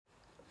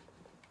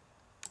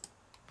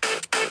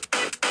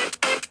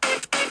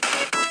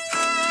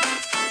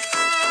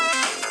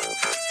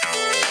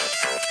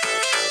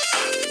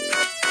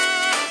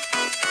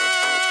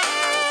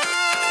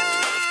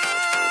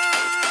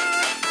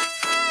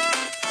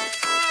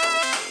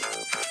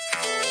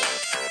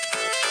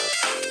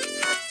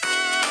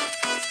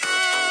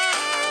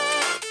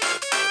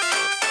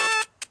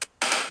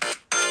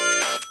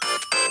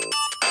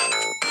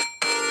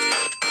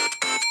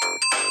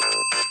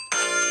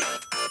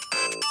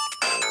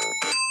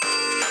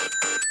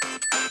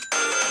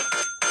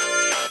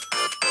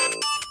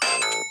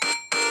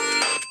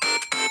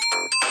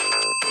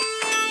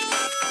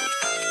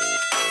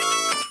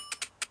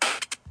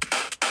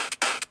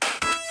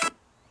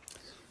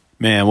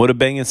Man, what a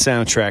banging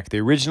soundtrack.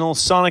 The original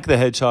Sonic the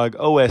Hedgehog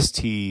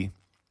OST.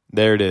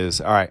 There it is.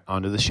 All right,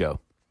 on to the show.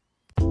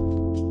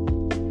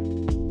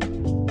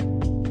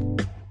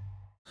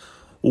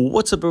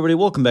 What's up, everybody?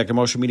 Welcome back to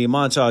Martial Media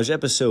Montage,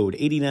 episode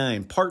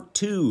 89, part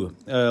 2.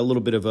 A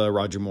little bit of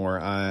Roger Moore.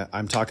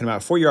 I'm talking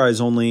about For Your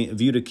Eyes Only,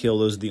 View to Kill.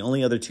 Those are the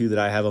only other two that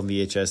I have on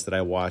VHS that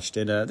I watched,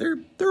 and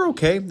they're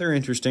okay. They're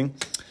interesting.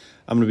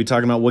 I'm going to be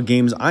talking about what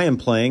games I am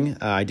playing.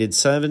 I did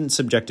 7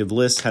 subjective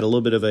lists, had a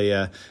little bit of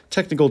a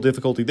technical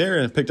difficulty there,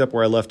 and picked up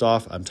where I left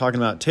off. I'm talking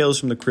about Tales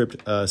from the Crypt,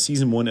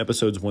 Season 1,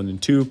 Episodes 1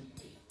 and 2.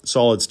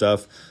 Solid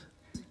stuff.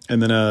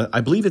 And then I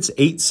believe it's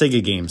 8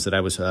 Sega games that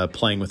I was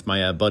playing with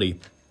my buddy,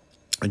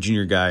 a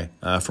junior guy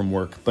from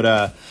work.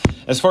 But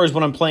as far as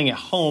what I'm playing at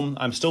home,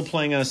 I'm still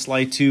playing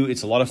Sly 2.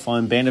 It's a lot of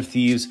fun. Band of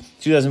Thieves,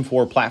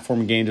 2004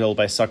 platform game developed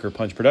by Sucker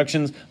Punch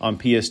Productions on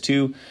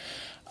PS2.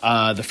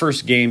 The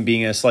first game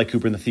being Sly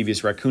Cooper and the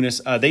Thievius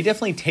Raccoonus. They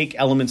definitely take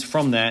elements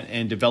from that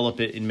and develop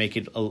it and make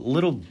it a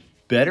little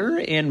better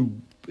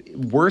and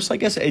worse, I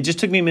guess. It just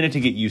took me a minute to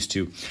get used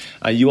to.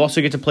 You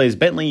also get to play as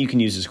Bentley. You can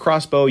use his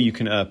crossbow. You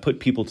can put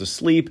people to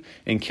sleep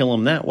and kill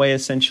them that way,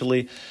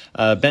 essentially.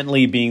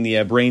 Bentley being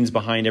the brains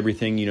behind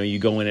everything. You know, you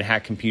go in and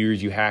hack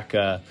computers. You hack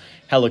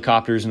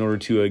helicopters in order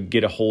to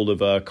get a hold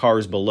of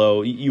cars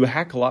below. You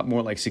hack a lot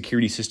more like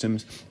security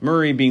systems.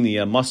 Murray being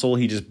the muscle,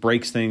 he just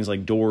breaks things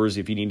like doors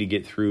if you need to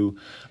get through,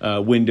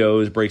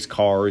 windows, breaks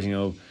cars,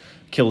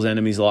 kills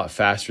enemies a lot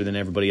faster than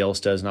everybody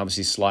else does. And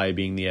obviously Sly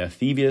being the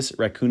Thievius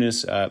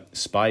Raccoonus,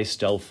 spy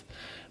stealth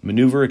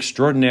maneuver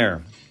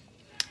extraordinaire.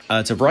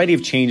 It's a variety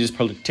of changes,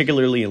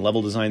 particularly in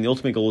level design. The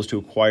ultimate goal is to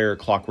acquire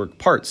Clockwork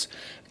parts,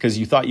 because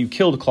you thought you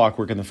killed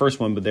Clockwork in the first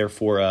one, but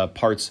therefore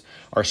parts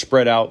are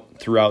spread out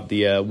throughout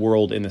the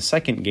world in the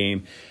second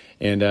game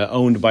and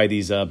owned by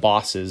these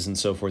bosses and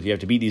so forth. You have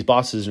to beat these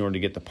bosses in order to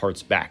get the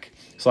parts back.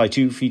 Sly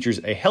 2 features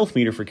a health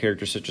meter for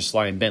characters such as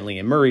Sly and Bentley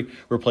and Murray,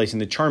 replacing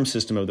the charm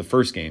system of the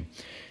first game.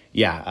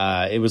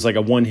 Yeah, it was like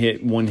a one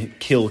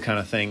kill kind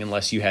of thing,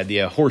 unless you had the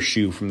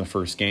horseshoe from the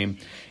first game.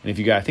 And if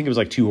you got, I think it was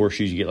like 2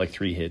 horseshoes, you get like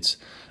 3 hits.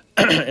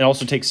 It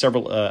also takes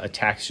several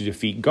attacks to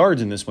defeat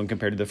guards in this one,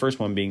 compared to the first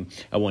one being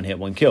a one-hit,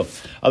 one-kill.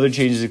 Other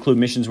changes include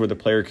missions where the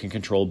player can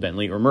control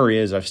Bentley or Murray,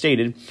 as I've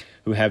stated,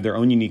 who have their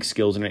own unique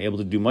skills and are able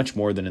to do much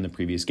more than in the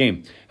previous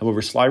game.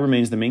 However, Sly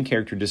remains the main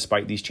character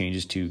despite these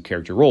changes to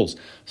character roles.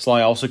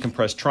 Sly also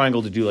compressed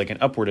triangle to do like an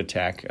upward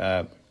attack,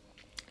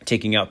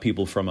 taking out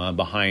people from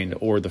behind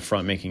or the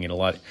front, making it a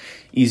lot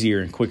easier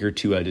and quicker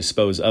to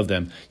dispose of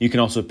them. You can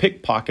also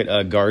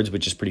pickpocket guards,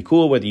 which is pretty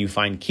cool. Whether you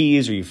find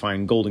keys or you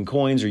find golden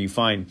coins or you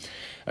find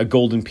a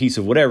golden piece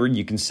of whatever,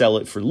 you can sell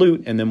it for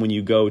loot. And then when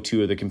you go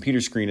to the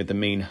computer screen at the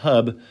main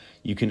hub,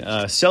 you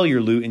can sell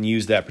your loot and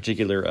use that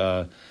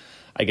particular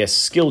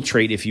skill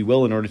trait, if you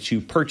will, in order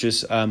to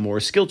purchase more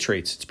skill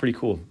traits. It's pretty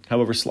cool.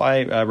 However,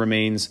 Sly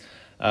remains...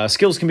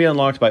 skills can be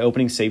unlocked by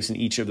opening safes in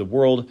each of the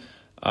world.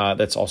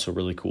 That's also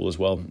really cool as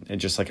well. And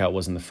just like how it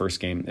was in the first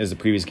game, as the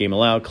previous game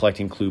allowed,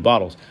 collecting clue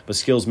bottles. But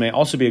skills may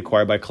also be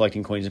acquired by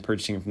collecting coins and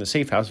purchasing them from the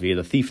safe house via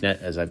the thief net,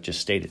 as I've just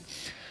stated.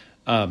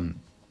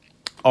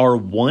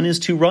 R1 is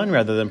to run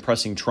rather than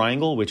pressing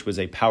triangle, which was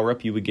a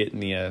power-up you would get in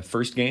the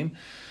first game.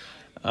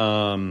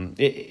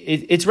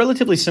 It's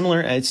relatively similar.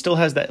 It still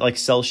has that like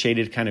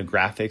cel-shaded kind of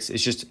graphics.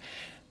 It's just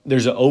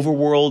there's an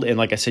overworld, and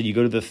like I said, you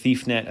go to the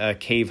thiefnet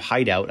cave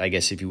hideout, I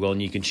guess, if you will,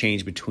 and you can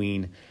change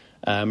between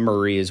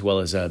Murray as well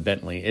as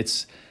Bentley.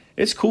 It's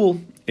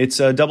cool. It's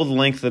double the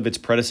length of its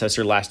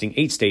predecessor, lasting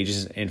 8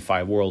 stages and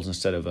 5 worlds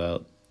instead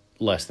of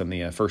less than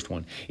the first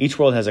one. Each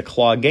world has a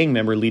claw gang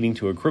member leading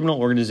to a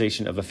criminal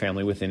organization of a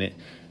family within it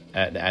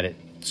at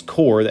its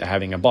core, that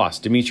having a boss.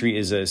 Dimitri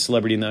is a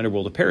celebrity in the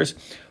underworld of Paris,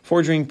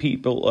 forging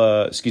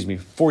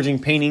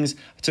paintings.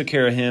 I took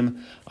care of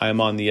him. I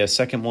am on the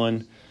second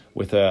one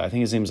with I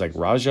think his name is like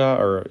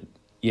Rajan.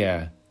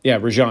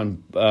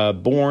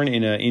 Born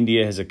in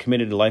India, has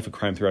committed a life of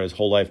crime throughout his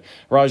whole life.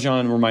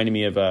 Rajan reminded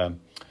me of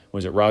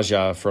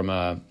Raja from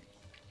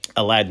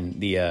Aladdin,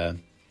 the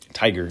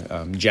tiger,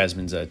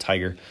 Jasmine's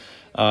tiger.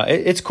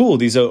 It's cool,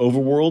 these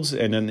overworlds,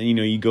 and then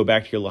you go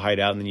back to your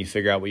hideout, and then you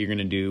figure out what you're going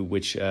to do,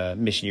 which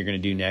mission you're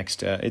going to do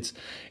next. It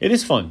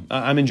is fun.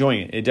 I'm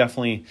enjoying it. It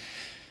definitely.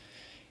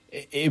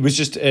 It was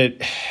just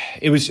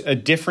it was a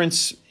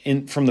difference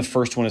from the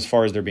first one as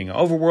far as there being an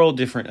overworld,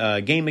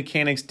 different game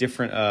mechanics,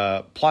 different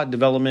plot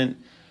development.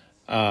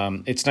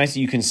 It's nice that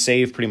you can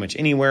save pretty much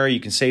anywhere.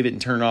 You can save it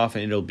and turn it off,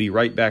 and it'll be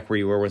right back where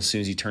you were as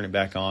soon as you turn it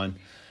back on.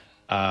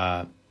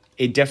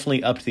 It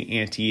definitely upped the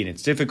ante in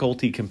its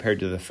difficulty compared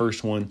to the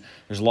first one.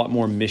 There's a lot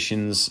more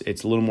missions.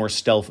 It's a little more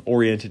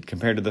stealth-oriented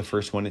compared to the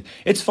first one.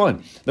 It's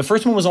fun. The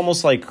first one was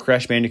almost like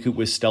Crash Bandicoot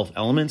with stealth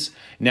elements.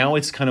 Now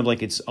it's kind of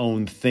like its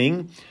own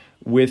thing,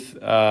 with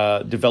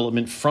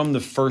development from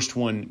the first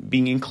one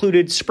being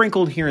included,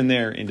 sprinkled here and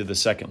there into the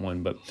second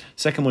one. But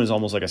second one is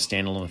almost like a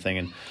standalone thing,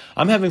 and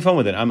I'm having fun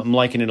with it. I'm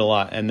liking it a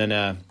lot. And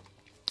then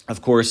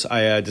Of course,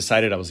 I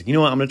decided, I was like, you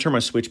know what, I'm going to turn my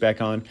Switch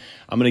back on.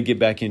 I'm going to get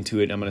back into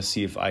it. I'm going to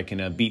see if I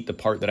can beat the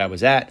part that I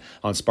was at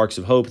on Sparks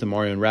of Hope, the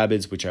Mario and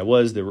Rabbids, which I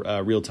was, the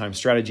real-time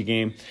strategy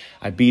game.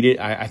 I beat it.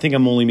 I think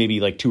I'm only maybe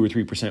like 2 or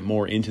 3%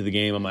 more into the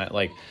game. I'm at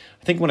like,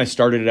 I think when I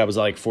started it, I was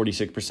like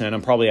 46%.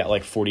 I'm probably at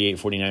like 48,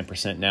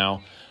 49%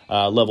 now.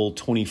 Level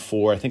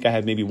 24. I think I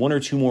have maybe 1 or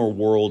 2 more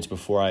worlds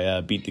before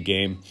I beat the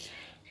game.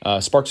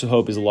 Sparks of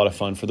Hope is a lot of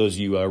fun for those of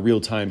you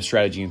real-time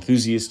strategy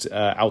enthusiasts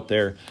out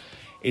there.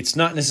 It's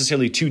not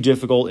necessarily too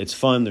difficult. It's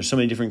fun. There's so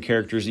many different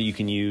characters that you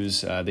can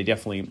use. They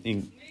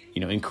definitely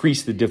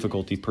increase the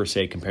difficulty per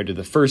se compared to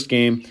the first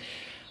game.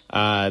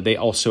 They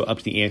also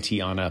upped the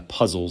ante on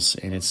puzzles,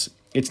 and it's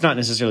not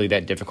necessarily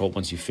that difficult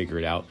once you figure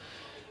it out.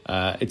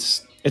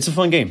 It's a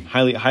fun game.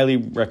 Highly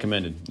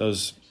recommended.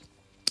 Those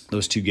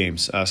 2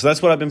 games. So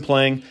that's what I've been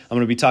playing. I'm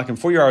going to be talking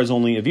For Your Eyes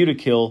Only, A View to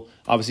Kill.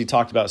 Obviously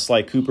talked about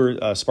Sly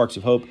Cooper, Sparks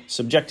of Hope,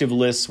 subjective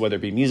lists, whether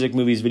it be music,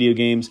 movies, video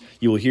games.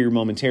 You will hear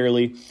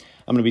momentarily.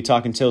 I'm going to be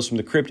talking Tales from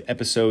the Crypt,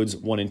 episodes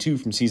 1 and 2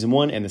 from Season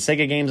 1, and the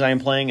Sega games I am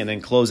playing, and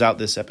then close out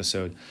this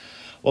episode.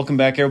 Welcome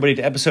back, everybody,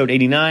 to episode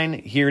 89.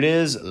 Here it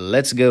is.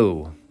 Let's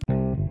go.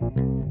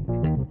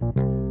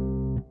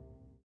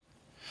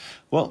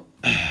 Well,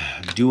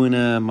 doing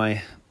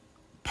my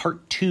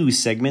part 2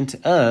 segment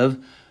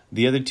of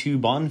the other 2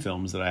 Bond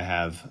films that I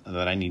have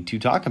that I need to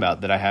talk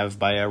about that I have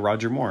by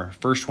Roger Moore.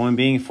 First one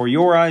being For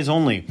Your Eyes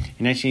Only,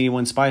 a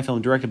 1981 spy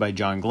film directed by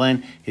John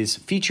Glenn, his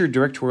feature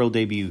directorial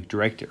debut,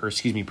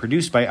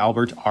 produced by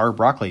Albert R.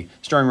 Broccoli,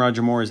 starring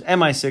Roger Moore as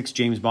MI6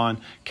 James Bond,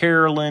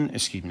 Carol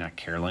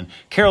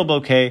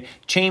Bouquet,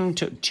 Chaim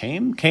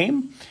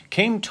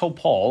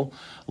Topol,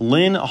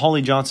 Lynn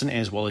Holly Johnson,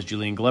 as well as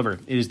Julian Glover.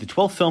 It is the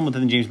 12th film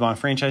within the James Bond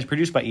franchise,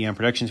 produced by Eon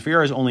Productions. For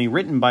Your Eyes Only,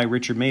 written by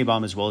Richard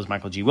Maybaum, as well as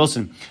Michael G.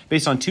 Wilson,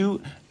 based on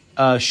 2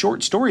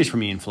 short stories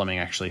from Ian Fleming,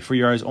 actually. For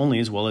Your Eyes Only,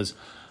 as well as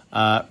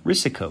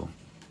Risiko.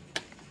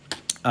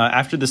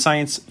 After the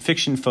science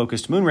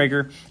fiction-focused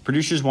Moonraker,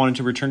 producers wanted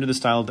to return to the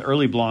style of the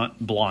early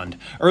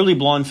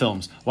blonde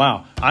films.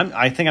 Wow,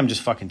 I think I'm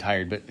just fucking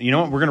tired, but you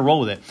know what? We're going to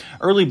roll with it.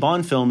 Early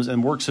Bond films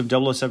and works of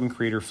 007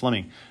 creator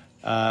Fleming.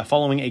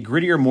 Following a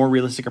grittier, more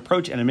realistic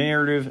approach and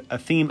a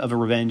theme of a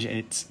revenge and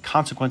its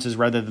consequences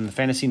rather than the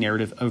fantasy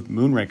narrative of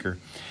Moonraker.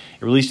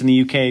 It released in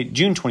the UK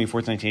June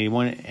 24th,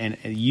 1981, and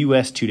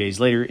US 2 days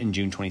later in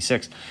June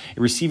 26th,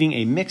 receiving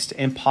a mixed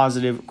and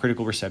positive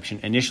critical reception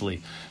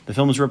initially. The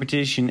film's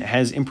reputation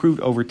has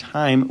improved over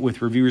time,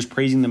 with reviewers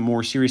praising the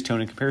more serious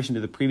tone in comparison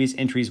to the previous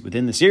entries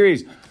within the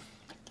series.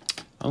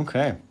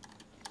 Okay.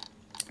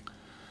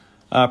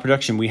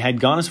 Production. We had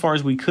gone as far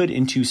as we could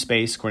into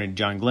space, according to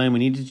John Glenn. We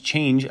needed a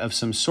change of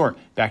some sort,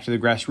 back to the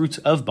grassroots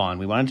of Bond.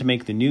 We wanted to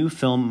make the new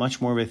film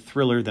much more of a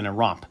thriller than a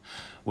romp,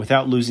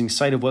 without losing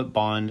sight of what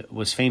Bond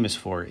was famous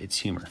for, its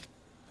humor.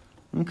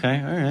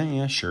 Okay, all right,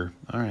 yeah, sure.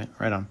 All right,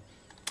 right on.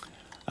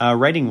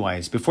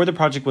 Writing-wise, before the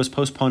project was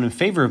postponed in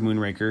favor of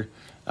Moonraker,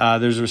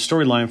 there's a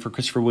storyline for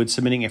Christopher Wood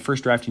submitting a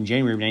first draft in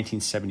January of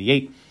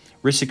 1978.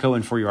 Risiko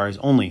and For Your Eyes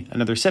Only.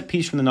 Another set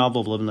piece from the novel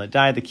of Live and Let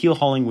Die, the keel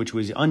hauling, which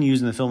was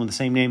unused in the film of the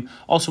same name,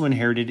 also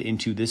inherited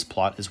into this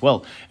plot as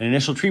well. An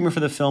initial treatment for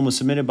the film was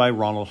submitted by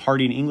Ronald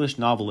Hardy, an English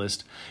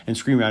novelist and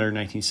screenwriter in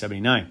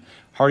 1979.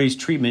 Hardy's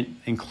treatment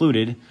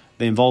included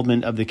the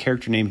involvement of the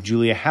character named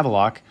Julia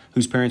Havelock,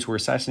 whose parents were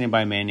assassinated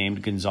by a man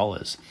named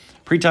Gonzalez.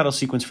 Pre-title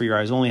sequence For Your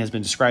Eyes Only has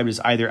been described as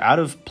either out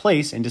of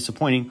place and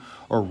disappointing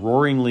or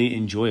roaringly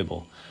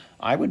enjoyable.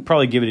 I would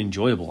probably give it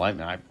enjoyable.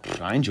 I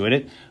enjoyed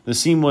it. The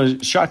scene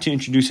was shot to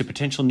introduce a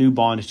potential new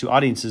Bond to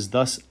audiences,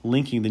 thus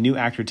linking the new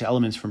actor to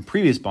elements from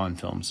previous Bond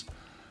films.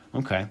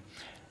 Okay.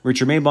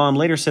 Richard Maybaum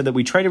later said that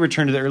we tried to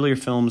return to the earlier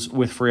films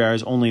with For Your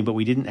Eyes Only, but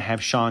we didn't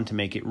have Sean to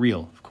make it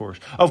real, of course.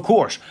 Of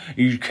course!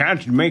 You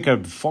can't make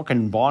a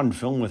fucking Bond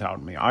film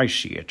without me. I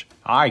see it.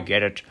 I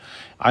get it.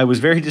 I was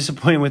very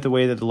disappointed with the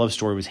way that the love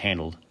story was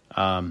handled.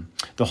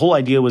 The whole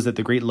idea was that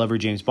the great lover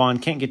James Bond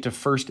can't get to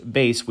first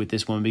base with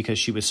this woman because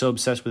she was so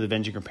obsessed with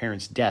avenging her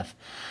parents' death.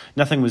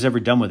 Nothing was ever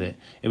done with it.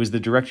 It was the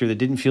director that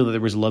didn't feel that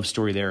there was a love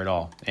story there at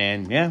all.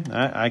 And yeah,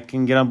 I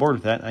can get on board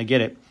with that. I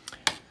get it.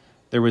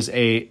 There was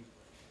a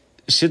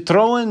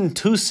Citroën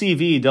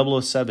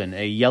 2CV 007,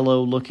 a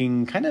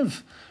yellow-looking kind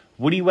of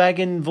woody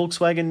wagon,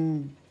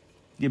 Volkswagen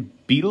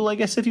Beetle, I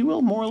guess, if you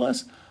will, more or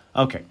less.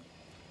 Okay.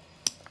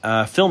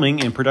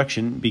 Filming and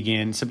production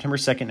began September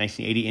 2nd,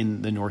 1980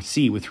 in the North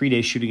Sea, with 3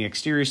 days shooting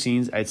exterior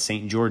scenes at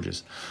St.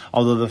 George's.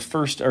 Although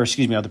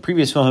the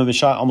previous film had been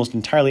shot almost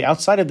entirely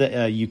outside of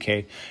the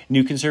UK,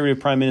 new Conservative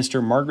Prime Minister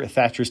Margaret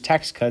Thatcher's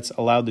tax cuts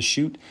allowed the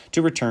shoot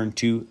to return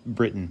to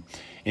Britain.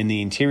 In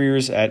the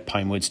interiors at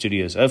Pinewood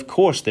Studios. Of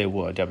course they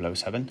were,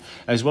 007,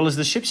 as well as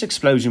the ship's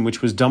explosion,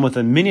 which was done with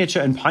a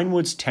miniature and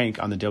Pinewood's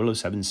tank on the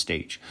 007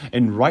 stage.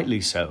 And rightly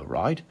so,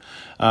 right?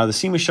 The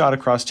scene was shot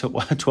across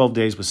 12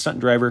 days with stunt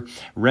driver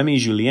Remy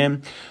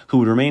Julien, who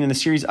would remain in the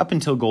series up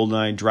until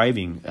GoldenEye,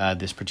 driving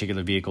this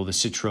particular vehicle, the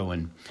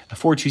Citroën.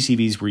 4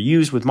 2CVs were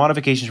used with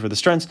modifications for the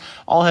stunts.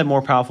 All had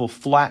more powerful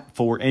flat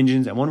forward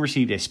engines, and one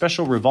received a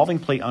special revolving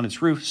plate on its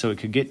roof so it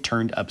could get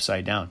turned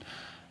upside down.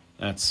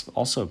 That's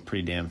also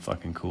pretty damn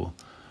fucking cool.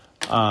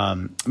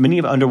 Many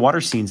of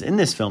underwater scenes in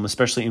this film,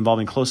 especially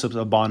involving close-ups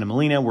of Bond and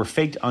Melina, were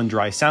faked on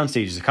dry sound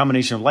stages. A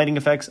combination of lighting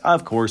effects,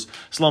 of course,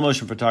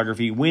 slow-motion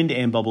photography, wind,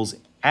 and bubbles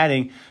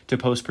adding to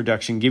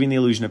post-production, giving the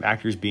illusion of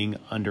actors being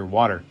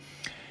underwater.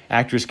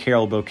 Actress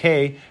Carol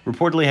Bouquet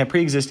reportedly had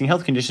pre-existing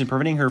health conditions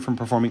preventing her from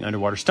performing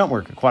underwater stunt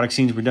work. Aquatic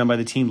scenes were done by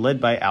the team led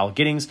by Al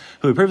Giddings,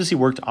 who had previously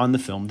worked on the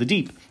film The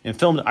Deep, and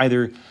filmed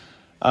either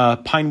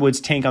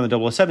Pinewood's tank on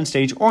the 007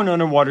 stage or an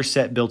underwater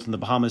set built in the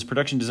Bahamas.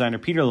 Production designer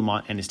Peter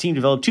Lamont and his team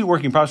developed 2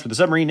 working props for the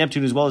submarine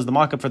Neptune as well as the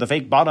mock-up for the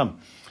fake bottom.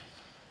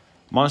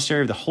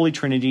 Monastery of the Holy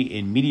Trinity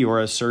in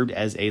Meteora served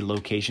as a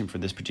location for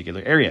this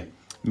particular area.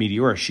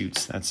 Meteora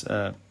shoots. That's,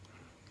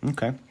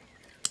 okay.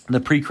 The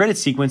pre-credit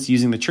sequence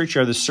using the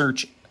churchyard,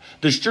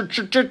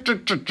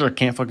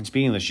 can't fucking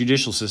speak English,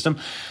 judicial system.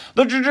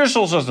 The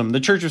judicial system, the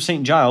Church of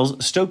St.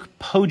 Giles, Stoke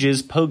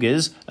Poges,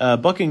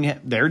 Buckingham,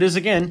 there it is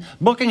again,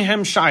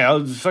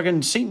 Buckinghamshire,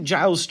 fucking St.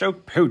 Giles,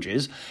 Stoke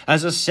Poges,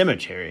 as a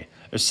cemetery.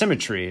 A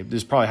symmetry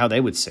is probably how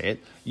they would say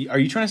it. Are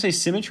you trying to say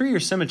symmetry or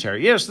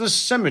cemetery? Yes, the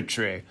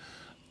cemetery.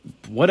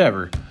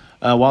 Whatever.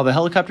 While the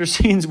helicopter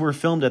scenes were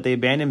filmed at the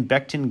abandoned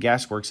Beckton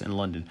Gasworks in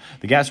London.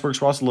 The gasworks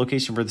were also the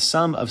location for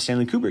some of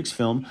Stanley Kubrick's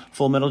film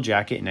Full Metal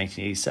Jacket in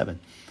 1987.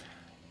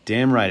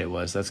 Damn right it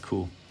was. That's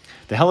cool.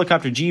 The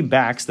helicopter G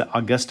backs the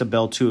Augusta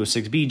Bell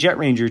 206B Jet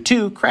Ranger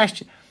 2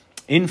 crashed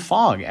in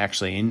fog,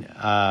 actually, in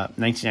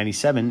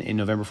 1997 in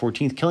November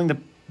 14th, killing the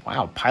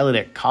pilot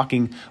at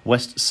Cocking,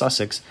 West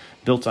Sussex,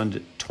 built on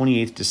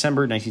 28th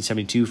December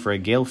 1972 for a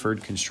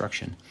Galeford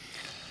construction.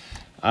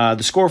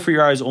 The score for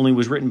Your Eyes Only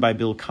was written by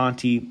Bill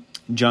Conti.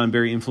 John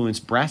Barry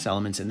influenced brass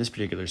elements in this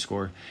particular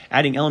score,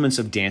 adding elements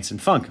of dance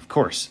and funk. Of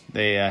course,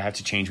 they have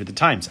to change with the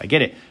times. I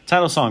get it.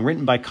 Title song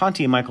written by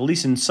Conti and Michael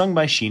Leeson, sung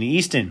by Sheena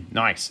Easton.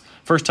 Nice.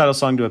 First title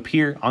song to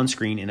appear on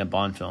screen in a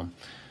Bond film.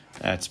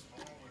 That's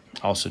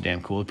also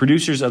damn cool. The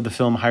producers of the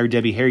film hired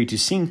Debbie Harry to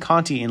sing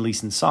Conti and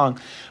Leeson's song,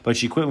 but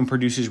she quit when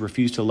producers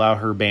refused to allow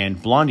her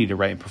band Blondie to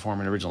write and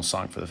perform an original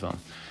song for the film.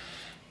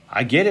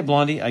 I get it,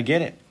 Blondie. I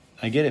get it.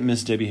 I get it,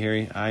 Miss Debbie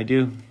Harry. I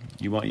do.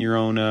 You want your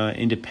own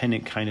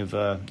independent kind of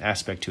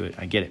aspect to it.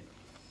 I get it.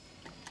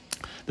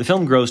 The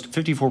film grossed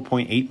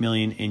 $54.8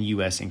 million in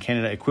U.S. and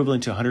Canada,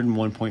 equivalent to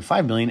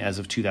 $101.5 million as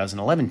of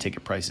 2011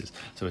 ticket prices.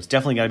 So it's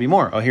definitely got to be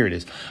more. Oh, here it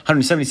is.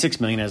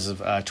 $176 million as of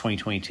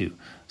 2022.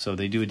 So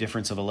they do a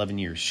difference of 11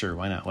 years. Sure,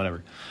 why not?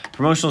 Whatever.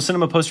 Promotional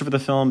cinema poster for the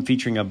film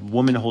featuring a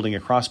woman holding a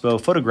crossbow,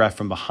 photographed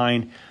from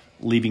behind,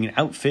 leaving an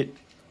outfit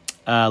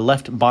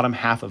left bottom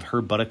half of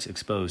her buttocks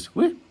exposed.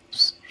 Woo!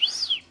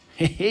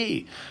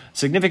 Hey.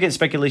 Significant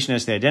speculation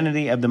as to the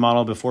identity of the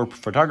model before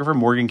photographer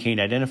Morgan Kane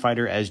identified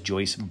her as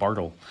Joyce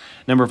Bartle.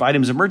 Number of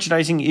items of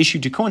merchandising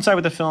issued to coincide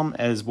with the film,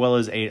 as well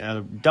as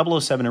a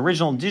 007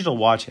 original digital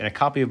watch and a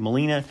copy of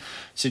Melina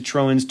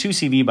Citroen's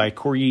 2CV by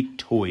Corgi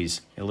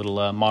Toys, a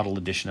little model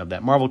edition of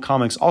that. Marvel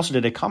Comics also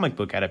did a comic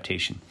book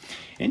adaptation.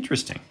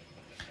 Interesting.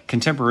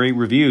 Contemporary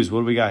reviews.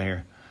 What do we got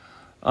here?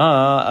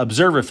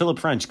 Observer Philip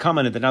French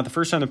commented that not the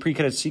first time the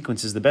pre-credit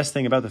sequence is the best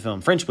thing about the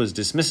film. French was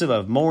dismissive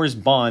of Moore's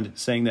Bond,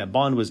 saying that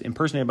Bond was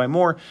impersonated by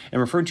Moore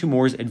and referred to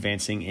Moore's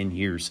advancing in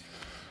years.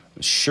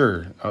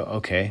 Sure,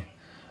 okay.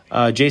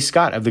 Jay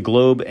Scott of the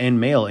Globe and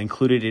Mail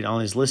included it on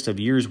his list of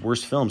year's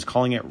worst films,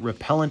 calling it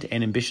repellent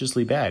and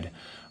ambitiously bad.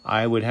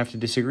 I would have to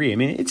disagree. I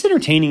mean, it's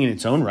entertaining in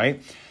its own right.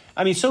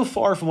 I mean, so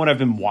far from what I've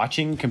been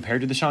watching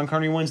compared to the Sean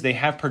Connery ones, they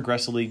have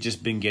progressively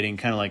just been getting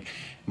kind of like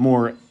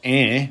more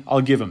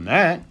I'll give them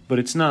that, but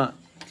it's not,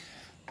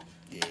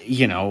 I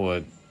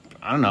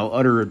don't know,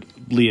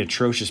 utterly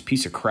atrocious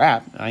piece of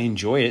crap. I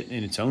enjoy it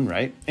in its own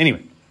right.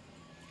 Anyway,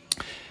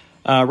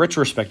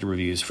 retrospective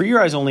reviews. For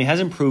Your Eyes Only has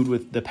improved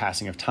with the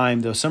passing of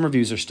time, though some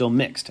reviews are still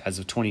mixed. As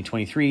of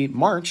 2023,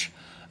 March,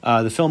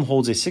 the film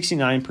holds a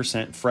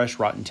 69% fresh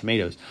Rotten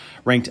Tomatoes,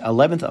 ranked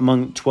 11th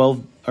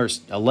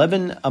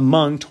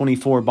among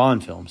 24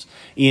 Bond films.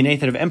 Ian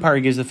Nathan of Empire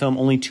gives the film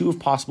only 2 of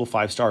possible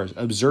 5 stars,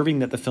 observing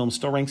that the film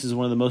still ranks as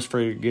one of the most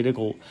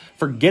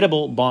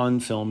forgettable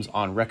Bond films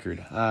on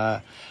record.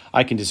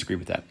 I can disagree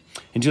with that.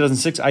 In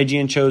 2006,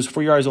 IGN chose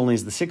For Your Eyes Only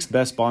as the 6th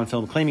best Bond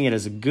film, claiming it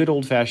as a good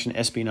old-fashioned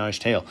espionage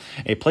tale,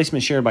 a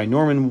placement shared by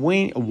Norman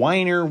Wilner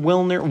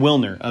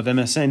of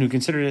MSN, who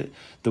considered it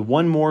the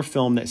one more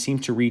film that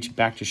seemed to reach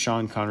back to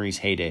Sean Connery's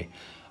heyday.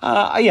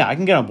 Yeah, I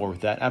can get on board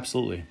with that.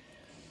 Absolutely.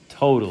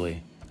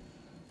 Totally.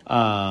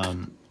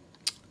 Yeah.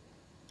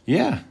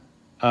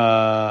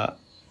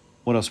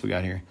 What else we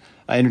got here?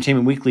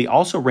 Entertainment Weekly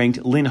also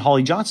ranked Lynn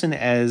Holly Johnson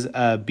as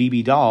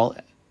BB Doll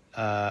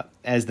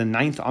as the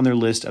 9th on their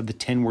list of the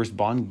 10 worst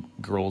Bond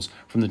girls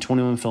from the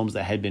 21 films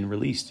that had been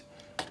released.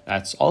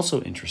 That's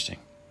also interesting.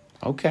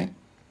 Okay.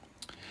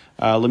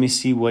 Let me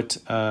see what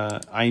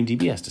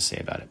IMDb has to say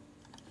about it.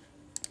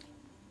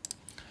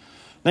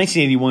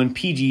 1981,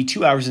 PG,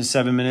 2 hours and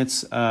 7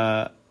 minutes.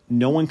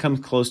 No one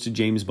comes close to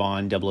James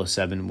Bond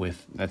 007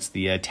 with, that's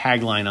the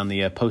tagline on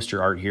the poster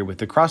art here, with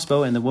the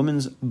crossbow and the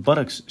woman's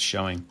buttocks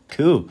showing.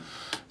 Cool.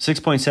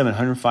 6.7,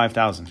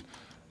 105,000.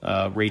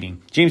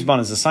 rating. James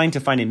Bond is assigned to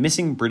find a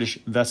missing British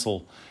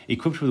vessel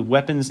equipped with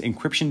weapons,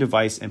 encryption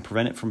device, and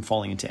prevent it from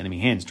falling into enemy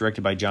hands.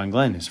 Directed by John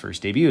Glenn, his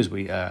first debut, as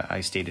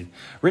I stated.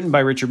 Written by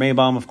Richard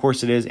Maybaum, of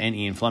course it is, and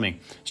Ian Fleming.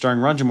 Starring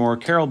Roger Moore,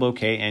 Carol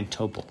Bouquet, and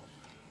Topol.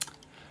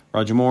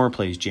 Roger Moore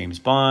plays James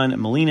Bond.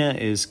 Melina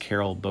is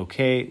Carol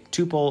Bouquet.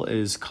 Tupol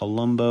is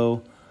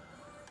Columbo.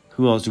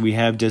 Who else do we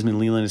have? Desmond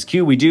Leland as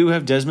Q. We do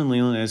have Desmond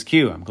Leland as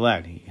Q. I'm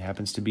glad. He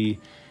happens to be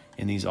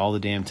in these all the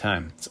damn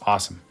time. It's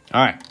awesome.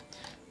 All right.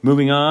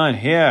 Moving on.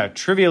 Yeah,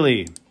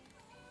 trivially.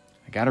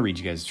 I got to read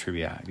you guys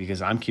trivia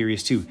because I'm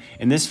curious too.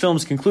 In this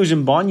film's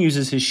conclusion, Bond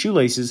uses his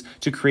shoelaces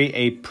to create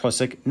a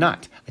Prusik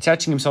knot,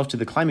 attaching himself to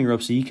the climbing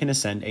rope so he can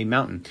ascend a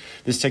mountain.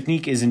 This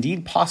technique is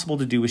indeed possible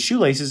to do with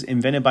shoelaces,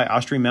 invented by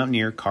Austrian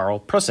mountaineer Karl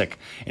Prusik,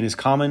 and is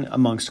common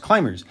amongst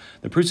climbers.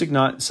 The Prusik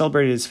knot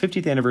celebrated its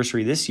 50th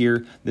anniversary this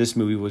year. This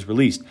movie was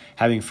released,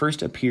 having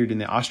first appeared in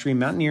the Austrian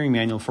Mountaineering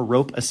Manual for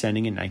Rope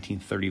Ascending in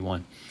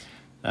 1931.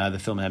 The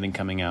film having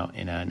coming out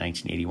in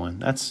 1981.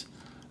 That's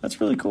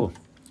really cool.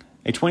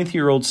 A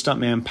 23-year-old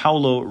stuntman,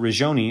 Paolo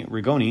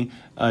Rigoni,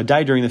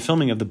 died during the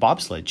filming of the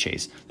bobsled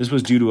chase. This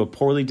was due to a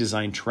poorly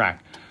designed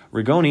track.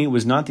 Rigoni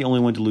was not the only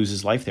one to lose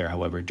his life there,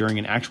 however. During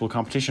an actual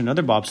competition,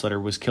 another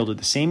bobsledder was killed at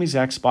the same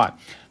exact spot.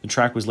 The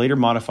track was later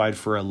modified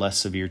for a less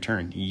severe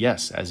turn.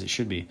 Yes, as it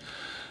should be.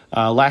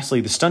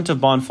 Lastly, the stunt of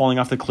Bond falling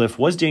off the cliff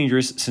was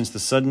dangerous since the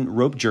sudden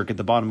rope jerk at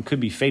the bottom could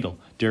be fatal.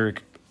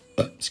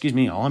 Excuse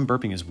me, all I'm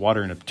burping is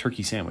water and a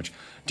turkey sandwich.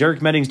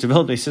 Derek Meddings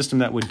developed a system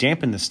that would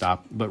dampen the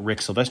stop, but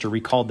Rick Sylvester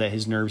recalled that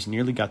his nerves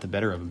nearly got the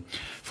better of him.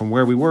 From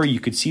where we were,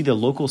 you could see the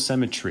local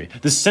cemetery.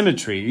 The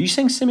cemetery. Are you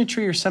saying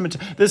symmetry or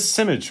cemetery? The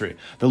cemetery.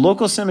 The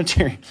local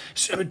cemetery.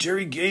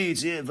 Cemetery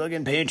gates. Yeah,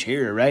 fucking page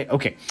here, right?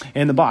 Okay.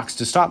 And the box,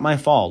 to stop my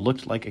fall,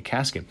 looked like a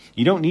casket.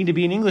 You don't need to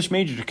be an English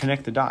major to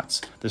connect the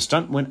dots. The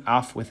stunt went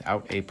off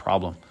without a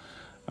problem.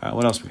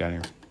 What else we got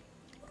here?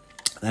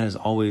 That is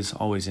always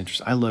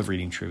interesting. I love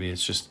reading trivia.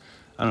 It's just,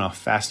 I don't know,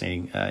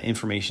 fascinating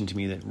information to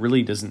me that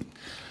really doesn't,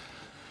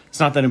 it's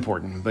not that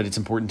important, but it's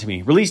important to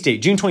me. Release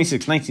date, June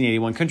 26,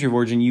 1981. Country of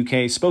origin,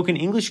 UK. Spoken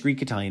English,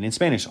 Greek, Italian, and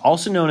Spanish.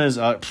 Also known as,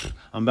 I'm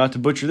about to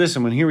butcher this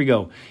one. Here we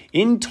go.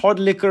 In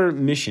Toddlicker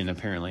Mission,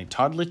 apparently.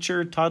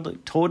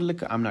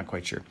 Toddlicker, I'm not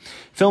quite sure.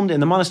 Filmed in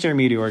the monastery of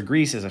Meteor,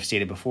 Greece, as I've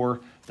stated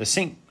before. The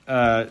St.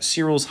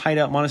 Cyril's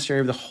Hideout Monastery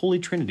of the Holy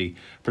Trinity.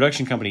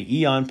 Production company,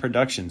 Eon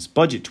Productions.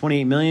 Budget,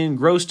 $28 million.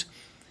 Grossed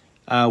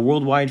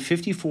worldwide,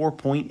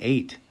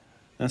 54.8.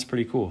 That's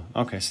pretty cool.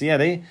 Okay, so yeah,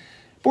 they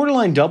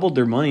borderline doubled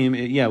their money.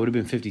 It would have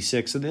been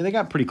 56. So they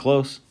got pretty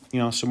close.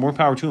 So more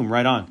power to them.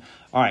 Right on.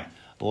 All right,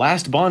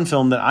 last Bond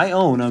film that I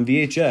own on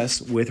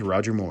VHS with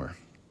Roger Moore.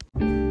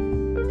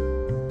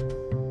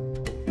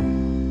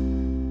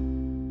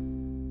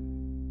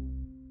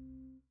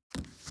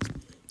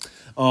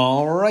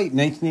 All right,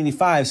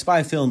 1985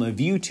 spy film A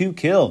View to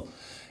Kill.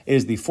 It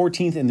is the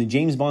 14th in the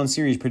James Bond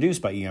series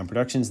produced by Eon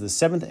Productions, the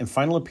 7th and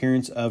final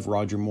appearance of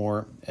Roger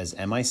Moore as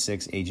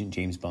MI6 agent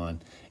James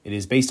Bond. It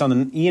is based on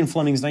Ian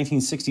Fleming's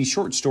 1960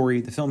 short story.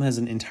 The film has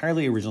an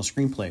entirely original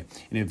screenplay.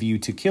 In A View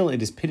to Kill,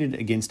 it is pitted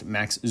against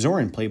Max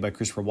Zorin, played by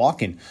Christopher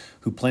Walken,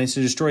 who plans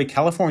to destroy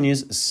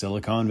California's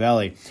Silicon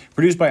Valley.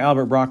 Produced by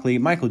Albert Broccoli,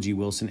 Michael G.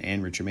 Wilson,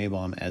 and Richard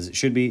Maybaum, as it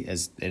should be,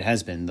 as it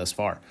has been thus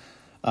far.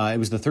 It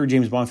was the third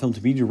James Bond film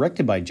to be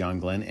directed by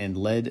John Glenn and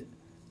led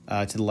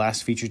to the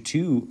last feature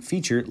to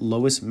feature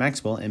Lois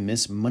Maxwell and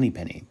Miss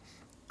Moneypenny.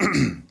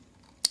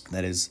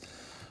 That is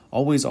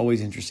always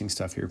interesting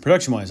stuff here.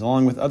 Production-wise,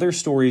 along with other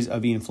stories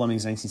of Ian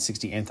Fleming's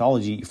 1960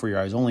 anthology, For Your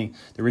Eyes Only,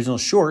 the original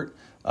short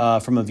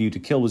from A View to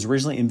Kill was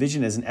originally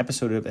envisioned as an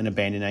episode of an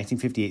abandoned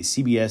 1958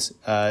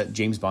 CBS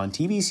James Bond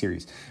TV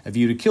series. A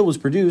View to Kill was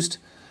produced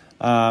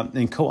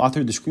and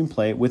co-authored the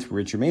screenplay with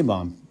Richard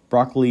Maybaum.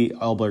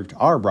 Albert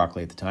R.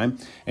 Broccoli at the time,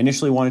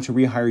 initially wanted to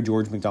rehire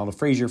George MacDonald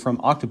Fraser from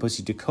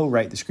Octopussy to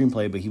co-write the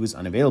screenplay, but he was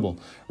unavailable.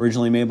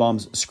 Originally,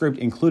 Maybaum's script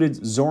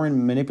included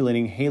Zorin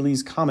manipulating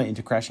Halley's Comet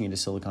into crashing into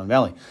Silicon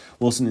Valley.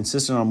 Wilson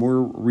insisted on a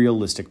more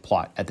realistic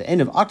plot. At the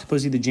end of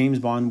Octopussy, the James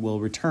Bond will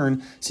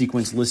return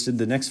sequence listed.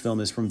 The next film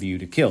is From View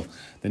to Kill,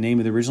 the name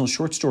of the original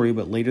short story,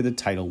 but later the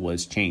title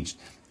was changed.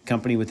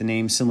 Company with a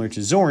name similar to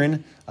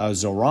Zorin,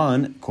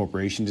 Zoran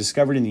Corporation,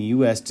 discovered in the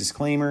U.S.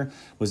 Disclaimer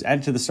was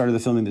added to the start of the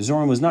filming that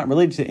Zorin was not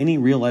related to any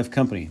real-life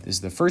company. This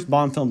is the first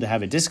Bond film to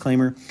have a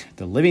disclaimer.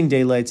 The Living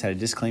Daylights had a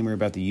disclaimer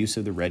about the use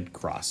of the Red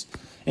Cross.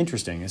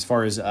 Interesting, as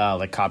far as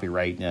like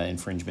copyright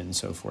infringement and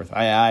so forth.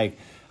 I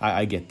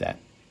get that.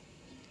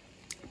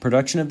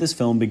 Production of this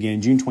film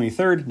began June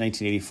 23rd,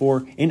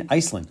 1984, in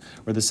Iceland,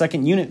 where the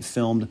second unit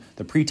filmed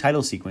the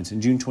pre-title sequence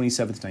in June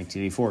 27th,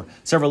 1984.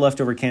 Several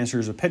leftover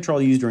canisters of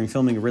petrol used during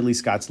filming of Ridley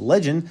Scott's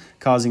Legend,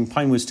 causing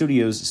Pinewood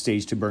Studios'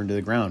 stage to burn to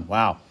the ground.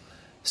 Wow.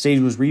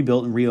 Stage was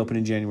rebuilt and reopened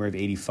in January of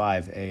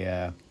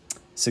 85,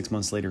 6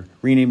 months later.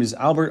 Renamed as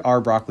Albert R.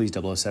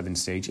 Broccoli's 007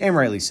 stage, and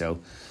rightly so.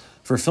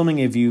 For filming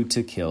A View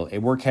to Kill, a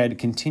work had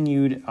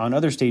continued on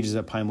other stages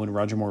at Pinewood.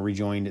 Roger Moore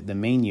rejoined the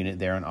main unit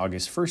there on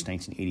August 1st,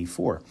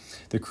 1984.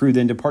 The crew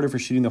then departed for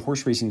shooting the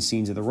horse racing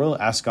scenes at the Royal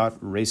Ascot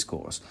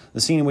Racecourse,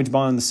 the scene in which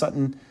Bond and the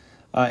Sutton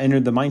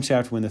entered the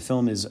mineshaft when the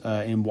film is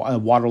in a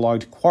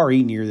waterlogged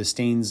quarry near the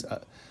Staines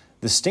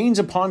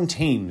upon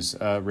Thames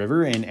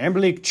River and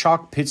Amberlake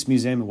Chalk Pits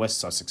Museum in West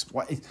Sussex.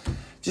 What?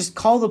 Just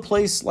call the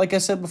place, like I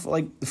said before,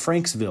 like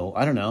Franksville,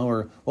 I don't know,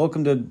 or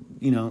welcome to,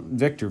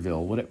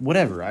 Victorville,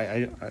 whatever.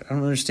 I don't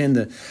understand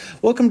the,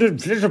 welcome to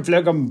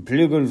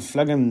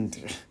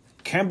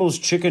Campbell's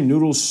Chicken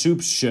Noodle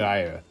Soup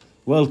Shire.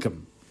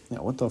 Welcome. Yeah,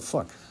 what the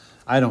fuck?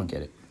 I don't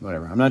get it.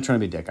 Whatever. I'm not trying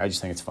to be a dick. I just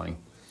think it's funny.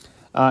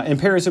 In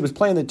Paris, it was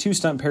planned that two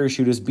stunt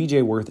parachutists,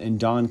 B.J. Worth and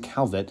Don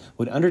Calvet,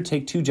 would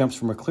undertake 2 jumps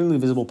from a clearly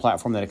visible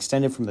platform that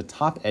extended from the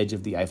top edge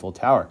of the Eiffel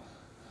Tower.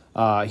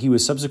 He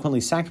was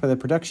subsequently sacked by the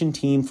production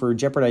team for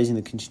jeopardizing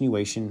the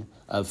continuation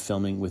of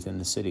filming within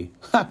the city.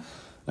 Ha!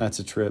 That's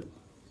a trip.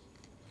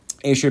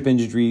 Airship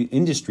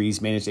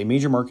Industries managed a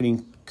major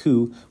marketing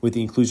coup with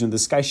the inclusion of the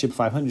Skyship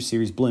 500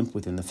 series blimp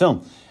within the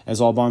film. As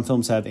all Bond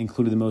films have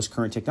included the most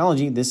current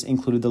technology, this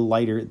included the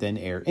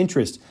lighter-than-air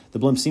interest. The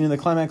blimp seen in the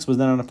climax was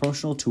then on a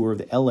promotional tour of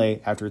the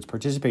L.A. after its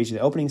participation in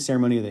the opening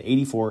ceremony of the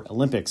 '84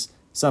 Olympics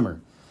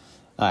summer.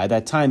 At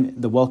that time,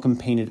 the welcome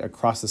painted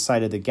across the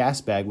side of the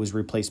gas bag was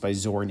replaced by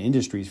Zoran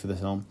Industries for the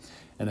film,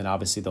 and then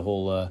obviously the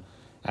whole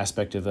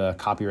aspect of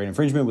copyright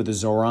infringement with the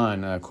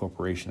Zoran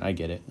Corporation. I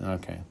get it.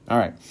 Okay. All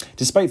right.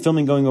 Despite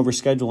filming going over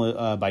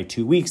schedule by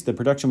 2 weeks, the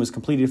production was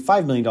completed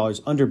 $5 million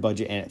under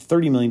budget and at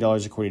 $30 million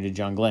according to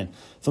John Glenn.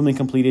 Filming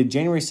completed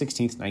January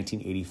 16th,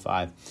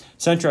 1985.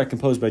 Soundtrack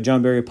composed by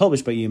John Barry,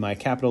 published by EMI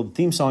Capital. The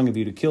theme song, A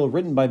View to Kill,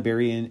 written by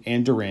Barry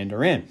and Duran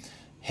Duran.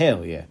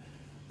 Hell yeah.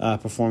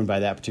 Performed by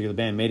that particular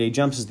band. Mayday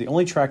Jumps is the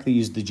only track that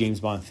used the James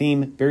Bond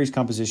theme. Barry's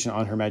composition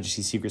on Her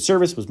Majesty's Secret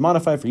Service was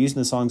modified for use in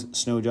the songs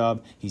Snow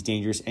Job, He's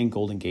Dangerous, and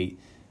Golden Gate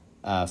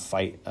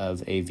Fight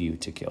of A View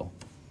to Kill.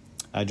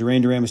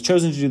 Duran Duran was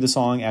chosen to do the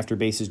song after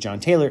bassist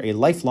John Taylor, a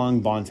lifelong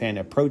Bond fan,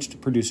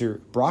 approached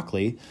producer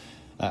Broccoli,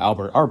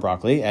 Albert R.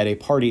 Broccoli, at a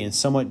party and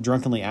somewhat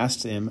drunkenly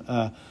asked him,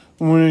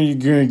 when are you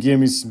going to give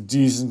me some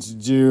decent to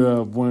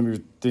do one of your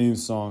theme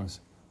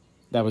songs?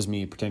 That was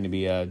me pretending to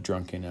be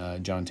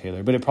drunken John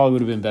Taylor. But it probably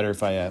would have been better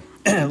if I...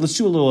 let's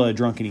do a little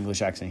drunken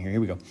English accent here.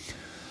 Here we go.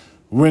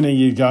 When are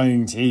you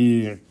going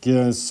to give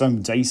us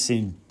some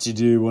decent to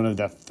do one of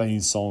the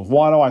theme songs?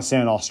 Why do I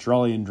sound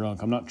Australian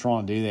drunk? I'm not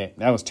trying to do that.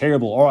 That was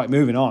terrible. All right,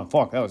 moving on.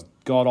 Fuck, that was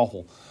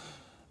god-awful.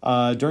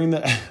 During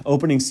the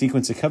opening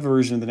sequence, a cover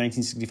version of the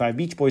 1965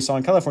 Beach Boys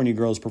song California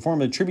Girls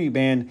performed a tribute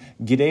band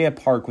Gidea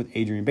Park with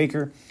Adrian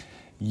Baker.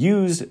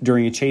 Used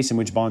during a chase in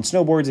which Bond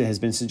snowboards, it has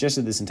been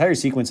suggested this entire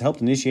sequence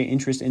helped initiate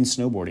interest in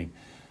snowboarding.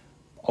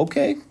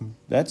 Okay,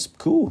 that's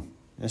cool.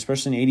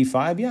 Especially in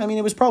 85. Yeah, I mean,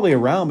 it was probably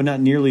around, but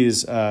not nearly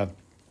as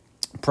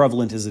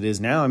prevalent as it is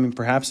now. I mean,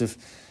 perhaps if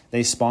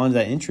they spawned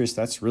that interest,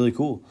 that's really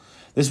cool.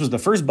 This was the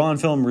first Bond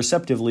film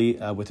receptively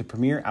with a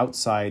premiere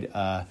outside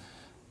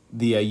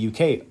the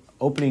UK,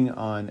 opening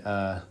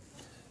on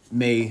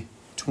May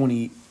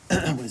 22nd,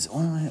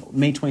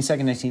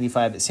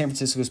 1985 at San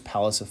Francisco's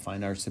Palace of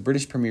Fine Arts. The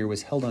British premiere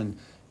was held on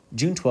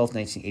June 12th,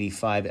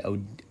 1985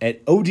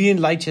 at Odeon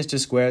Leicester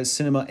Square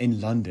Cinema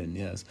in London.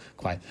 Yes,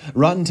 quite.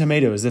 Rotten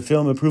Tomatoes, the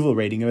film approval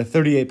rating of a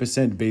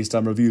 38% based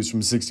on reviews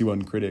from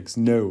 61 critics.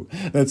 No,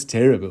 that's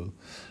terrible.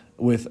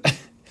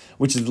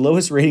 Which is the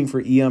lowest rating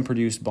for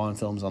Eon-produced Bond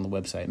films on the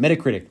website.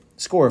 Metacritic,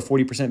 score of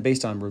 40%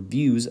 based on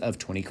reviews of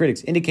 20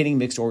 critics, indicating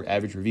mixed or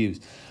average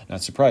reviews.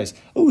 Not surprised.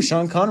 Oh,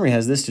 Sean Connery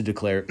has this to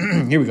declare.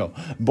 Here we go.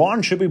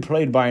 Bond should be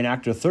played by an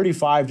actor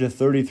 35 to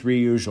 33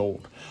 years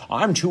old.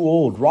 I'm too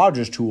old.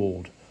 Roger's too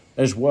old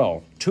as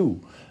well,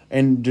 too.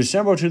 In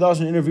December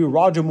 2000 interview,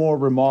 Roger Moore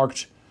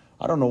remarked,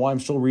 I don't know why I'm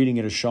still reading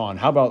it as Sean.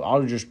 How about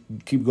I'll just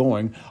keep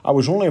going. I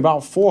was only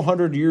about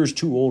 400 years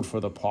too old for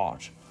the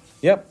part.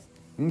 Yep.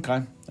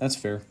 Okay. That's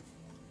fair.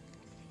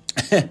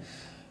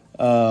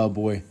 Oh,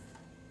 boy.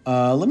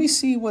 Let me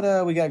see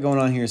what we got going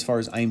on here as far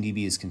as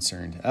IMDb is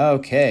concerned.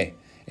 Okay.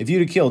 A View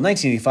to Kill,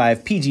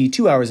 1985, PG,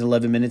 2 hours and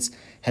 11 minutes.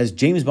 Has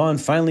James Bond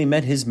finally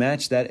met his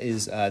match? That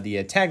is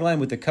the tagline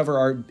with the cover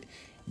art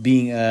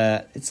being,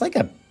 it's like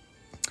a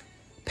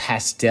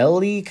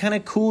pastel-y kind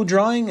of cool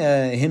drawing.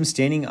 Him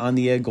standing on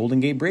the Golden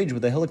Gate Bridge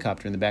with a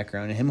helicopter in the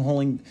background, and him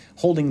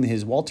holding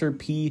his Walter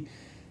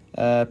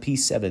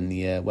P7,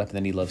 the weapon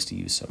that he loves to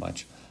use so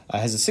much.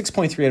 Has a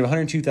 6.3 out of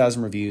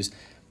 102,000 reviews.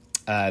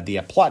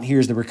 The plot here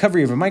is the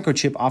recovery of a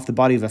microchip off the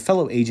body of a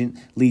fellow agent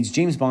leads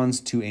James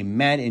Bond to a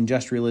mad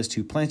industrialist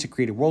who plans to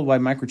create a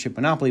worldwide microchip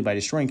monopoly by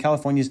destroying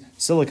California's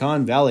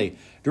Silicon Valley.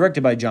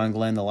 Directed by John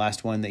Glenn, the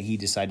last one that he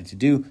decided to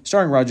do.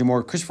 Starring Roger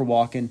Moore, Christopher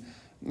Walken.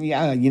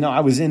 Yeah, I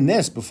was in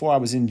this before I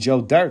was in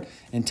Joe Dirt,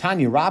 and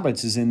Tanya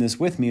Roberts is in this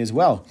with me as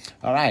well.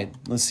 All right,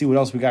 let's see what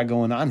else we got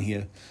going on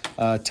here.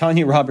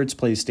 Tanya Roberts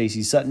plays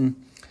Stacey Sutton.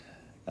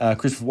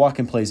 Christopher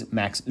Walken plays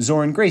Max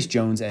Zorin. Grace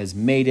Jones as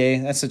Mayday.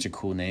 That's such a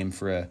cool name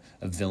for a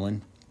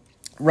villain.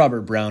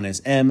 Robert Brown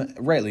as M,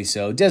 rightly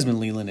so. Desmond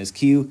Leland as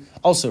Q,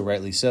 also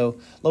rightly so.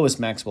 Lois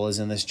Maxwell is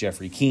in this.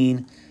 Jeffrey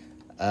Keane.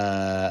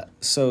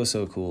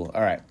 So cool.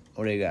 All right,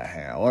 what do you got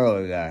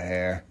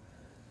here?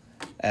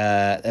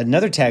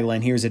 Another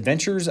tagline here is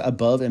adventures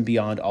above and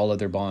beyond all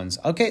other Bonds.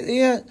 Okay,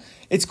 yeah,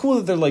 it's cool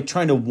that they're like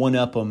trying to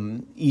one-up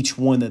them, each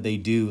one that they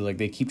do. Like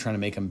they keep trying to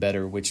make them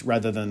better, which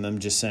rather than them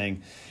just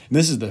saying,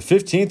 this is the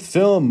 15th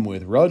film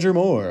with Roger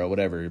Moore or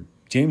whatever,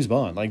 James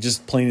Bond. Like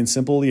just plain and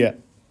simple, yeah.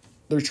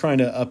 They're trying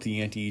to up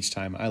the ante each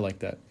time. I like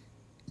that.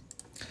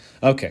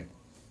 Okay.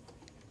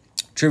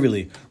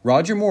 Trivially,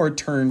 Roger Moore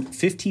turned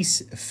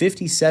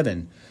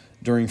 57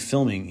 during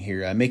filming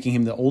here, making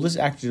him the oldest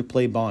actor to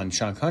play Bond.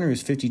 Sean Connery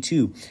was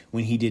 52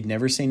 when he did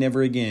Never Say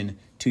Never Again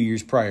 2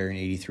 years prior in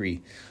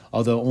 83.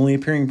 Although only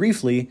appearing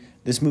briefly,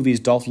 this movie is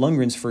Dolph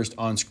Lundgren's first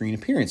on-screen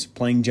appearance,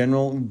 playing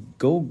General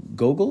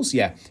Goggles?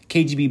 Yeah,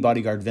 KGB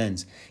bodyguard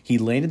Venz. He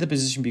landed the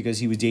position because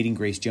he was dating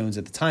Grace Jones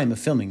at the time of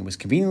filming and was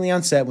conveniently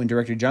on set when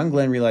director John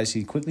Glenn realized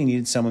he quickly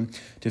needed someone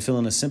to fill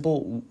in a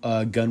simple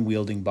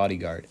gun-wielding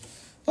bodyguard.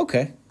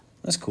 Okay,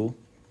 that's cool.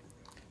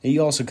 He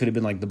also could have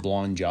been like the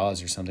blonde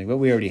Jaws or something, but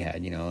we already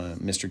had,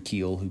 Mr.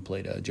 Keel, who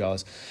played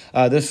Jaws.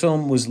 This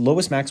film was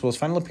Lois Maxwell's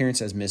final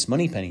appearance as Miss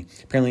Moneypenny.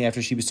 Apparently,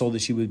 after she was told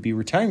that she would be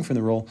retiring from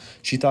the role,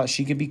 she thought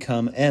she could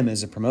become M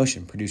as a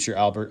promotion. Producer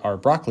Albert R.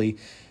 Broccoli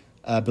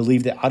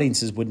believed that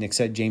audiences wouldn't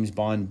accept James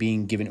Bond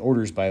being given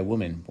orders by a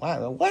woman.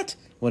 Wow, what?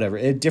 Whatever,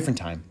 a different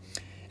time.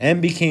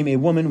 M became a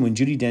woman when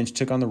Judi Dench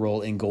took on the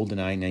role in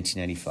GoldenEye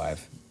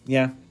 1995.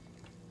 Yeah,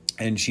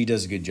 and she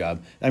does a good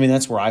job. I mean,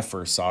 that's where I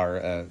first saw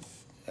her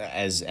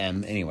as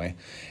M anyway.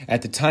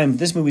 At the time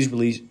this movie's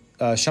release,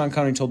 Sean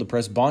Connery told the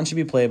press Bond should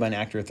be played by an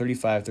actor of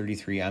 35,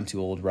 33. I'm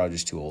too old.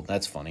 Roger's too old.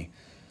 That's funny.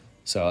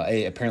 So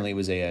apparently it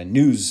was a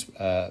news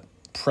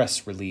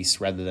press release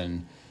rather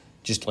than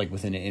just like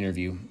within an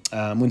interview.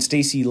 When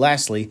Stacy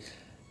lastly,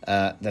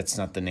 that's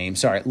not the name.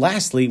 Sorry.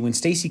 Lastly, when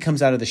Stacy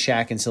comes out of the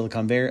shack in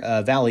Silicon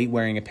Valley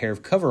wearing a pair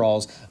of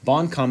coveralls,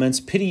 Bond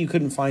comments, "Pity you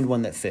couldn't find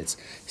one that fits."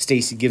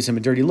 Stacy gives him a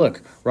dirty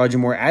look. Roger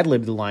Moore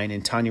ad-libbed the line,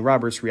 and Tanya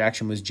Roberts'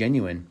 reaction was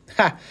genuine.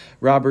 Ha!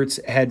 Roberts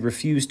had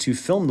refused to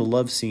film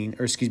the scene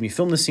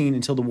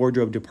until the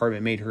wardrobe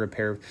department made her a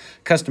pair of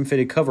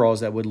custom-fitted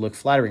coveralls that would look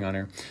flattering on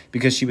her.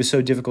 Because she was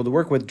so difficult to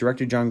work with,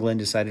 director John Glenn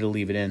decided to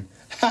leave it in.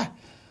 Ha!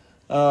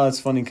 Oh, it's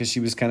funny because she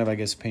was kind of, I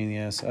guess, a pain in the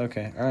ass.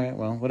 Okay, all right,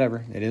 well,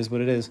 whatever. It is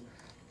what it is.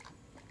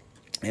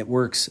 It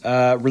works.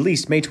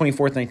 Released May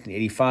 24th,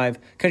 1985.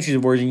 Countries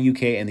of origin,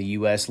 UK and the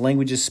US.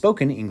 Languages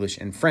spoken, English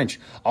and French.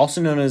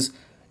 Also known as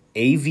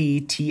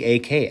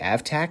AVTAK,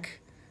 AVTAC?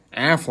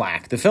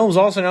 Aflac. The film's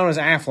also known as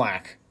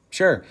Aflac.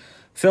 Sure.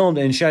 Filmed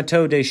in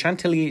Chateau de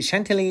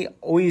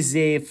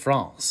Chantilly-Oise,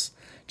 France.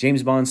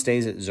 James Bond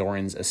stays at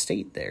Zorin's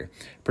estate there.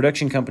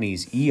 Production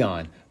companies,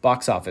 Eon.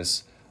 Box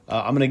office.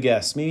 I'm going to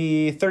guess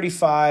maybe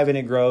 35 and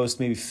it grossed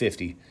maybe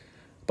 50.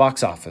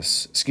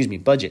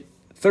 Budget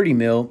 30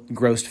 mil,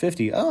 grossed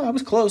 50. Oh, I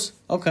was close.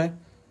 Okay.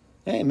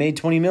 Hey, it made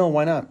 20 mil.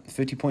 Why not?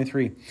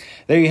 50.3.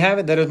 There you have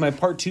it. That is my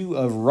part 2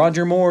 of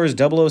Roger Moore's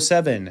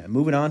 007.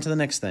 Moving on to the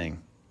next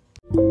thing.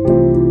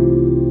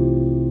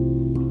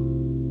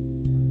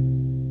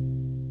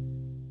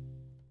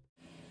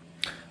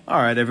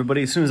 All right,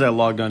 everybody, as soon as I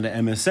logged on to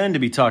MSN to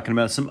be talking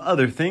about some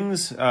other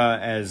things,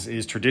 as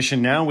is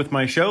tradition now with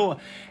my show,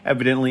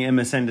 evidently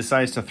MSN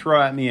decides to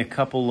throw at me a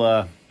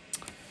couple,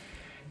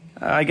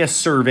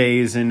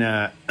 surveys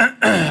and,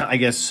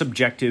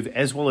 subjective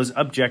as well as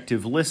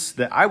objective lists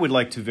that I would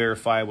like to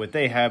verify what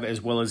they have,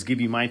 as well as give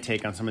you my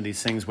take on some of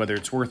these things, whether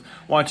it's worth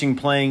watching,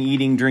 playing,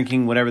 eating,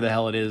 drinking, whatever the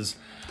hell it is.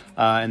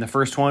 And the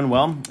first one,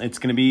 well, it's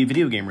going to be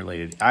video game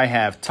related. I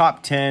have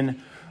top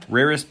 10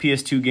 rarest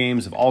PS2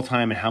 games of all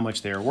time and how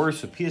much they are worth.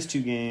 So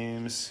PS2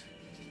 games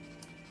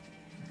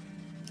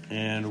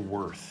and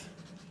worth.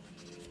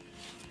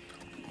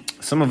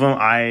 Some of them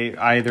I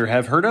either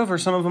have heard of or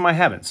some of them I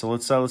haven't. So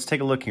let's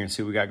take a look here and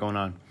see what we got going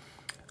on.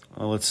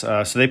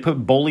 So they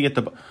put Bully at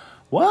the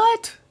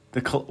what?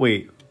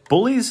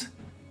 Bullies?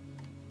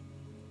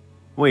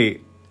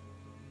 Wait,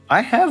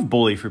 I have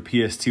Bully for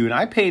PS2 and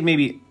I paid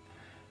maybe,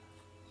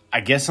 I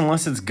guess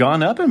unless it's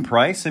gone up in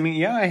price. I mean,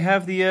 yeah, I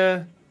have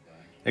the.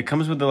 It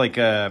comes with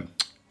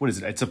what is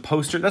it? It's a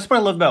poster. That's what I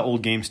love about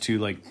old games too.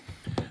 Like,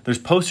 there's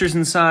posters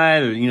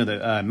inside, or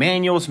the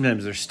manual.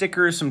 Sometimes there's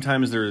stickers.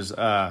 Sometimes there's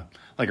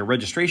like a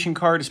registration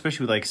card,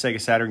 especially with like Sega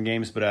Saturn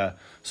games. But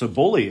so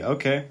Bully,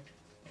 okay.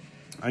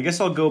 I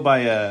guess I'll go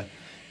by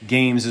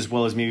games as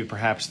well as maybe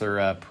perhaps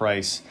their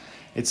price.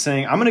 It's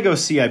saying I'm gonna go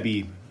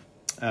CIB.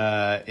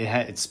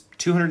 It's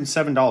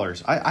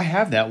 $207. I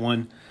have that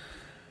one.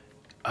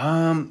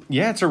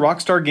 Yeah, it's a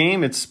Rockstar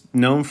game. It's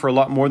known for a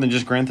lot more than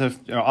just Grand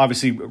Theft.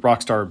 Obviously,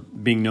 Rockstar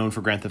being known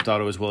for Grand Theft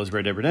Auto as well as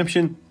Red Dead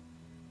Redemption.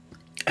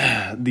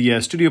 The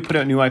studio put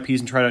out new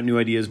IPs and tried out new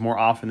ideas more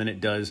often than it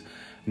does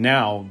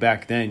now.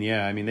 Back then,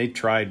 yeah, I mean, they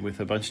tried with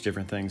a bunch of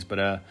different things,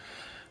 but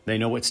they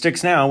know what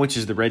sticks now, which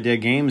is the Red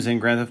Dead games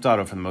and Grand Theft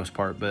Auto for the most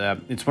part.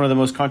 But it's one of the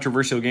most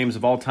controversial games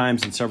of all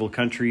times in several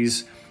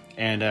countries.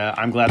 And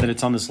I'm glad that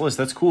it's on this list.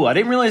 That's cool. I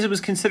didn't realize it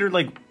was considered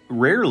like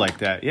rare like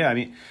that. Yeah, I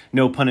mean,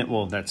 no pun.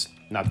 Well, that's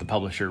not the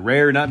publisher.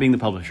 Rare not being the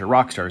publisher.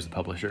 Rockstar is the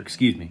publisher.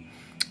 Excuse me.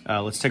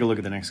 Let's take a look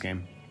at the next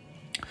game.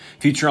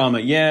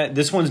 Futurama. Yeah,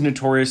 this one's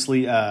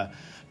notoriously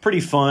pretty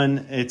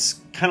fun.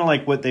 It's kind of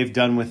like what they've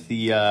done with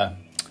the,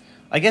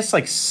 I guess,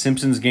 like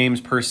Simpsons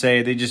games per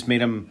se. They just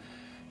made them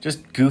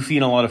just goofy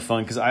and a lot of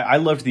fun, because I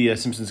loved the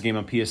Simpsons game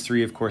on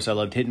PS3. Of course, I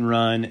loved Hit and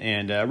Run,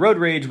 and Road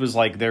Rage was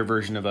like their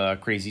version of a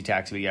Crazy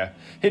Taxi. But yeah,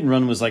 Hit and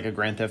Run was like a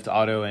Grand Theft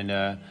Auto,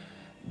 and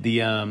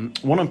the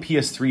one on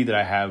PS3 that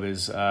I have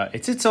is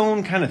it's its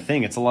own kind of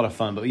thing. It's a lot of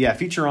fun. But yeah,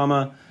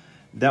 Futurama,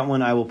 that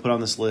one I will put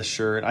on this list,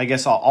 sure. And I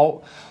guess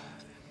I'll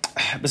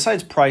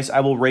besides price,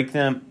 I will rank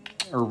them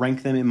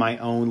in my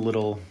own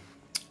little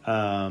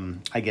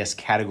I guess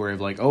category of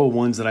like,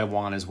 ones that I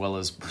want, as well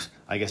as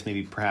I guess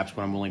maybe perhaps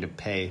what I'm willing to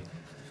pay.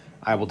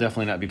 I will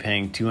definitely not be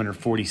paying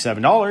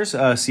 $247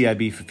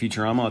 CIB for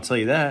Futurama, I'll tell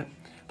you that.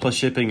 Plus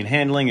shipping and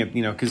handling,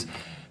 because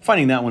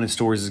finding that one in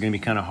stores is going to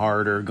be kind of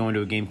hard, or going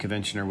to a game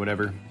convention or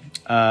whatever.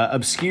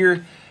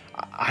 Obscure,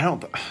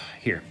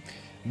 here.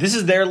 This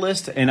is their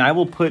list, and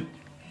I'll put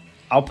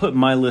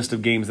my list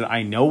of games that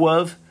I know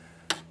of.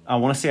 I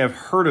want to say I've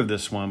heard of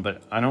this one,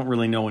 but I don't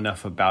really know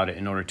enough about it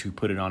in order to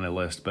put it on a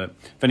list. But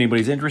if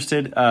anybody's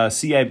interested,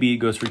 CIB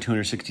goes for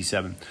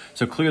 $267.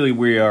 So clearly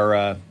we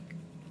are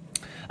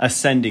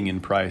ascending in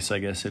price, I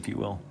guess, if you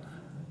will,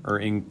 or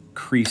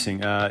increasing.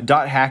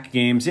 Dot Hack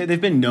games, yeah,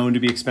 they've been known to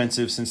be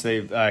expensive since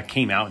they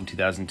came out in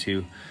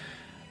 2002.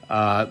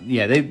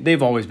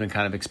 They've always been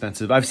kind of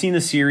expensive. I've seen the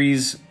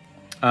series.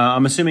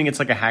 I'm assuming it's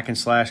like a hack and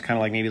slash, kind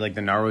of like maybe like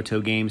the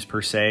Naruto games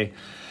per se.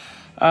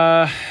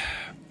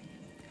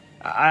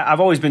 I've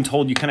always been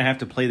told you kind of have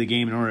to play the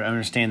game in order to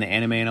understand the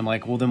anime, and I'm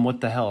like, well, then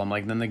what the hell? I'm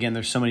like, then again,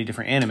 there's so many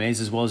different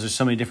animes, as well as there's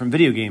so many different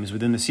video games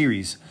within the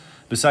series,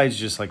 besides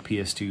just like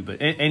PS2.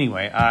 But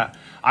anyway,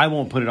 I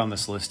won't put it on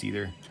this list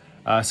either.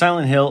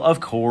 Silent Hill, of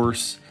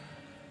course.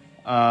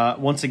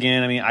 Once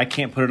again, I mean, I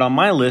can't put it on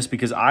my list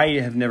because I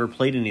have never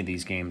played any of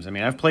these games. I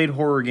mean, I've played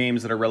horror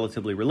games that are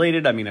relatively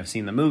related. I mean, I've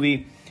seen the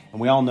movie,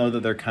 and we all know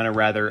that they're kind of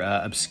rather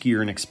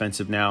obscure and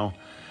expensive now.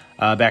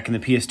 Back in the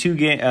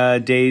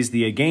PS2 days,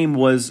 the game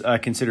was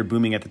considered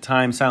booming at the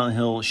time. Silent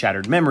Hill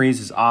Shattered Memories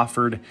has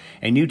offered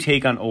a new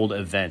take on old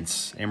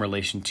events in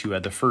relation to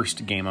the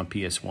first game on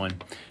PS1.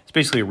 It's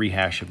basically a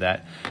rehash of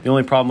that. The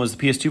only problem was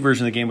the PS2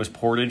 version of the game was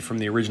ported from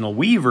the original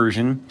Wii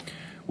version,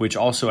 which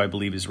also I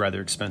believe is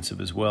rather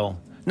expensive as well.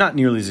 Not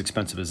nearly as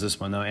expensive as this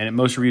one, though, and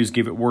most reviews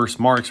give it worse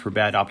marks for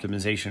bad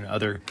optimization and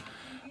other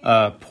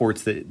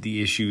ports that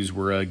the issues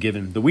were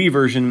given. The Wii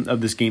version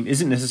of this game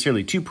isn't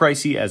necessarily too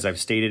pricey, as I've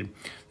stated.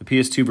 The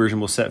PS2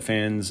 version will set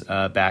fans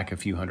back a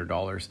few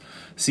 $100s.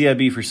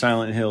 CIB for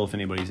Silent Hill, if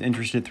anybody's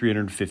interested,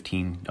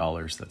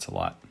 $315. That's a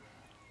lot.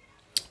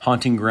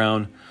 Haunting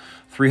Ground,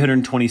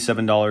 $327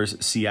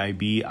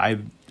 CIB. I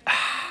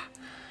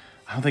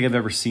don't think I've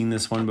ever seen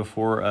this one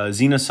before.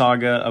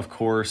 Xenosaga, of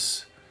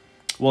course.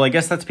 Well, I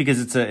guess that's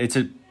because it's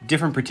a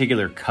different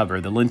particular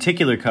cover. The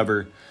lenticular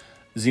cover,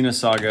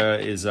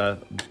 Xenosaga, is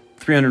 $350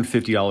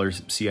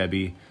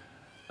 CIB.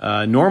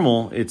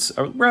 Normal, it's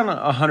around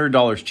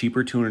 $100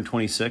 cheaper,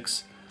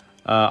 $226.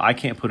 I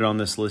can't put it on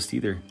this list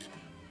either.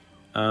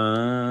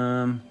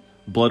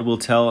 Blood Will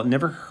Tell,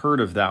 never heard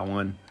of that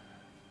one.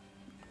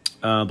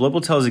 Blood Will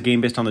Tell is a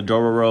game based on the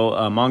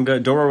Dororo manga.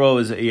 Dororo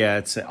is,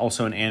 it's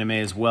also an anime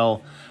as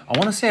well. I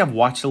want to say I've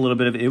watched a little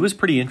bit of it. It was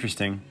pretty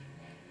interesting.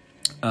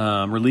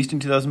 Released in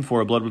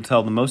 2004, Blood Will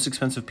Tell, the most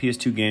expensive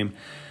PS2 game,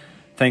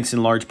 thanks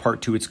in large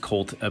part to its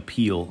cult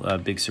appeal.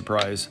 Big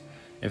surprise.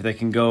 If they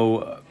can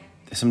go,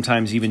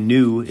 sometimes even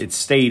new, it's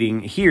stating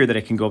here that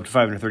it can go up to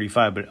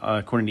 $535, but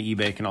according to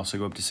eBay, it can also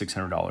go up to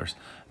 $600.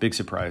 Big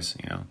surprise,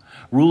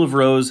 Rule of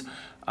Rose,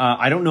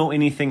 I don't know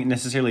anything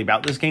necessarily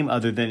about this game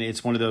other than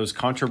it's one of those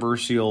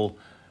controversial,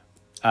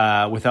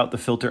 without the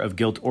filter of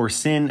guilt or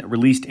sin,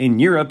 released in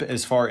Europe,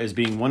 as far as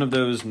being one of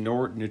those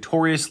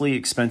notoriously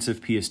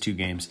expensive PS2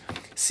 games.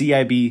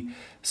 CIB,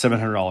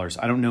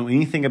 $700. I don't know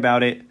anything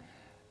about it.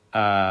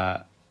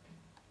 Other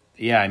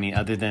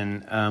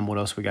than, what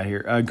else we got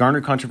here?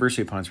 Garnered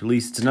controversy upon its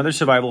release. It's another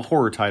survival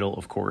horror title,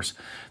 of course,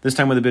 this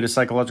time with a bit of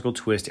psychological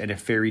twist and a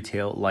fairy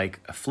tale-like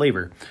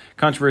flavor.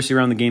 Controversy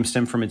around the game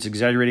stemmed from its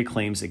exaggerated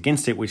claims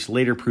against it, which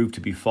later proved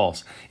to be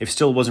false. If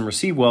still wasn't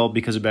received well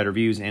because of bad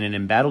reviews and an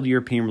embattled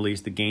European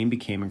release, the game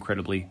became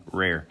incredibly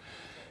rare.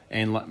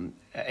 And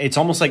it's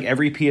almost like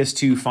every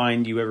PS2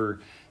 find you ever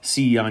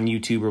see on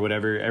YouTube or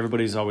whatever,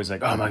 everybody's always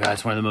like, oh my God,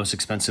 it's one of the most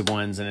expensive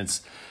ones, and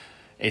it's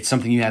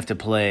something you have to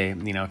play,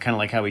 kind of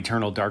like how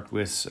Eternal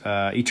Darkness,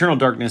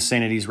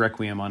 Sanity's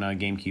Requiem on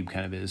GameCube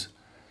kind of is.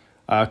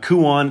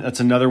 Kuon, that's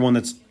another one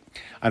that's,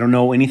 I don't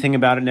know anything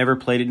about it, never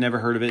played it, never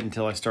heard of it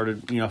until I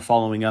started,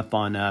 following up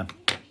on,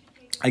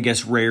 I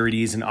guess,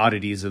 rarities and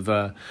oddities of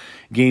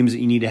games that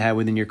you need to have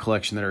within your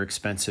collection that are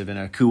expensive.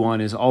 And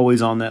Kuon is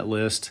always on that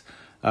list.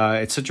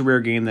 It's such a rare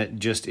game that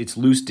just its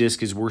loose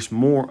disc is worth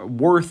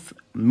more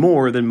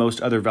than most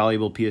other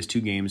valuable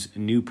PS2 games,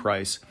 new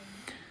price.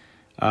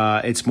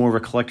 It's more of a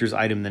collector's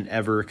item than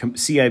ever.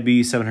 CIB,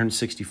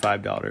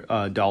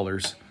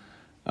 $765.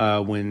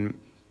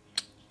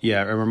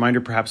 A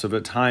reminder perhaps of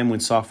a time when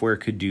software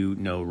could do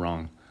no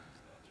wrong.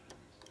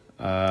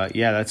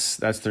 That's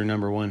their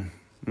number one.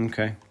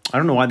 Okay. I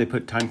don't know why they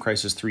put Time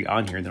Crisis 3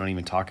 on here and they don't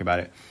even talk about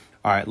it.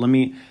 All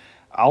right,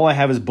 all I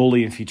have is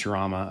Bully and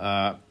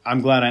Futurama.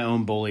 I'm glad I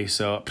own Bully,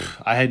 so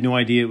I had no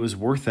idea it was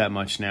worth that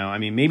much now. I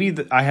mean, maybe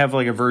I have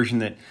like a version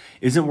that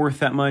isn't worth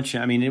that much.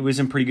 I mean, it was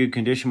in pretty good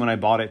condition when I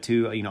bought it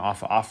too,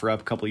 off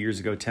OfferUp a couple years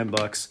ago,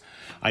 $10.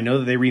 I know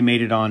that they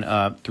remade it on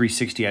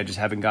 360. I just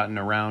haven't gotten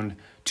around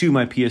to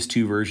my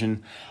PS2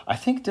 version. I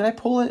think, did I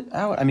pull it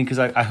out? I mean, because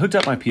I hooked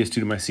up my PS2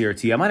 to my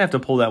CRT. I might have to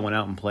pull that one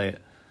out and play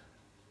it.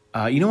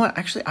 You know what?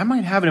 Actually, I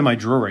might have it in my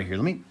drawer right here.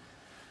 Let me...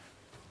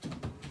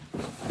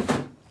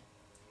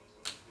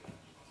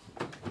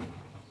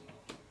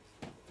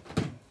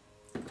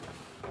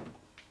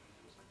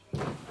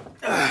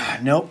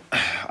 Nope,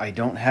 I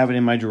don't have it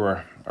in my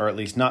drawer, or at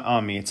least not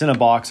on me. It's in a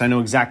box. I know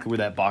exactly where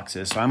that box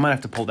is, so I might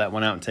have to pull that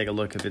one out and take a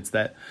look if it's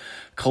that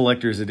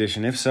collector's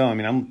edition. If so, I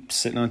mean, I'm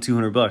sitting on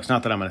 $200.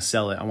 Not that I'm going to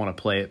sell it. I want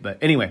to play it, but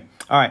anyway.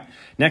 All right,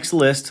 next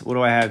list. What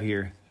do I have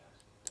here?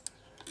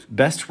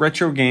 Best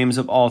retro games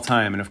of all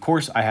time, and of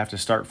course, I have to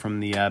start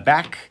from the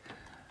back.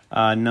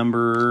 Let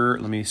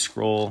me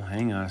scroll.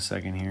 Hang on a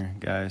second here,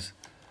 guys.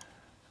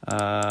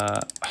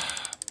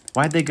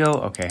 Why'd they go?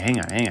 Okay,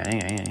 hang on.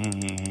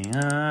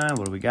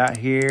 What do we got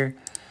here?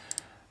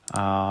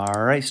 All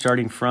right,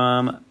 starting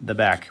from the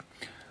back.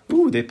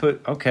 Ooh, they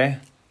put, okay.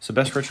 So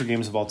best retro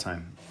games of all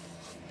time.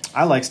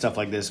 I like stuff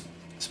like this,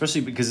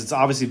 especially because it's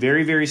obviously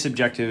very, very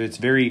subjective. It's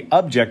very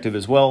objective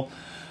as well.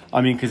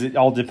 I mean, because it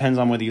all depends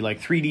on whether you like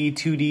 3D,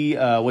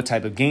 2D, what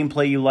type of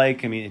gameplay you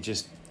like. I mean,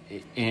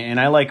 and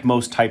I like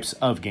most types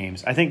of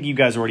games. I think you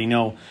guys already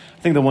know.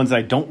 I think the ones that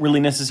I don't really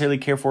necessarily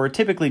care for are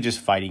typically just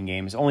fighting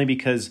games, only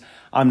because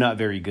I'm not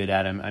very good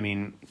at them. I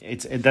mean,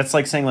 that's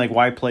like saying, like,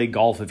 why play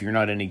golf if you're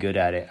not any good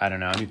at it? I don't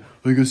know. I mean,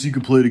 I guess you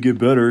could play to get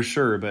better,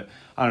 sure, but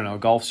I don't know.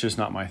 Golf's just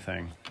not my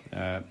thing.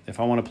 If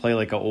I want to play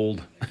like an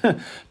old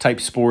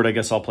type sport, I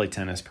guess I'll play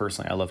tennis.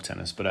 Personally, I love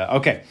tennis. But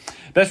okay,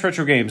 best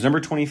retro games, number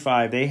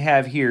 25. They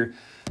have here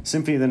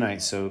Symphony of the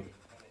Night. So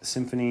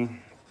Symphony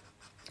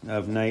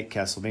of Night,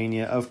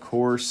 Castlevania, of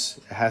course,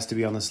 it has to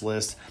be on this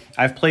list.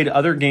 I've played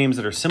other games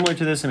that are similar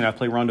to this. I mean, I've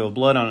played Rondo of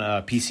Blood on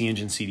a PC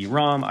Engine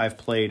CD-ROM. I've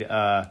played,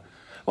 I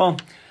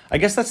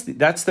guess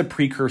that's the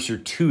precursor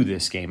to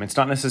this game. It's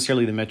not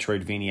necessarily the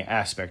Metroidvania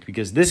aspect,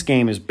 because this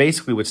game is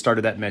basically what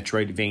started that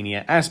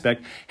Metroidvania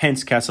aspect,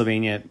 hence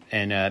Castlevania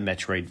and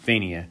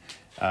Metroidvania.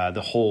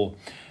 The whole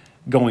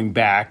going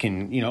back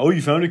and,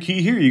 you found a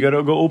key here, you got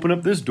to go open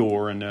up this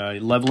door, and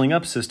leveling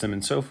up system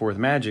and so forth,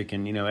 magic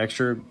and,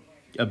 extra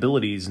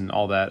abilities and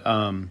all that.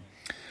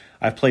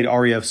 I've played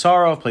Aria of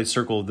Sorrow, I've played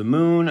Circle of the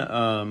Moon.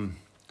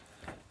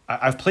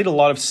 I've played a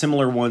lot of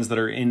similar ones that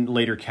are in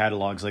later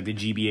catalogs, like the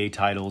GBA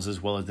titles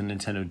as well as the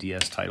Nintendo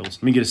DS titles.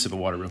 Let me get a sip of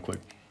water real quick.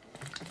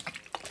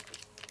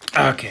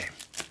 Okay.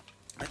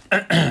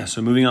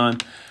 So moving on,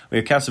 we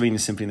have Castlevania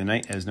Symphony of the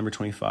Night as number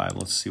 25.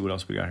 Let's see what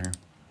else we got here.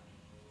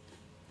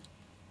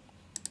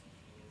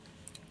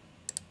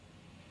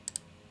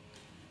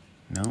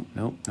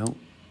 Nope.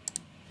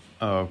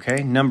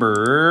 Okay,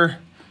 number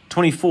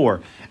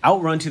 24,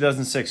 Outrun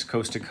 2006,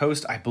 Coast to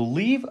Coast. I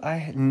believe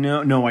I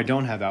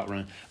don't have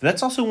Outrun. But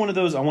that's also one of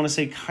those, I want to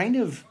say, kind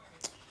of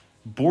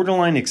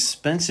borderline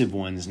expensive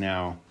ones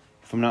now,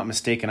 if I'm not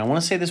mistaken. I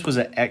want to say this was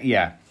I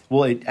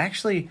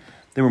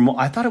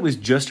thought it was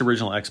just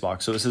original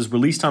Xbox. So it says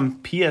released on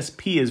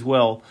PSP as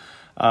well.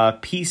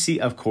 PC,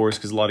 of course,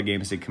 because a lot of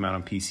games did come out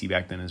on PC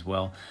back then as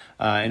well.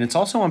 And it's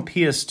also on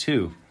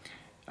PS2.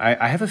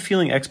 I have a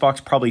feeling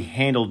Xbox probably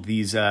handled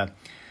these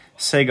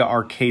Sega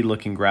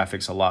arcade-looking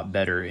graphics a lot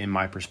better in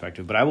my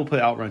perspective. But I will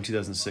put Outrun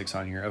 2006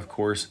 on here, of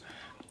course.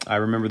 I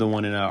remember the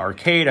one in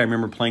arcade. I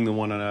remember playing the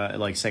one on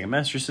Sega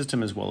Master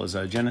System as well as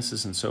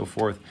Genesis and so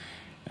forth,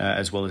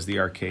 as well as the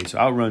arcade. So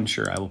Outrun,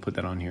 sure, I will put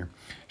that on here.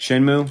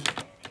 Shenmue,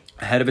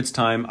 ahead of its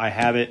time. I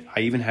have it.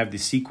 I even have the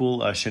sequel,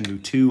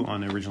 Shenmue 2,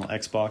 on the original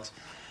Xbox.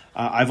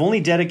 I've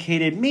only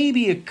dedicated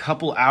maybe a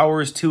couple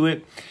hours to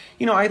it.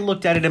 I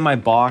looked at it in my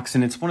box,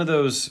 and it's one of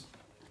those...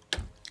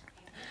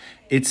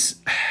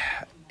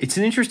 It's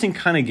an interesting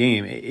kind of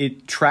game.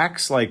 It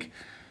tracks,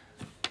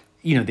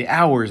 the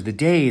hours, the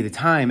day, the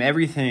time,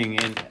 everything,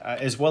 and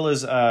as well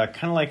as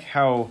kind of like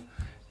how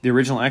the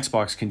original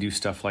Xbox can do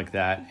stuff like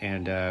that.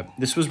 And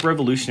this was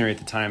revolutionary at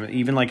the time.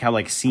 Even like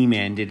how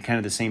Seaman did kind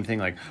of the same thing.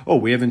 Like, oh,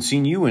 we haven't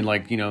seen you in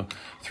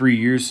 3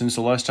 years since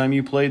the last time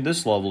you played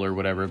this level or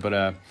whatever.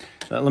 But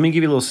let me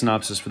give you a little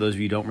synopsis for those of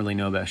you who don't really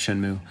know about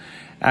Shenmue.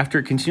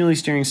 After continually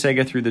steering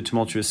Sega through the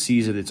tumultuous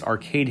seas of its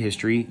arcade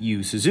history,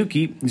 Yu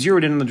Suzuki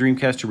zeroed in on the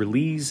Dreamcast to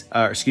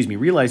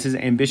realize his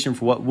ambition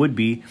for what would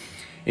be,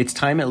 its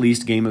time at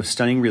least, game of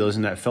stunning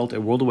realism that felt a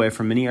world away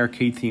from many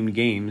arcade-themed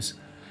games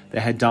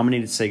that had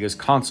dominated Sega's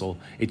console.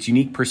 Its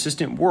unique,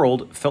 persistent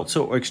world felt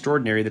so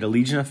extraordinary that a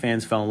legion of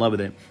fans fell in love with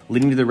it,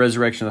 leading to the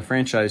resurrection of the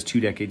franchise 2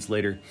 decades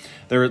later.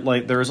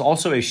 There is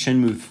also a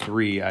Shenmue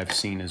 3 I've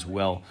seen as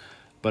well.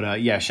 But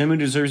Shenmue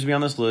deserves to be on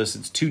this list.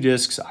 It's 2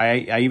 discs.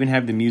 I even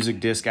have the music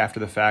disc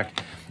after the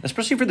fact,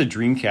 especially for the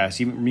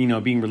Dreamcast. Even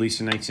being released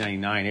in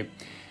 1999,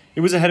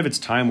 it was ahead of its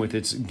time with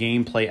its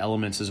gameplay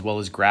elements as well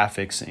as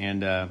graphics,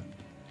 and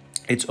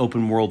its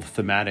open world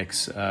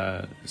thematics,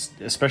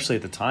 especially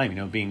at the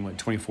time, being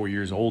 24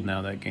 years old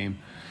now, that game.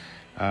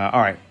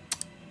 All right.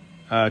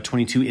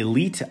 22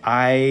 Elite.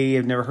 I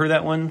have never heard of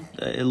that one.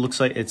 It looks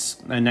like it's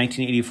a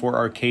 1984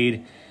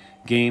 arcade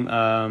game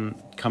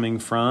coming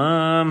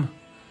from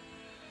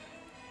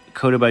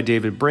coded by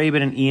David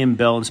Braben and Ian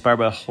Bell, inspired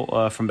by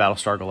from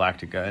Battlestar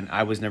Galactica. And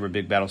I was never a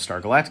big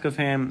Battlestar Galactica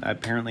fan.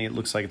 Apparently, it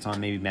looks like it's on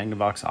maybe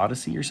Magnavox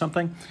Odyssey or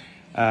something.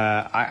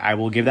 I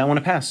will give that one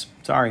a pass.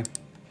 Sorry,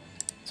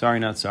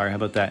 not sorry. How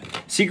about that?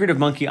 Secret of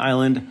Monkey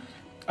Island.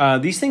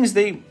 These things,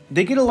 they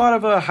get a lot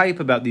of hype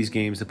about these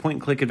games, the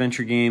point-and-click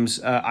adventure games.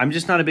 I'm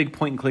just not a big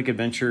point-and-click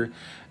adventure,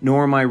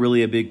 nor am I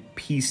really a big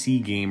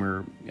PC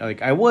gamer.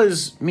 Like, I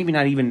was maybe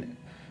not even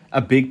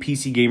a big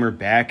PC gamer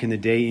back in the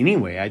day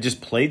anyway. I just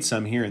played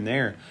some here and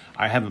there.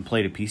 I haven't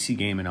played a PC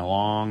game in a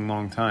long,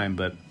 long time,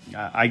 but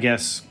I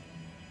guess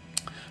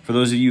for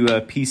those of you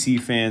PC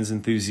fans,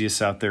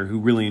 enthusiasts out there who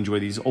really enjoy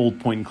these old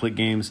point-and-click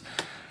games,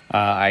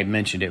 I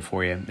mentioned it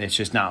for you. It's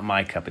just not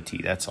my cup of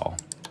tea, that's all.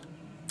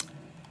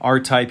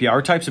 R-Type, yeah,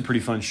 R-Type's a pretty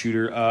fun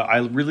shooter. I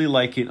really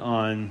like it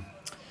on...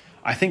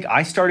 I think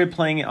I started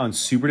playing it on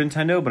Super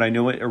Nintendo, but I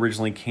know it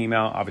originally came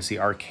out, obviously,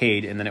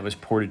 arcade, and then it was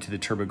ported to the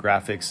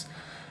TurboGrafx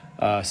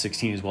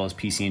 16 as well as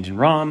PC Engine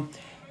ROM.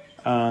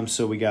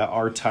 So we got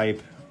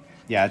R-Type.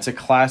 Yeah, it's a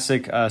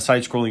classic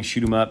side-scrolling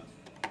shoot-'em-up.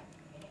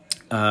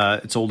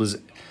 It's old as...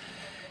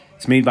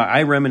 It's made by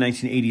IREM in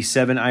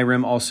 1987.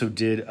 IREM also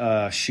did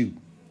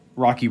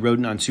Rocky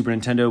Rodent on Super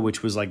Nintendo,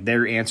 which was like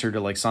their answer to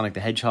like Sonic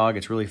the Hedgehog.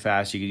 It's really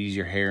fast. You could use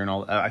your hair and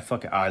all.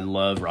 I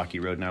love Rocky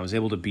Rodent. I was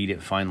able to beat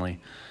it finally.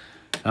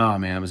 Oh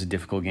man, it was a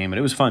difficult game, but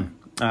it was fun.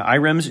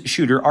 IREM's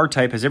shooter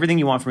R-Type has everything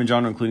you want from a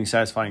genre, including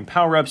satisfying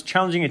power-ups,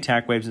 challenging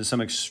attack waves, and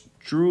some I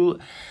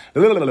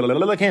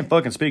can't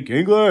fucking speak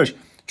English.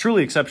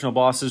 Truly exceptional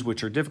bosses,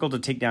 which are difficult to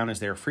take down as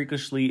they are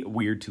freakishly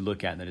weird to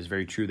look at. And that is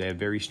very true. They have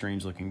very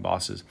strange-looking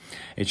bosses.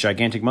 Its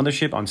gigantic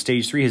mothership on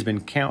Stage 3 has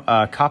been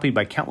copied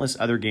by countless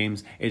other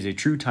games. It is a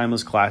true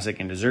timeless classic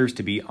and deserves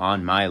to be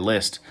on my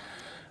list.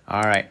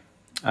 All right.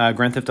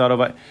 Grand Theft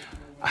Auto.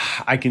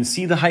 I can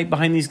see the hype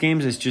behind these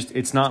games.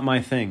 It's not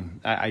my thing.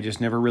 I just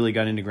never really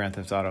got into Grand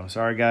Theft Auto.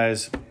 Sorry,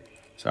 guys.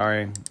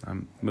 Sorry.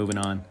 I'm moving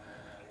on.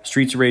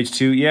 Streets of Rage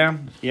 2.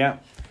 Yeah.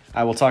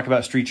 I will talk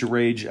about Streets of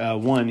Rage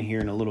 1 here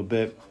in a little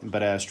bit,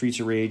 but Streets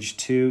of Rage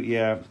 2,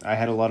 yeah, I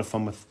had a lot of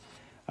fun with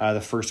the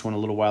first one a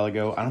little while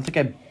ago. I don't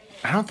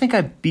think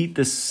I beat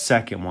the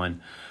second one,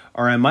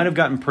 or I might have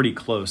gotten pretty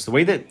close. The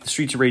way that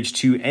Streets of Rage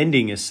 2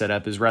 ending is set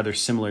up is rather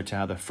similar to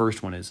how the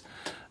first one is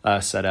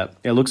set up.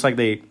 It looks like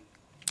they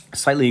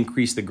slightly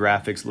increased the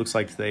graphics. It looks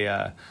like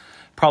they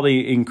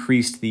probably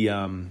increased the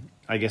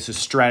I guess a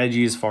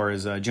strategy as far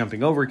as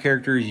jumping over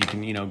characters. You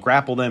can,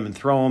 grapple them and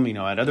throw them,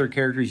 at other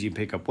characters. You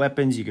pick up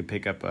weapons. You can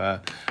pick up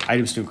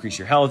items to increase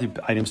your health,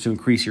 items to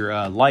increase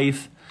your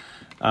life.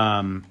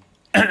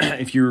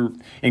 If you're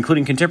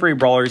including contemporary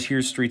brawlers,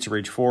 here's Streets of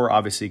Rage 4.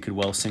 Obviously, could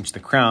well cinch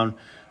the crown,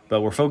 but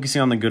we're focusing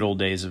on the good old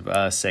days of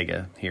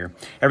Sega here.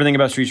 Everything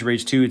about Streets of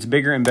Rage 2, it's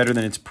bigger and better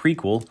than its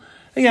prequel.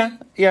 Yeah,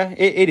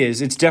 it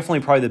is. It's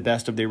definitely probably the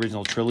best of the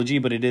original trilogy,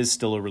 but it is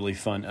still a really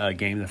fun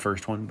game, the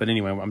first one. But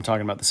anyway, I'm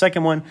talking about the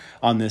second one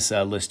on this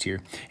list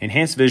here.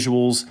 Enhanced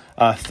visuals,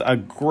 a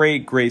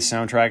great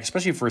soundtrack,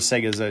 especially for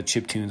Sega's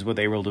chiptunes, what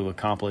they were able to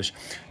accomplish.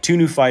 2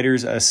 new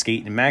fighters,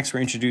 Skate and Max, were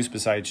introduced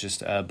besides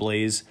just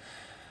Blaze.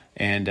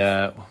 And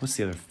what's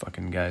the other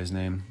fucking guy's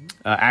name?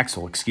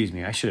 Axel, excuse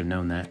me. I should have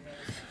known that.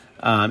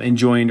 And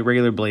joined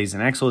regular Blaze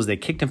and Axel as they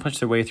kicked and punched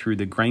their way through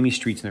the grimy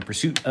streets in their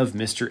pursuit of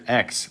Mr.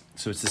 X.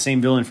 So it's the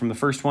same villain from the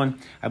first one.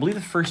 I believe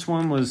the first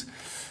one was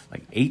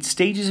like 8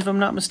 stages, if I'm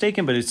not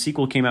mistaken, but its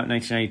sequel came out in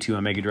 1992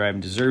 on Mega Drive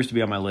and deserves to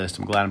be on my list.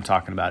 I'm glad I'm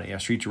talking about it. Yeah,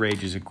 Streets of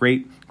Rage is a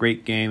great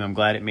game. I'm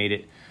glad it made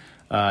it.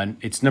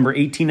 It's number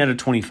 18 out of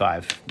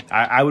 25.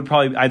 I would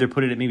probably either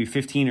put it at maybe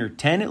 15 or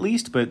 10 at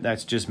least, but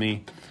that's just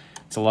me.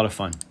 It's a lot of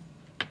fun.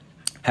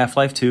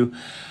 Half-Life 2.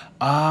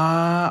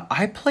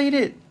 I played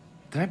it.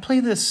 Did I play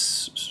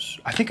this?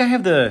 I think I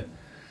have the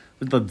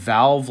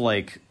Valve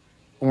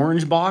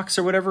orange box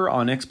or whatever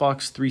on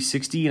Xbox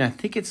 360, and I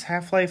think it's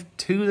Half-Life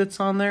 2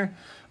 that's on there.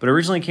 But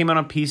originally it came out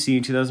on PC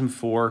in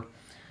 2004.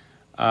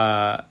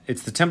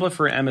 It's the template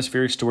for an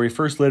atmospheric story.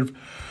 First led,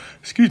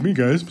 excuse me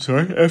guys, I'm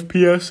sorry,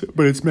 FPS,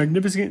 but its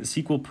magnificent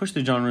sequel pushed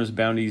the genre's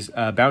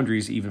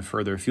boundaries even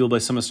further, fueled by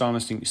some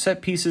astonishing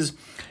set pieces.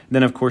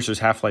 Then, of course, there's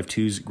Half-Life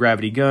 2's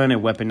Gravity Gun, a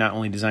weapon not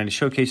only designed to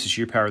showcase the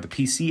sheer power of the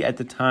PC at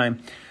the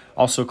time,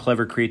 also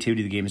clever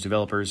creativity of the game's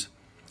developers.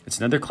 It's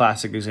another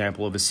classic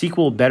example of a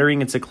sequel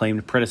bettering its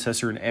acclaimed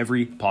predecessor in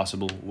every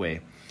possible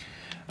way.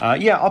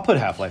 I'll put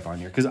Half-Life on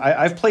here because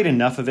I've played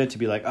enough of it to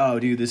be like, oh,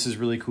 dude, this is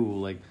really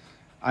cool.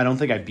 I don't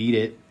think I beat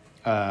it.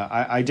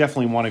 I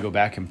definitely want to go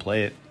back and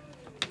play it.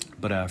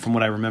 But from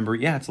what I remember,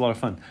 yeah, it's a lot of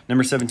fun.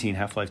 Number 17,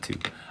 Half-Life 2.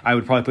 I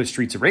would probably put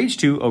Streets of Rage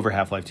 2 over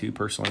Half-Life 2,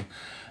 personally.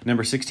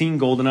 Number 16,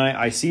 GoldenEye.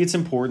 I see its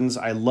importance.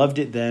 I loved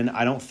it then.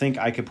 I don't think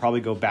I could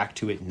probably go back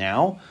to it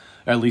now.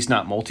 At least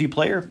not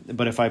multiplayer.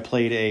 But if I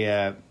played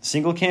a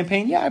single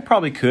campaign, yeah, I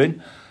probably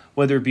could.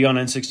 whether it be on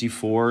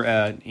N64,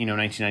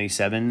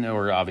 1997,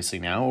 or obviously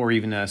now, or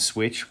even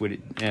Switch,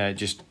 would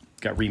just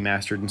got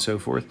remastered and so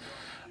forth.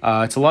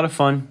 It's a lot of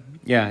fun.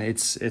 Yeah,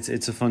 it's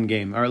a fun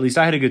game, or at least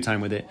I had a good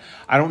time with it.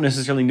 I don't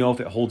necessarily know if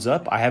it holds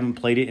up. I haven't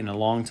played it in a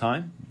long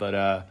time, but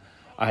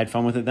I had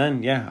fun with it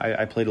then. Yeah,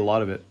 I played a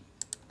lot of it.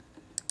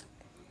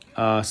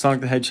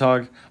 Sonic the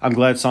Hedgehog. I'm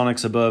glad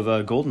Sonic's above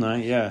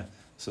GoldenEye. Yeah,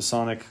 so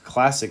Sonic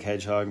Classic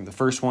Hedgehog, the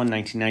first one,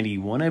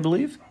 1991, I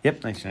believe.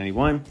 Yep,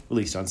 1991,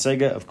 released on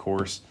Sega, of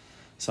course.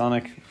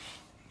 Sonic,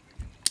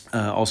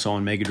 also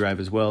on Mega Drive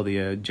as well,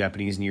 the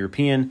Japanese and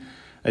European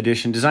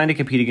edition, designed to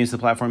compete against the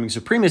platforming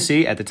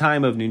supremacy at the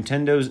time of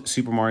Nintendo's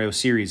Super Mario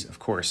series, of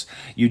course.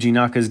 Yuji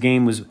Naka's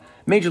game was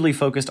majorly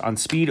focused on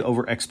speed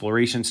over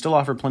exploration, still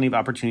offered plenty of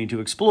opportunity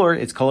to explore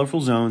its colorful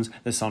zones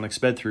that Sonic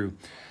sped through.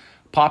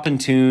 Poppin'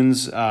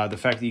 tunes, the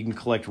fact that you can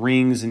collect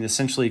rings, and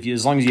essentially,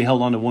 as long as you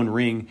held on to one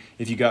ring,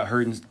 if you got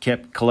hurt and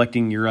kept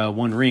collecting your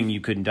one ring, you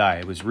couldn't die.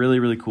 It was really,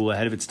 really cool,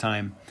 ahead of its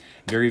time,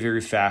 very,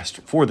 very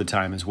fast for the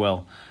time as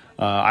well.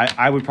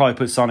 I would probably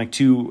put Sonic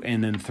 2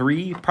 and then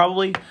 3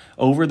 probably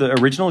over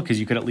the original, because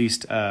you could at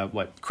least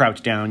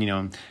crouch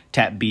down,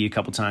 tap B a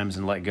couple times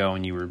and let go,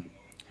 and you were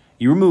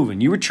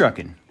moving, you were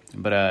trucking.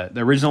 But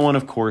the original one,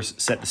 of course,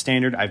 set the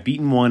standard. I've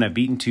beaten 1, I've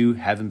beaten 2,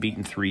 haven't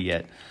beaten 3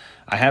 yet.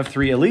 I have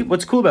 3 elite.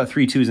 What's cool about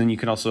 3 too is then you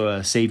can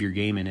also save your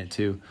game in it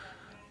too.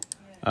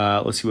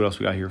 Let's see what else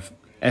we got here.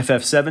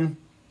 FF7.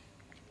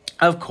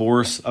 Of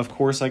course,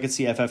 I could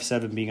see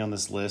FF7 being on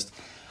this list.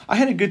 I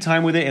had a good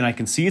time with it, and I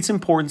can see its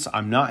importance.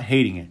 I'm not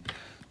hating it.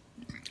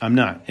 I'm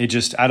not. It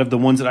just, out of the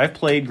ones that I've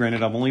played,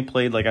 granted, I've only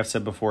played, like I've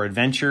said before,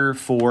 Adventure,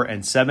 4,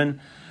 and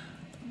 7.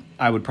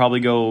 I would probably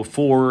go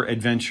 4,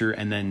 Adventure,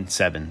 and then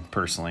 7,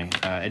 personally.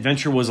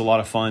 Adventure was a lot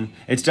of fun.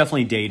 It's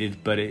definitely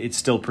dated, but it's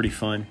still pretty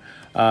fun.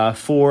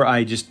 4,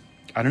 I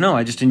don't know,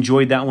 I just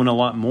enjoyed that one a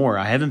lot more.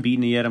 I haven't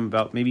beaten it yet. I'm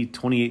about maybe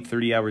 28,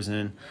 30 hours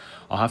in.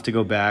 I'll have to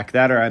go back.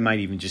 That, or I might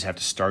even just have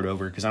to start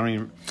over, because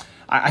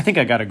I think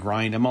I got to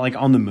grind. I'm like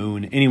on the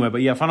moon. Anyway,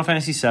 but yeah, Final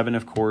Fantasy VII,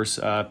 of course,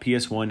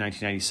 PS1,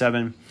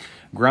 1997.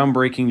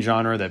 Groundbreaking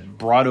genre that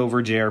brought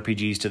over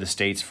JRPGs to the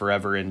States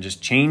forever and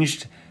just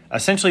changed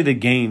essentially the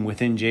game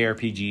within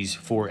JRPGs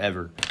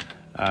forever.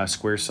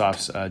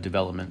 Squaresoft's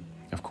development,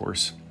 of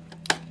course.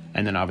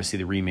 And then obviously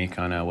the remake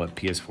on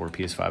PS4,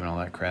 PS5, and all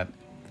that crap.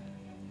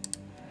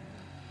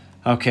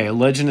 Okay,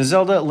 Legend of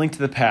Zelda, Link to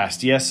the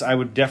Past. Yes, I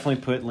would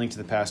definitely put Link to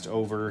the Past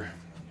over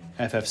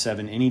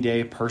FF7 any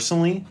day,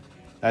 personally.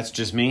 That's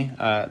just me.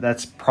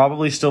 That's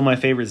probably still my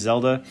favorite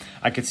Zelda.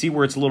 I could see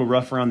where it's a little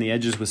rough around the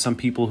edges with some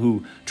people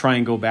who try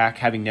and go back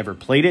having never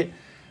played it.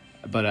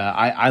 But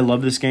I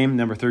love this game.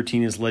 Number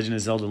 13 is Legend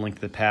of Zelda Link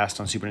to the Past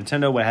on Super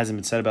Nintendo. What hasn't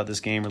been said about this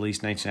game,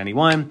 released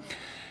 1991.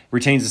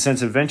 Retains a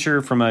sense of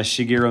adventure from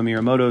Shigeru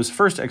Miyamoto's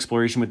first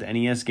exploration with the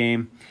NES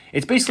game.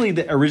 It's basically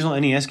the original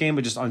NES game,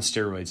 but just on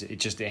steroids.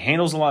 It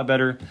handles a lot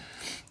better.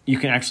 You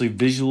can actually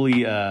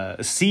visually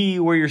see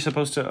where you're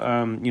supposed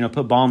to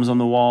put bombs on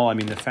the wall. I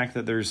mean, the fact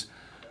that there's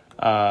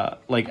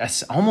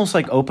almost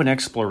like open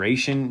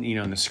exploration,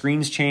 and the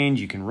screens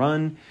change. You can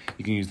run,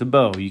 you can use the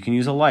bow, you can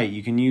use a light,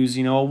 you can use,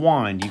 a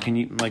wand. You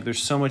can,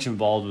 there's so much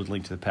involved with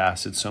Link to the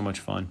Past. It's so much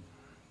fun.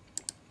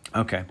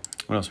 Okay,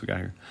 what else we got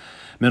here?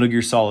 Metal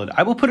Gear Solid.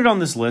 I will put it on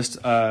this list.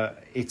 I've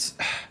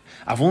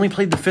only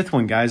played the 5th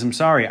one, guys. I'm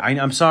sorry.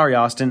 I'm sorry,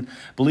 Austin.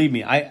 Believe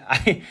me,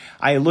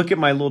 I look at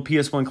my little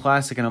PS1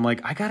 Classic and I'm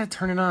like, I gotta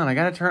turn it on.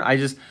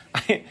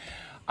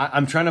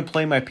 I'm trying to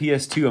play my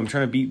PS2. I'm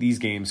trying to beat these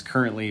games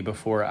currently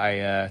before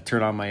I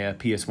turn on my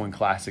PS1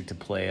 Classic to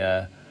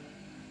play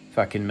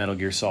fucking Metal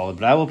Gear Solid.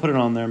 But I will put it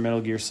on there, Metal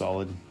Gear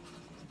Solid.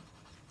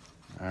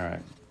 All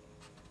right.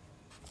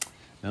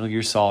 Metal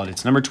Gear Solid.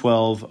 It's number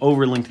 12,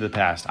 over Link to the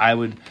Past.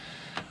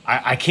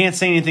 I can't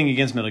say anything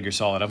against Metal Gear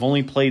Solid. I've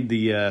only played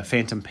the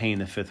Phantom Pain,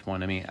 the 5th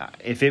one. I mean,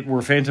 if it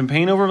were Phantom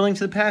Pain over Link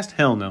to the Past,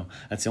 hell no.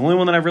 That's the only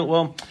one that I've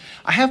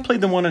I have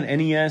played the one on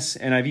NES,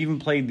 and I've even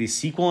played the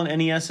sequel on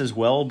NES as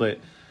well, but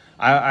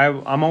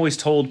I'm always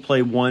told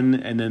play 1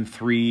 and then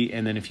 3,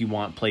 and then if you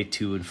want, play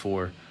 2 and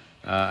 4.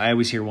 I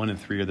always hear 1 and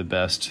 3 are the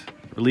best.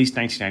 Released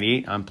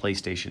 1998 on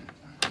PlayStation.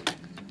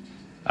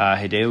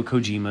 Hideo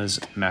Kojima's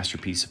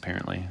masterpiece,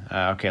 apparently.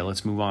 Okay,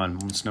 let's move on.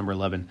 It's number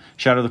 11.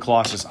 Shadow of the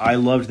Colossus. I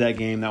loved that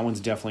game. That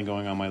one's definitely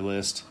going on my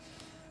list.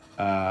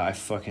 I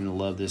fucking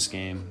love this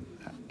game.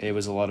 It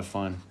was a lot of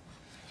fun.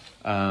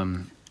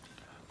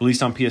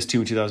 Released on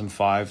PS2 in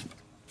 2005.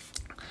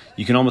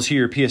 You can almost hear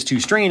your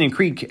PS2 strain and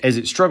creak as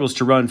it struggles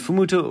to run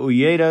Fumito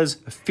Ueda's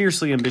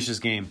fiercely ambitious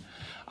game.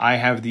 I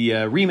have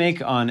the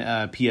remake on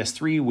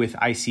PS3 with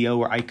ICO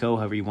or ICO,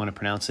 however you want to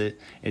pronounce it.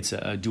 It's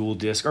a dual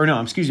disc. Or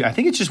no, excuse me. I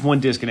think it's just one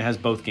disc and it has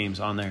both games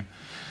on there.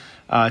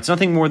 It's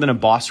nothing more than a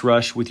boss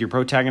rush with your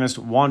protagonist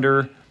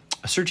Wander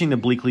searching the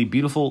bleakly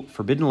beautiful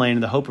Forbidden Land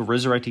in the hope of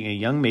resurrecting a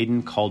young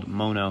maiden called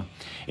Mono.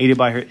 Aided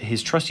by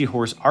his trusty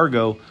horse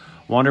Argo,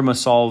 Wander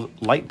must solve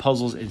light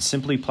puzzles and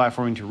simply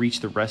platforming to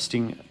reach the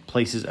resting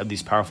places of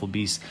these powerful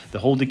beasts that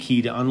hold the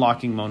key to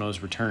unlocking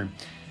Mono's return.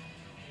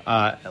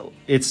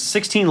 It's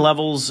 16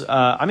 levels.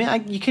 I mean,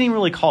 you can't even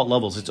really call it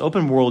levels. It's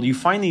open world. You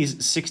find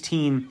these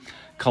 16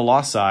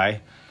 colossi,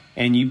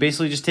 and you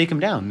basically just take them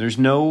down. There's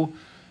no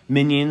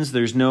minions.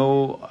 There's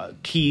no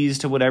keys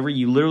to whatever.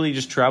 You literally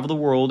just travel the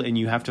world, and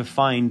you have to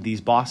find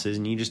these bosses,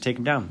 and you just take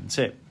them down. That's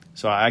it.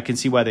 So I can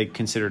see why they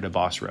consider it a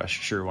boss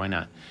rush. Sure, why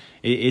not?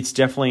 It's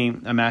definitely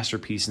a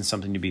masterpiece and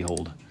something to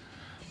behold.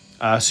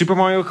 Super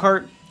Mario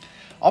Kart,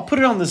 I'll put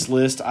it on this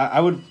list. I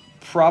would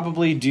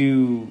probably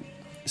do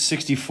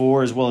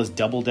 64 as well as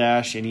Double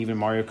Dash and even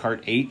Mario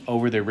Kart 8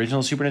 over the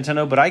original Super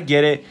Nintendo, but I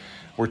get it.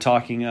 We're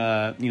talking,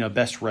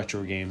 best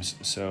retro games.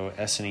 So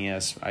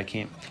SNES, I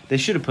can't. They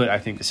should have put, I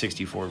think, the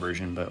 64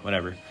 version, but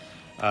whatever.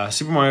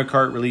 Super Mario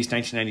Kart released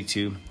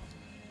 1992.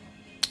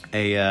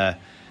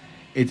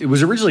 It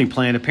was originally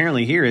planned,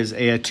 apparently, here as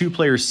a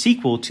two-player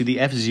sequel to the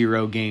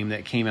F-Zero game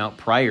that came out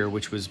prior,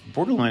 which was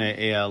borderline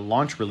a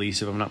launch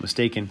release, if I'm not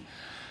mistaken.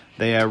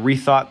 They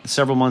rethought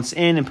several months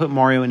in and put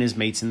Mario and his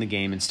mates in the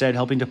game, instead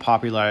helping to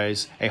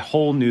popularize a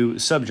whole new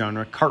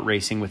subgenre, kart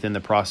racing, within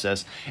the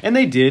process. And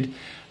they did,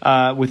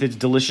 with its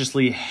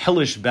deliciously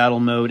hellish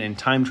battle mode and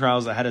time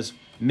trials that had us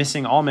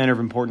missing all manner of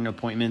important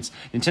appointments.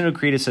 Nintendo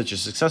created such a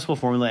successful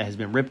formula that has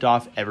been ripped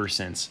off ever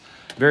since.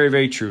 Very,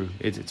 very true.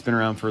 It's been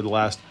around for the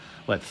last,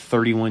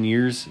 31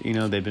 years?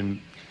 They've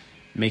been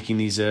making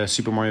these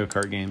Super Mario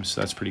Kart games,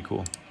 so that's pretty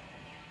cool.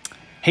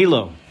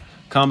 Halo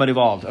Combat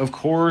Evolved. Of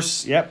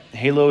course, yep,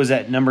 Halo is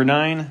at number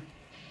 9.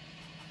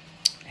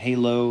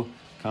 Halo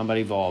Combat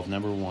Evolved,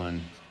 number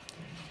 1.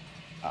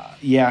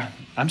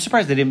 I'm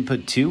surprised they didn't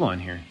put 2 on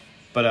here.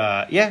 But,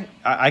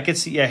 I could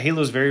see,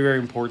 Halo's very, very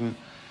important.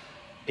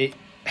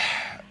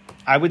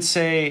 I would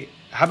say,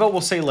 how about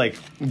we'll say,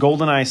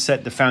 GoldenEye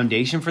set the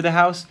foundation for the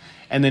house,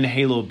 and then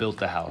Halo built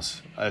the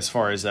house as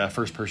far as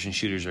first-person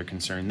shooters are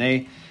concerned.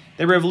 They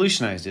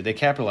revolutionized it. They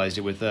capitalized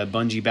it with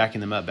Bungie backing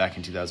them up back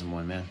in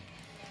 2001, man.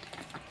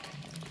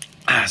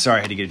 Sorry,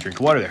 I had to get a drink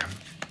of water there.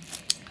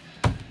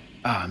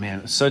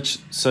 Man, such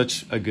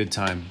a good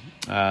time.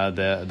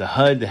 The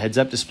HUD, the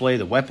heads-up display,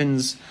 the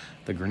weapons,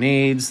 the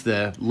grenades,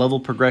 the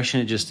level progression,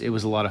 it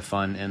was a lot of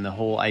fun. And the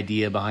whole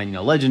idea behind,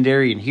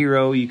 legendary and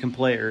hero you can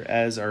play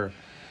as,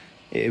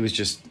 it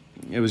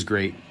was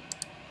great.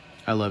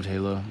 I loved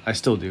Halo. I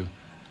still do.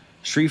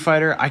 Street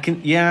Fighter,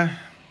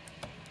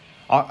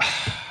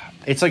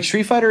 it's like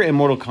Street Fighter and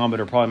Mortal Kombat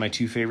are probably my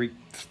two favorite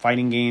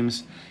fighting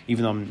games,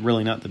 even though I'm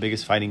really not the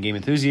biggest fighting game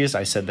enthusiast.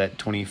 I said that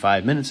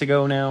 25 minutes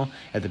ago now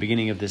at the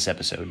beginning of this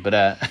episode,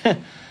 but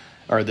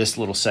or this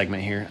little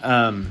segment here.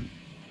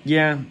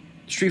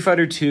 Street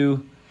Fighter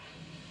 2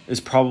 is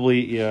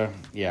probably,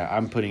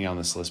 I'm putting it on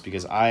this list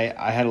because I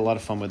had a lot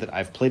of fun with it.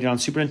 I've played it on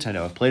Super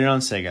Nintendo. I've played it on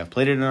Sega. I've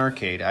played it in an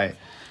arcade.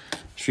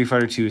 Street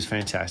Fighter 2 is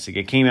fantastic.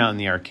 It came out in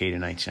the arcade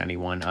in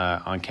 1991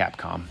 on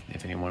Capcom,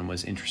 if anyone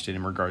was interested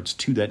in regards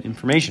to that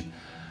information.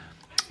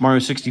 Mario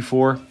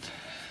 64.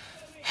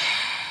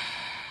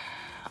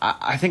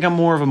 I think I'm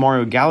more of a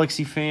Mario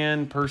Galaxy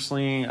fan,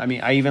 personally. I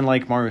mean, I even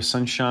like Mario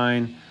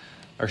Sunshine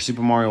or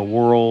Super Mario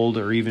World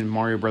or even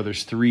Mario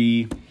Brothers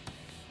 3,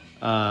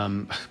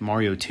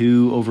 Mario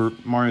 2 over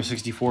Mario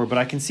 64. But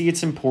I can see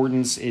its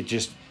importance.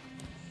 It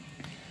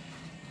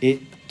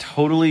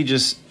totally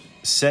just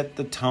set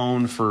the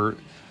tone for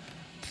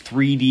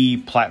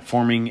 3D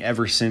platforming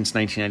ever since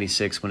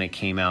 1996 when it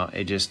came out.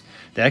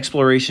 The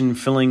exploration,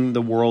 filling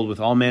the world with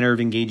all manner of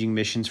engaging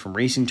missions, from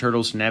racing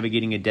turtles to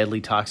navigating a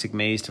deadly toxic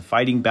maze to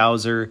fighting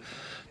Bowser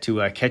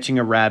to catching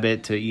a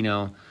rabbit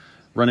to,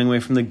 running away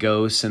from the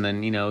ghosts and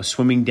then,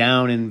 swimming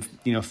down and,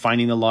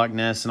 finding the Loch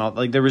Ness and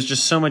all. There was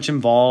just so much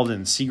involved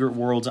in secret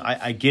worlds.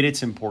 I get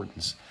its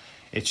importance.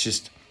 It's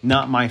just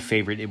not my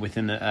favorite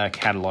within the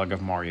catalog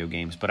of Mario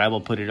games, but I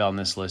will put it on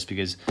this list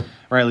because,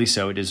 rightly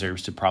so, it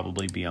deserves to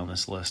probably be on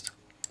this list.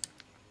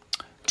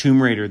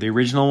 Tomb Raider, the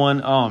original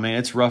one, oh man,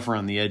 it's rough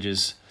around the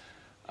edges.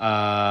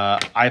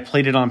 I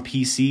played it on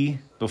PC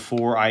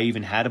before I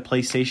even had a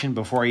PlayStation,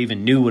 before I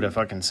even knew what a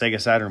fucking Sega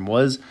Saturn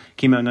was.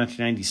 Came out in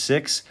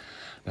 1996.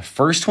 The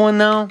first one,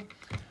 though,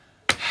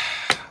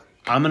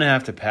 I'm going to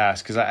have to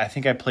pass because I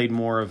think I played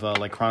more of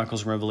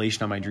Chronicles of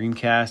Revelation on my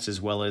Dreamcast, as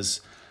well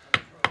as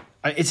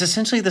it's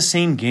essentially the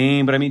same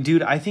game. But I mean,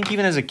 dude, I think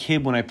even as a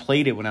kid when I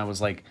played it when I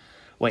was 8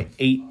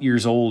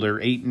 years old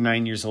or 8 and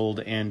 9 years old,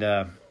 and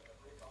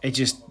it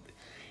just,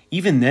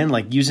 even then,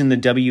 using the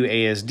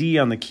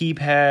WASD on the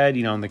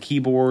keypad, on the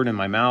keyboard and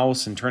my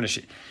mouse and trying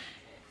to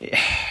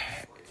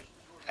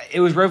it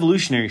was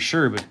revolutionary,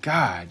 sure, but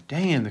god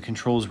damn, the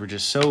controls were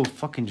just so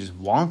fucking just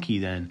wonky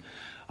then.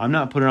 I'm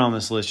not putting it on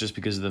this list just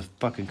because of the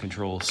fucking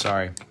controls,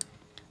 sorry.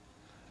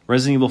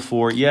 Resident Evil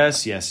 4,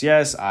 yes.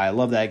 I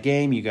love that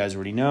game. You guys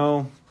already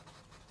know.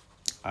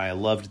 I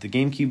loved the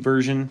GameCube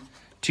version.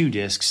 2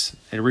 discs.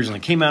 It originally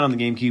came out on the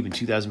GameCube in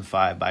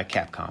 2005 by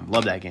Capcom.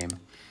 Love that game.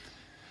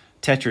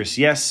 Tetris,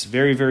 yes.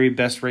 Very, very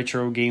best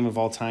retro game of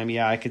all time.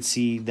 Yeah, I could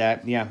see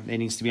that. Yeah, it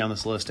needs to be on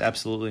this list.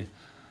 Absolutely.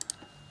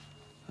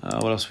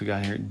 What else we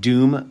got here?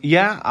 Doom.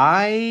 Yeah,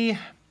 I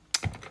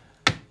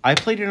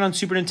played it on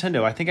Super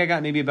Nintendo. I think I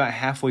got maybe about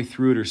halfway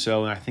through it or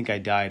so, and I think I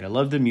died. I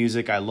loved the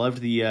music. I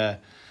loved the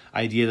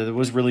idea that there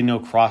was really no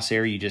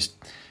crosshair. You just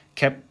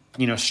kept,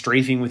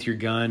 strafing with your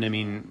gun. I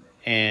mean,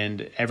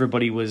 and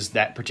everybody was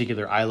that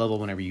particular eye level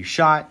whenever you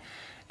shot.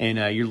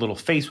 And your little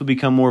face would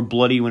become more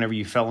bloody whenever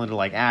you fell into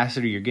like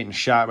acid or you're getting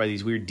shot by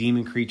these weird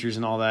demon creatures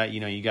and all that.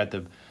 You got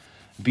the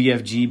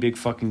BFG, big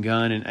fucking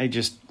gun, and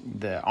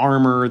the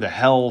armor, the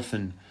health,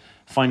 and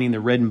finding the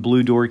red and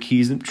blue door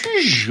keys and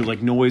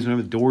like noise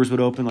whenever the doors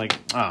would open. Like,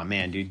 oh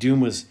man, dude, Doom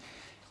was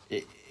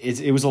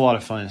it was a lot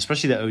of fun,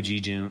 especially the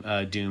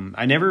OG Doom.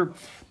 I never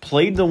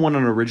played the one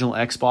on original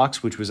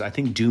Xbox, which was I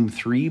think Doom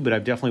 3, but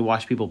I've definitely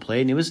watched people play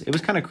it, and it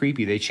was kind of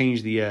creepy. They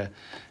changed the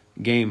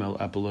game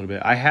up a little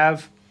bit. I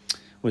have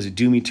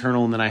Doom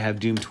Eternal, and then I have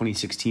Doom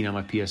 2016 on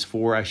my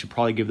PS4. I should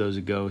probably give those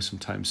a go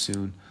sometime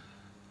soon.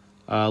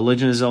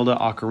 Legend of Zelda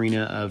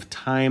Ocarina of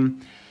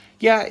Time.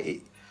 Yeah,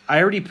 I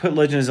already put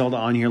Legend of Zelda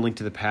on here, Link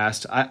to the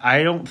Past.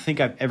 I don't think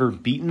I've ever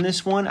beaten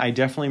this one. I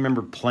definitely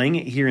remember playing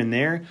it here and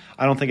there.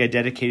 I don't think I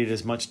dedicated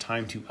as much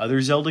time to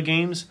other Zelda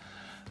games.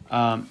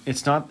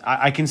 It's not.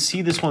 I can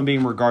see this one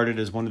being regarded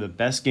as one of the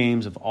best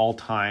games of all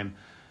time,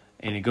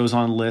 and it goes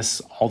on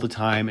lists all the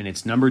time, and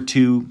it's number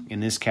 2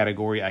 in this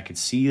category. I could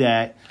see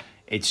that.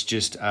 It's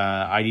just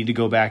I need to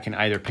go back and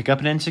either pick up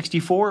an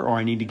N64 or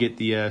I need to get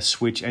the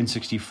Switch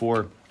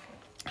N64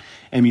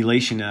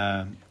 emulation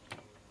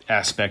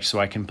aspect so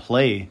I can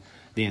play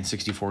the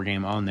N64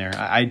 game on there.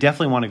 I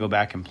definitely want to go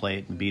back and play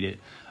it and beat it.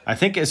 I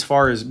think as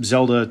far as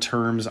Zelda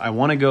terms, I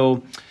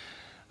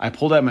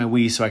pulled out my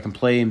Wii so I can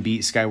play and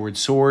beat Skyward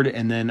Sword,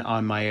 and then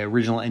on my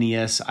original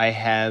NES, I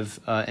have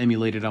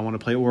emulated. I want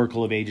to play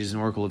Oracle of Ages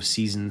and Oracle of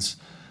Seasons,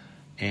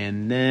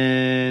 and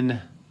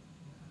then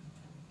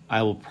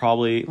I will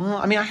probably... Well,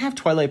 I mean, I have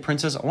Twilight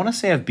Princess. I want to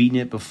say I've beaten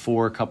it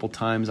before a couple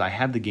times. I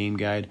have the game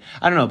guide.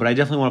 I don't know, but I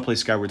definitely want to play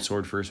Skyward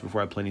Sword first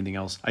before I play anything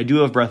else. I do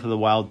have Breath of the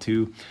Wild,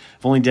 too.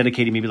 I've only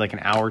dedicated maybe like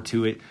an hour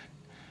to it.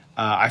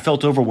 I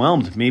felt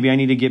overwhelmed. Maybe I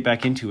need to get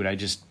back into it.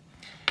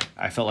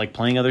 I felt like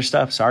playing other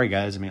stuff. Sorry,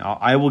 guys. I mean,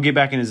 I will get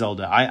back into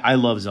Zelda. I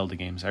love Zelda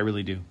games. I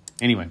really do.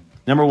 Anyway,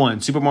 number 1,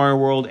 Super Mario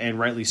World, and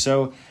rightly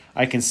so.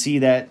 I can see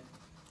that.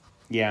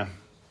 Yeah.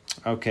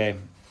 Okay.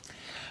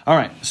 All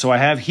right, so I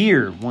have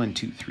here 1,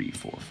 2, 3,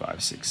 4,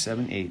 5, 6,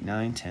 7, 8,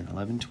 9, 10,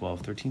 11,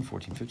 12, 13,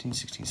 14, 15,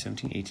 16,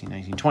 17, 18,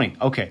 19, 20.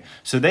 Okay,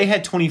 so they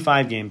had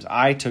 25 games.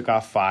 I took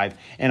off 5,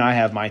 and I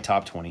have my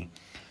top 20.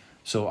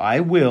 So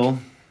I will...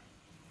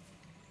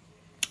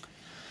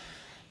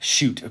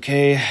 Shoot,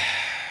 okay.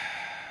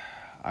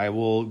 I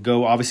will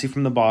go, obviously,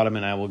 from the bottom,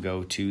 and I will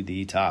go to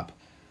the top.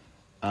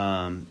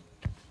 I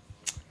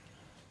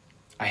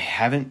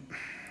haven't...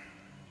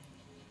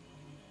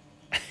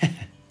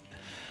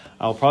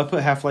 I'll probably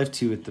put Half-Life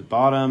 2 at the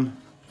bottom.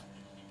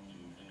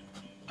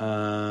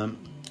 I'll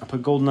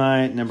put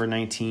GoldenEye at number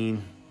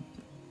 19.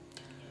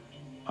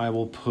 I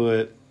will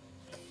put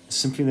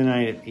Symphony of the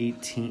Night at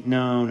 18.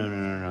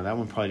 No. That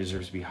one probably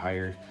deserves to be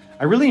higher.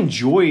 I really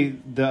enjoy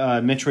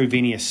the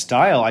Metroidvania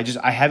style.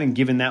 I haven't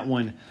given that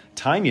one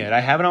time yet.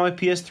 I have it on my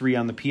PS3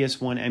 on the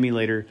PS1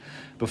 emulator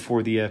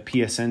before the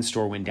PSN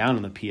store went down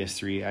on the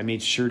PS3. I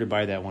made sure to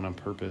buy that one on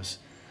purpose.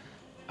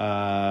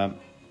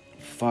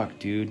 Fuck,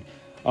 dude.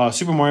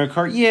 Super Mario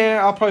Kart. Yeah,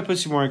 I'll probably put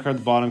Super Mario Kart at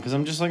the bottom because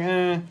I'm just like,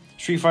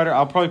 Street Fighter.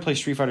 I'll probably play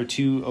Street Fighter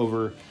 2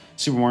 over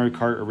Super Mario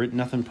Kart, or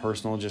nothing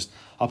personal.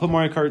 I'll put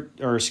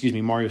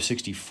Mario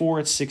 64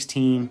 at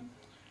 16.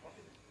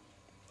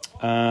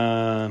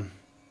 I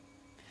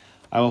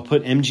will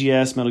put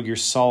MGS, Metal Gear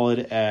Solid,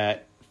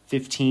 at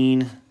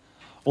 15.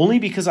 Only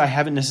because I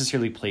haven't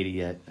necessarily played it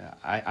yet.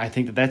 I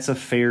think that's a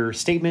fair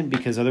statement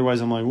because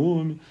otherwise I'm like,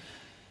 ooh.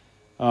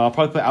 I'll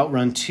probably put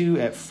Outrun 2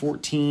 at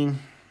 14.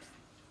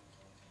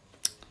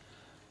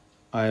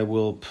 I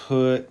will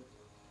put...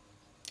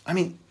 I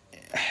mean,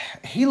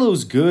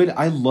 Halo's good.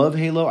 I love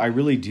Halo. I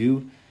really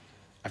do.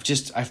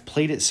 I've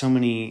played it so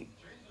many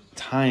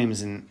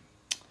times, and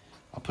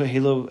I'll put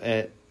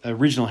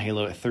original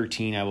Halo at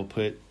 13. I will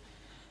put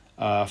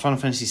Final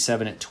Fantasy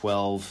 7 at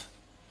 12.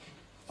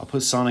 I'll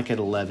put Sonic at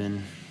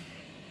 11.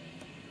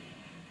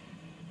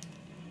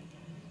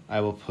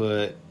 I will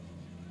put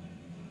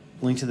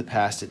Link to the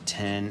Past at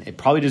 10. It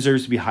probably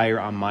deserves to be higher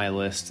on my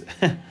list.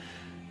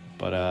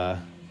 But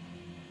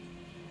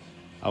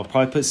I'll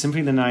probably put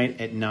Symphony of the Night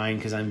at 9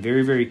 because I'm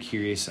very, very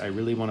curious. I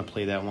really want to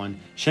play that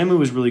one. Shenmue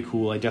was really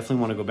cool. I definitely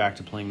want to go back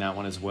to playing that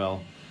one as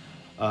well.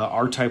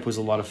 R-Type was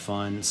a lot of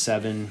fun.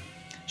 7.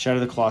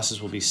 Shadow of the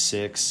Colossus will be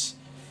 6.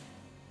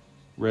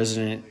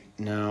 Resident...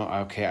 No,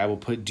 okay. I will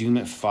put Doom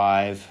at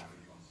 5.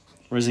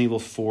 Resident Evil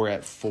 4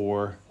 at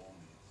 4.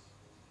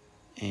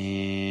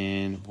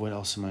 And what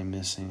else am I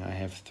missing? I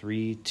have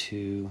 3,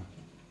 2...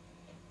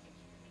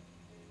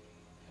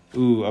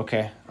 Ooh,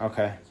 okay.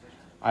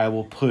 I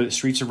will put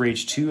Streets of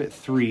Rage 2 at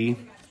 3.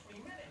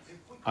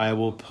 I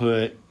will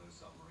put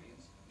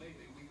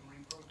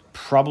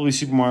probably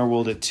Super Mario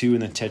World at 2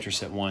 and then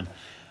Tetris at 1.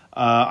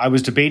 I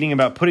was debating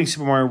about putting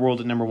Super Mario World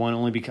at number 1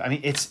 only because, I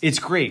mean, it's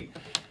great.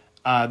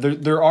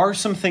 There are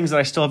some things that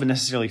I still haven't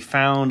necessarily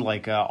found,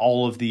 like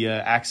all of the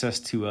access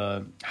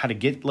to how to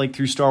get like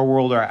through Star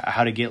World, or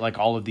how to get like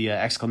all of the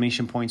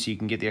exclamation points so you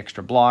can get the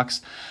extra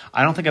blocks.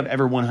 I don't think I've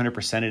ever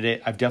 100%ed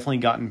it. I've definitely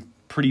gotten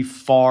pretty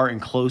far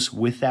and close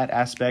with that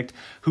aspect.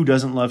 Who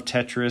doesn't love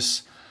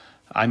Tetris?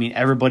 I mean,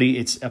 everybody,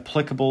 it's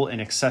applicable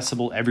and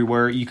accessible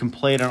everywhere. You can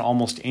play it on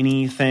almost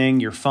anything,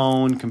 your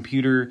phone,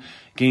 computer,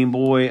 Game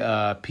Boy,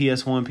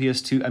 PS1,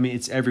 PS2. I mean,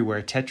 it's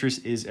everywhere.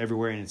 Tetris is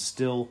everywhere, and it's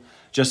still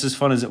just as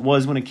fun as it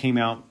was when it came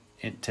out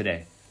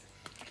today.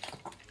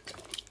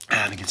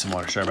 Let me get some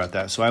water. Sorry about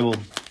that. So I will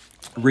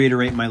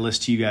reiterate my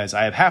list to you guys.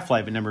 I have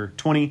Half-Life at number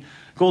 20,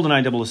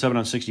 GoldenEye 007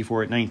 on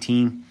 64 at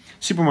 19,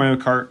 Super Mario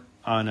Kart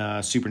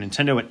on Super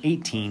Nintendo at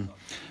 18,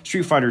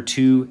 Street Fighter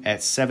 2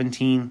 at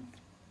 17,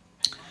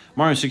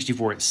 Mario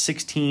 64 at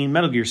 16,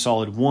 Metal Gear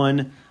Solid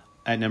 1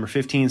 at number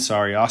 15.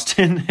 Sorry,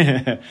 Austin.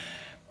 What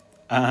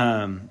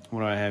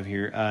do I have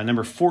here?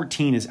 Number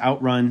 14 is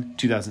Outrun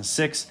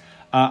 2006.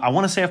 I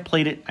want to say I've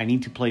played it. I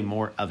need to play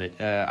more of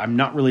it. I'm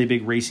not really a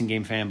big racing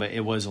game fan, but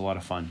it was a lot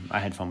of fun. I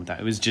had fun with that.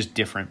 It was just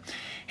different.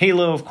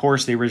 Halo, of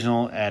course, the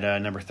original at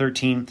number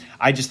 13.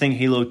 I just think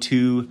Halo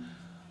 2,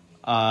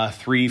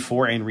 3,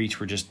 4, and Reach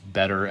were just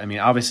better. I mean,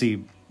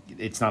 obviously,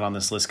 it's not on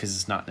this list because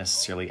it's not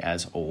necessarily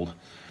as old.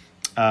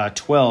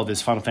 12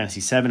 is Final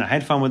Fantasy 7. I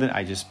had fun with it.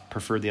 I just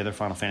preferred the other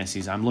Final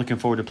Fantasies. I'm looking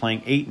forward to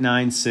playing 8,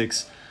 9,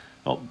 6,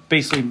 well,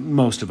 basically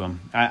most of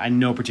them. I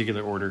no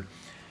particular order.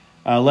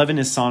 11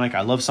 is Sonic.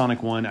 I love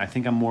Sonic 1. I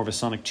think I'm more of a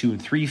Sonic 2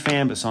 and 3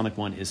 fan, but Sonic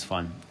 1 is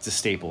fun. It's a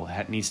staple.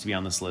 It needs to be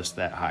on this list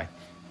that high.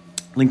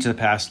 Link to the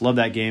Past. Love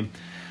that game.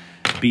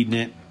 Beating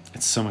it.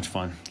 It's so much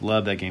fun.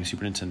 Love that game.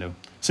 Super Nintendo.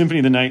 Symphony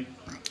of the Night.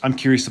 I'm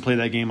curious to play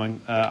that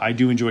game. I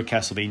do enjoy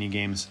Castlevania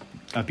games.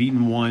 I've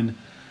beaten one.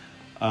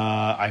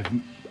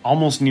 I'm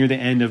almost near the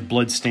end of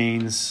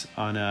Bloodstains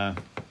on...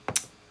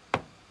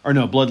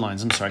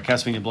 Bloodlines. I'm sorry.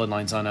 Castlevania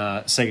Bloodlines on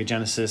Sega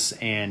Genesis.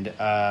 And...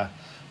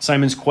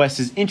 Simon's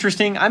Quest is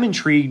interesting. I'm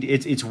intrigued.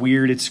 It's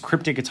weird. It's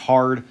cryptic. It's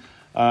hard.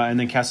 And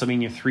then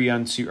Castlevania 3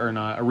 on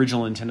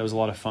original Nintendo is a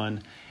lot of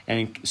fun.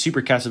 And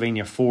Super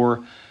Castlevania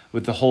 4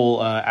 with the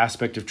whole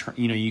aspect of,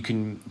 you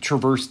can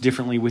traverse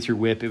differently with your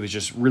whip. It was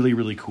just really,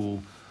 really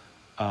cool.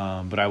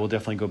 But I will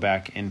definitely go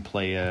back and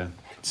play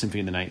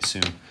Symphony of the Night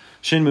soon.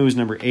 Shenmue is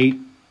number 8.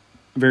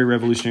 Very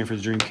revolutionary for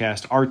the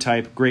Dreamcast.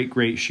 R-Type,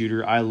 great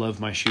shooter. I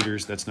love my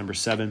shooters. That's number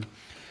 7.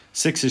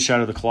 6 is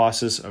Shadow of the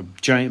Colossus, a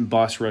giant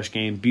boss rush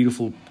game.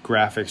 Beautiful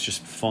graphics,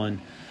 just fun.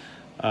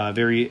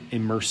 Very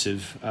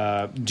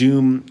immersive.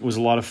 Doom was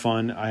a lot of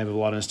fun. I have a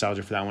lot of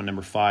nostalgia for that one.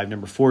 Number 5.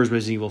 Number 4 is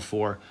Resident Evil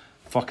 4.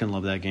 Fucking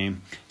love that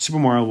game. Super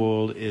Mario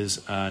World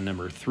is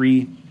number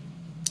 3.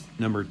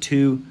 Number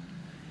 2.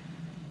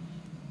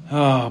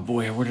 Oh,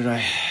 boy, where did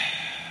I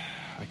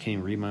can't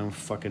even read my own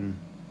fucking...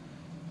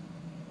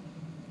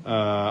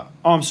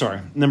 I'm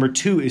sorry. Number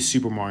 2 is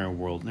Super Mario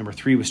World. Number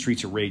 3 was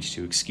Streets of Rage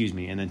 2, excuse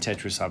me. And then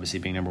Tetris obviously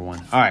being number 1.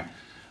 All right.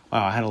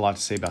 Wow, I had a lot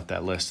to say about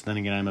that list. Then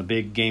again, I'm a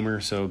big gamer,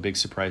 so big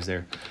surprise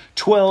there.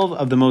 12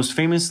 of the most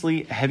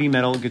famously heavy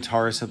metal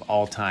guitarists of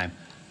all time.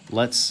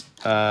 Let's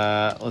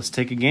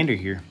take a gander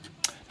here.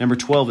 Number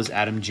 12 is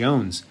Adam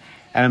Jones.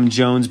 Adam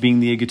Jones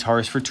being the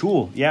guitarist for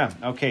Tool. Yeah,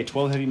 okay,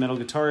 12 heavy metal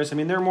guitarists. I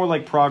mean, they're more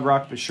like prog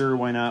rock, but sure,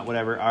 why not?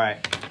 Whatever. All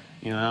right.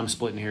 I'm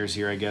splitting hairs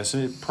here, I guess.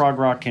 Prog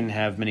rock can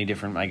have many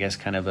different,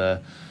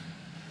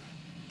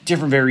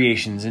 different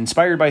variations.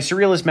 Inspired by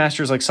surrealist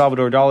masters like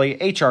Salvador Dali,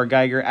 H.R.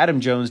 Geiger,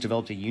 Adam Jones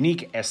developed a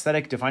unique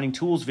aesthetic defining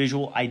Tool's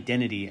visual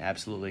identity.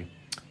 Absolutely.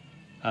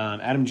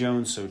 Adam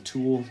Jones, so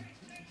Tool.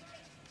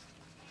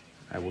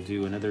 I will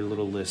do another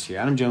little list here.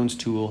 Adam Jones,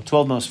 Tool.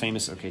 12 most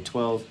famous. Okay,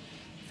 12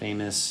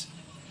 famous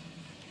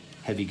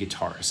heavy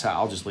guitarists.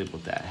 I'll just label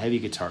it that. Heavy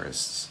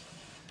guitarists.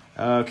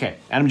 Okay,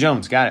 Adam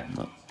Jones, got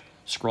it.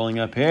 Scrolling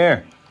up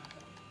here.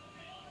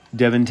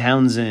 Devin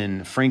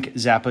Townsend, Frank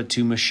Zappa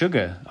to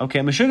Meshuggah.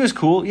 Okay, Meshuggah's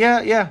cool.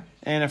 Yeah.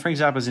 And Frank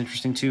Zappa's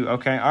interesting too.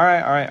 Okay, all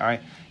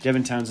right.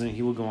 Devin Townsend,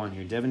 he will go on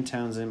here. Devin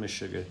Townsend,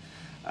 Meshuggah.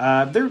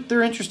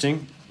 They're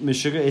interesting.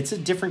 Meshuggah, it's a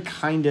different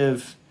kind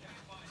of,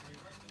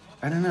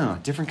 I don't know,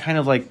 different kind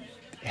of like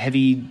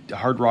heavy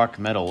hard rock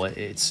metal.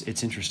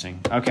 It's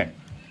interesting. Okay.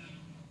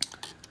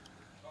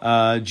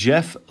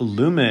 Jeff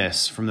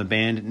Loomis from the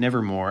band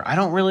Nevermore. I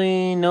don't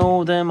really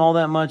know them all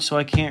that much, so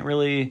I can't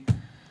really...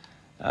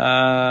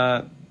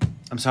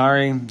 I'm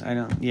sorry. I'm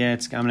going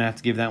to have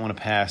to give that one a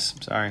pass.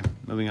 Sorry.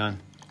 Moving on.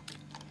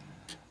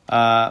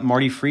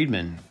 Marty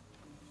Friedman.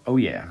 Oh,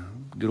 yeah.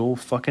 Good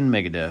old fucking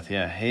Megadeth.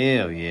 Yeah,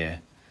 hell yeah.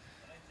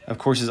 Of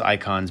course, his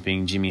icons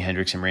being Jimi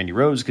Hendrix and Randy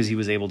Rhoads, because he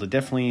was able to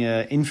definitely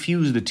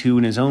infuse the two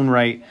in his own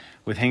right,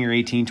 with Hangar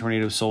 18,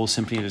 Tornado of Souls,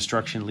 Symphony of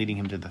Destruction, leading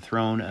him to the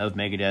throne of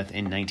Megadeth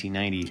in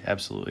 1990.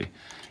 Absolutely.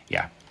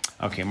 Yeah.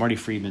 Okay, Marty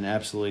Friedman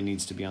absolutely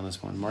needs to be on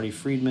this one. Marty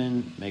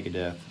Friedman,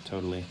 Megadeth.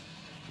 Totally.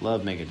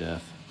 Love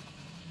Megadeth.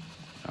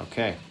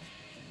 Okay.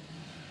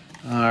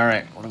 All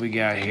right, what do we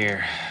got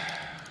here?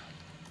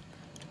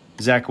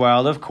 Zakk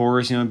Wylde, of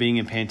course, being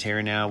in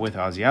Pantera now with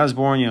Ozzy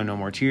Osbourne, No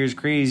More Tears,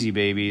 Crazy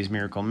Babies,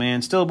 Miracle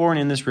Man, Stillborn,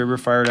 In This River,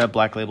 Fired Up,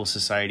 Black Label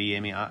Society. I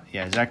mean,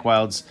 Zakk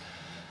Wylde's,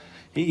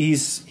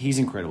 He's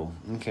incredible.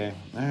 Okay,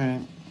 all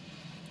right,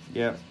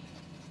 yep,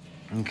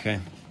 okay.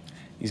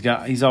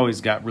 He's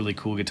always got really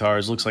cool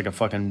guitars. Looks like a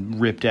fucking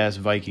ripped ass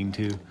Viking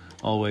too,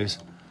 always.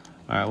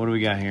 All right, what do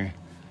we got here?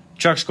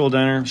 Chuck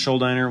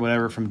Schuldiner,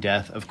 whatever, from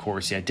Death, of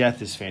course. Yeah,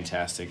 Death is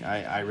fantastic.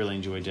 I really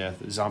enjoy Death.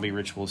 Zombie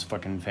Ritual is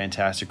fucking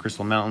fantastic.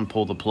 Crystal Mountain,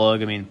 Pull the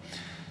Plug. I mean,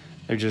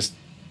 they're just...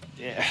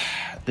 Yeah,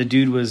 the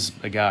dude was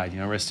a god,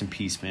 rest in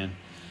peace, man.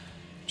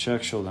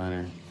 Chuck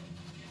Schuldiner.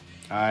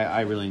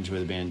 I really enjoy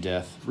the band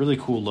Death. Really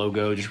cool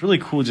logo. Just really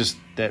cool, just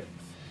that,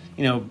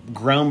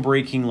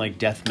 groundbreaking, like,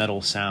 death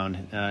metal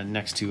sound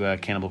next to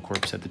Cannibal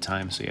Corpse at the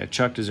time. So, yeah,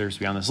 Chuck deserves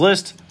to be on this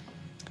list.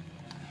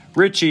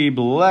 Richie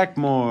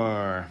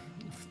Blackmore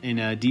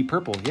in Deep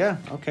Purple. Yeah,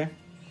 okay.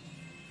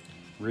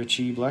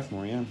 Richie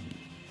Blackmore, yeah.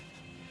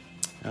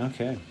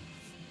 Okay.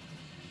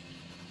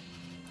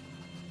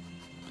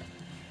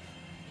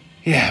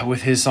 Yeah,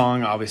 with his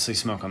song, obviously,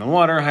 Smoke on the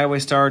Water, Highway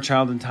Star,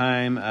 Child in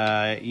Time.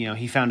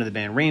 He founded the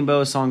band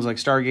Rainbow. Songs like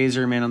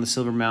Stargazer, Man on the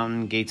Silver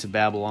Mountain, Gates of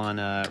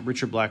Babylon.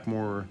 Richard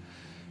Blackmore,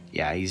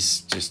 yeah,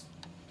 he's just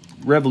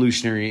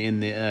revolutionary in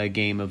the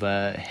game of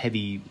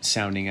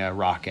heavy-sounding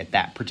rock at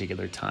that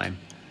particular time.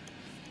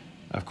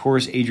 Of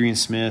course, Adrian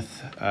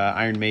Smith,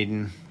 Iron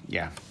Maiden.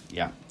 Yeah.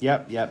 Yep.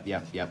 Oh,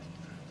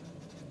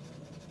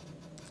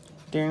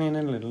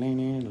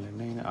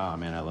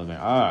 man, I love it.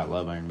 Oh, I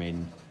love Iron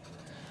Maiden.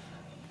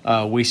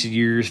 Wasted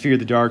Years, Fear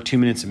the Dark, 2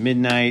 Minutes of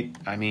Midnight.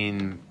 I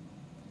mean,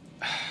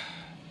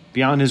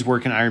 beyond his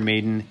work in Iron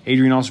Maiden,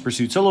 Adrian also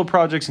pursued solo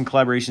projects and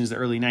collaborations in the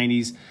early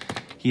 90s.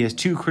 He has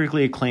 2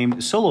 critically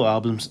acclaimed solo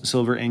albums,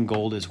 Silver and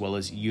Gold, as well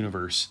as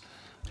Universe.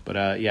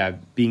 But,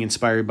 being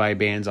inspired by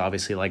bands,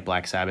 obviously, like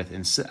Black Sabbath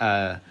and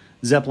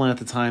Zeppelin at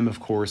the time, of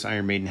course,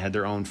 Iron Maiden had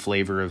their own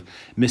flavor of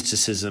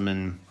mysticism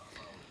and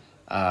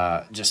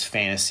just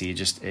fantasy.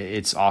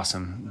 It's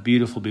awesome.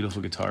 Beautiful,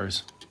 beautiful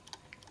guitars.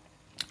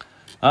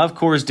 Of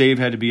course, Dave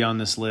had to be on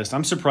this list.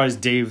 I'm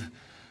surprised Dave...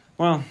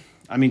 Well,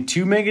 I mean,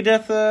 2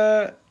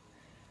 Megadeth...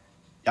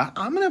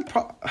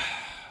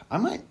 I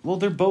might... Well,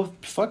 they're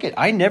both... Fuck it.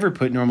 I never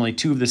put normally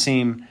 2 of the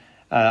same,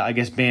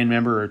 band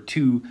member or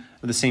 2...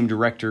 the same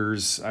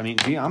directors. I mean,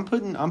 I'm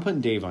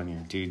putting Dave on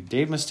here, dude.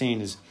 Dave Mustaine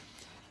is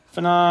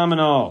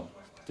phenomenal.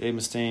 Dave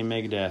Mustaine,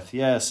 Megadeth.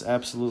 Yes,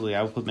 absolutely.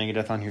 I will put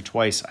Megadeth on here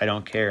twice. I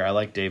don't care. I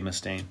like Dave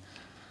Mustaine.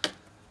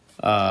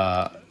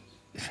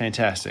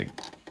 Fantastic.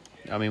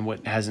 I mean,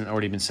 what hasn't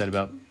already been said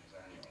about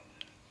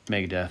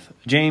Megadeth?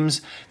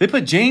 James. They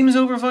put James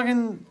over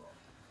fucking...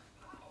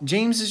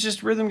 James is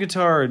just rhythm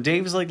guitar.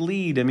 Dave's like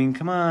lead. I mean,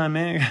 come on,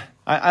 man.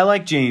 I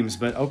like James,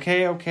 but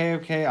okay.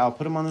 I'll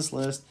put him on this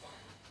list.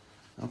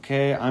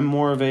 Okay, I'm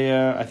more of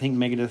a, I think,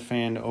 Megadeth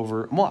fan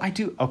over... Well, I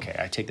do... Okay,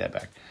 I take that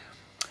back.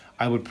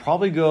 I would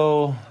probably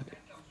go...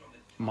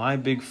 My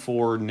big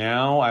 4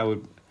 now,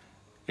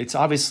 It's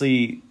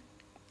obviously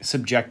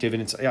subjective,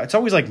 and it's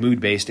always, like,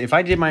 mood-based. If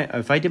I did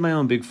my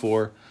own big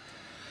 4,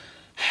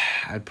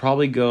 I'd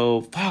probably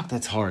go... Fuck,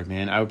 that's hard,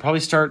 man. I would probably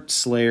start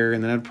Slayer,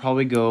 and then I'd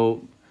probably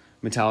go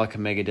Metallica,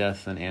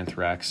 Megadeth, and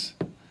Anthrax.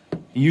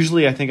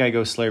 Usually, I think I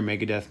go Slayer,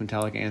 Megadeth,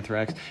 Metallica,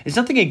 Anthrax. It's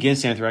nothing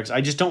against Anthrax.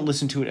 I just don't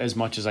listen to it as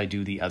much as I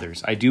do the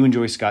others. I do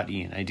enjoy Scott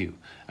Ian. I do.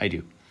 I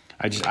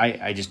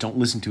just don't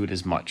listen to it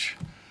as much.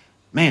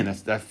 Man,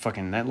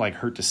 that like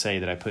hurt to say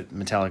that I put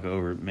Metallica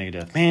over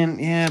Megadeth. Man,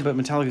 yeah, but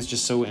Metallica is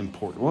just so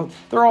important. Well,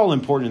 they're all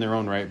important in their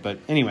own right, but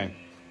anyway.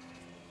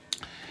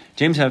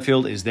 James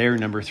Hetfield is their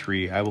number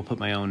 3. I will put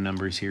my own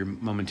numbers here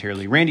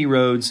momentarily. Randy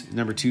Rhoads,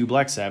 number 2.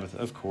 Black Sabbath,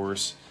 of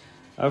course.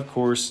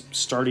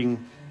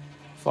 Starting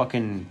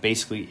fucking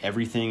basically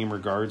everything in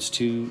regards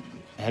to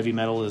heavy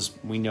metal as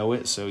we know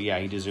it. So, yeah,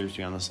 he deserves to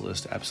be on this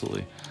list.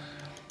 Absolutely.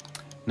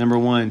 Number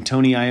 1,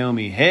 Tony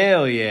Iommi.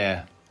 Hell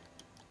yeah.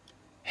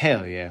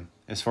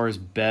 As far as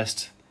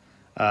best,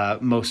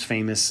 most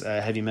famous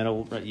heavy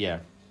metal,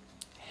 yeah.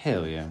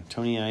 Hell yeah.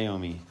 Tony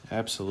Iommi.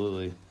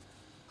 Absolutely.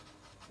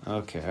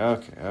 Okay.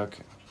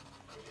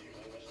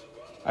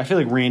 I feel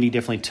like Randy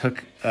definitely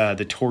took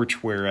the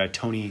torch where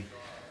Tony...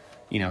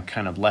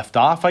 kind of left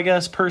off, I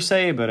guess, per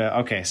se. But,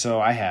 okay,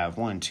 so I have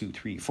 1, 2,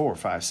 3, 4,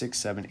 5, 6,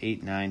 7,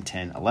 8, 9,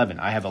 10, 11.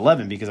 I have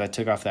 11 because I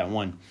took off that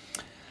one.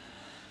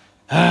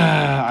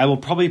 I will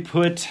probably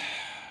put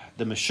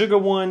the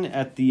Meshuggah one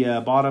at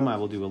the bottom. I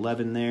will do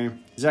 11 there.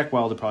 Zakk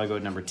Wylde will probably go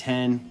at number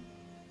 10.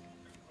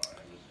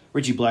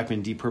 Richie Blackmore,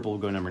 Deep Purple will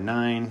go number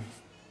 9.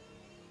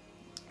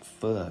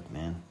 Fuck,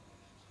 man.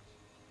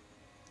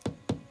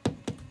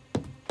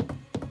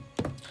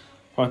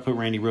 Probably put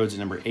Randy Rhoads at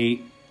number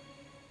 8.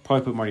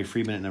 Probably put Marty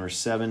Friedman at number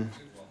 7.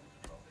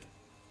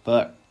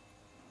 But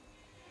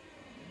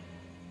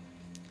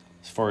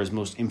as far as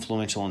most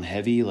influential and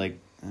heavy, like,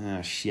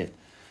 shit.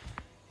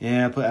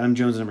 Yeah, I put Adam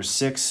Jones at number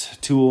 6.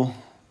 Tool.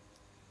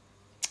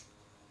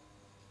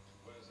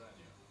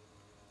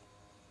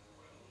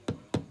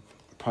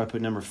 Probably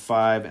put number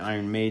 5,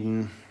 Iron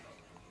Maiden.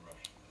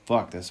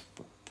 Fuck, that's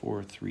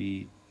 4,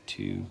 3,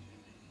 2.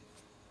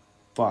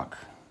 Fuck.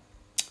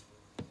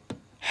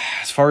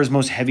 As far as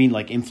most heavy,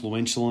 like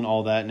influential and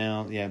all that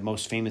now, yeah,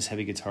 most famous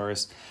heavy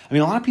guitarist. I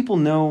mean, a lot of people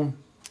know.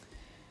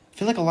 I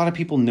feel like a lot of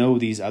people know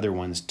these other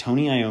ones.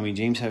 Tony Iommi,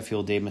 James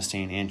Hetfield, Dave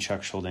Mustaine, and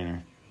Chuck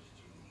Schuldiner.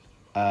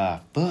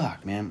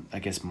 Fuck, man. I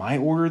guess my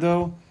order,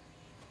 though,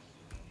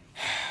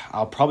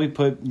 I'll probably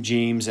put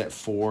James at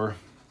 4.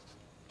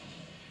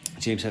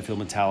 James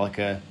Hetfield,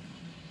 Metallica.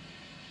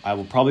 I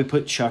will probably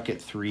put Chuck at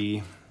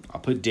 3.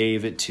 I'll put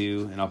Dave at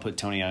 2, and I'll put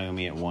Tony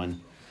Iommi at 1.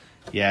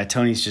 Yeah,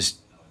 Tony's just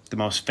the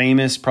most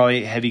famous,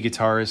 probably heavy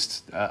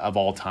guitarist of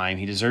all time.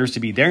 He deserves to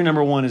be their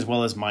number 1 as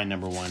well as my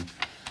number 1.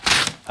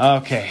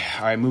 Okay,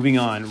 all right, moving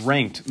on.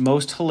 Ranked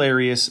most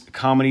hilarious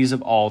comedies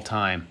of all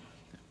time.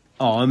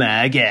 Oh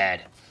my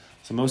God.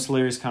 So most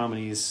hilarious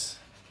comedies.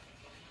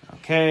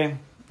 Okay,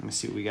 let me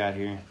see what we got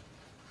here.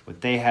 What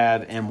they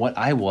have and what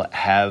I will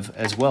have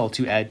as well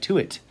to add to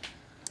it.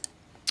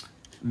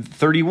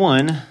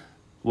 31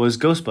 was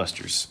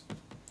Ghostbusters.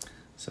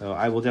 So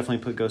I will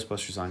definitely put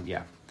Ghostbusters on,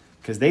 yeah.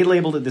 Because they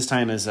labeled it this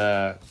time as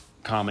a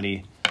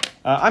comedy.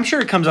 I'm sure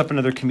it comes up in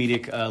other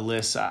comedic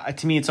lists.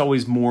 To me, it's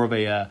always more of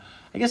a,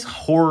 I guess,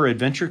 horror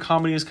adventure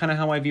comedy is kind of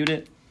how I viewed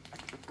it.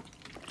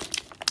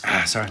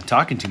 Sorry, I'm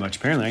talking too much.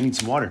 Apparently, I need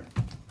some water.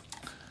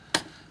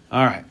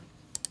 All right.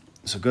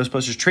 So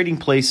Ghostbusters Trading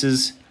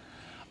Places.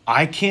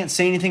 I can't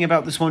say anything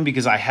about this one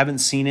because I haven't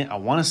seen it. I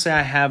want to say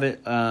I have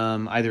it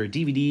either a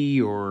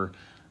DVD or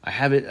I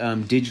have it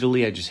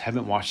digitally. I just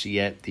haven't watched it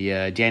yet.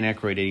 The Dan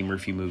Aykroyd, Eddie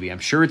Murphy movie. I'm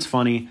sure it's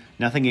funny.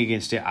 Nothing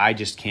against it. I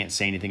just can't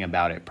say anything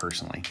about it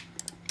personally.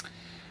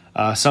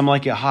 Some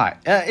Like It Hot.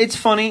 It's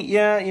funny.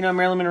 Yeah, you know,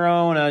 Marilyn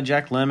Monroe and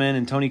Jack Lemmon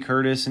and Tony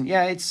Curtis. And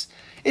yeah,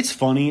 it's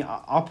funny.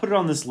 I'll put it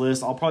on this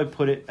list. I'll probably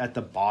put it at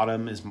the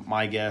bottom is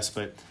my guess.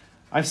 But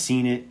I've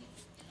seen it.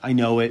 I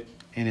know it.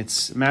 And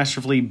it's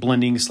masterfully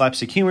blending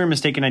slapstick humor,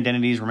 mistaken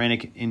identities,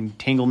 romantic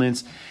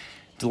entanglements,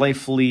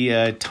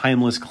 delightfully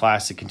timeless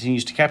classic.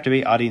 Continues to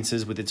captivate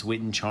audiences with its wit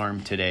and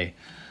charm today.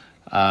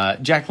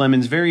 Jack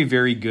Lemmon's very,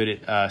 very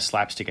good at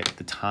slapstick at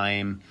the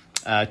time.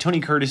 Tony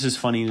Curtis is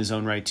funny in his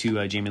own right,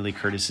 too. Jamie Lee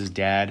Curtis's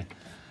dad.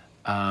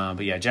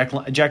 But yeah, Jack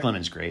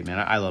Lemmon's great, man.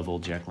 I love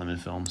old Jack Lemmon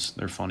films.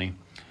 They're funny.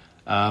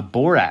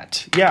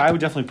 Borat. Yeah, I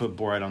would definitely put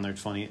Borat on there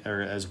funny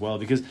as well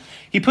because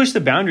he pushed the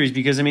boundaries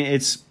because, I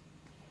mean,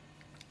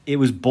 it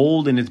was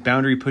bold in its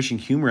boundary-pushing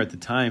humor at the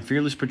time.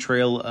 Fearless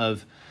portrayal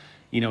of,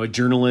 you know, a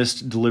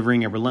journalist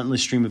delivering a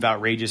relentless stream of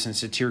outrageous and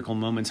satirical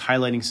moments,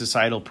 highlighting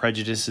societal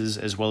prejudices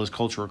as well as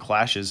cultural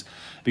clashes,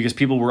 because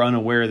people were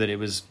unaware that he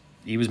was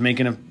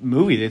making a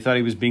movie. They thought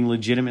he was being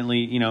legitimately,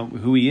 you know,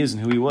 who he is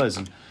and who he was,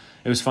 and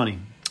it was funny.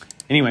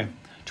 Anyway,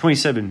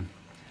 27,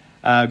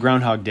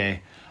 Groundhog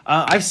Day.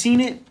 I've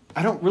seen it.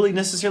 I don't really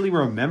necessarily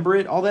remember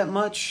it all that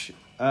much.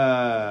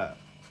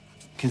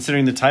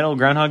 Considering the title,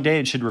 Groundhog Day,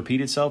 it should repeat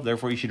itself.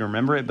 Therefore, you should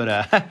remember it.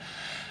 But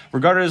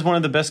regarded as one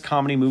of the best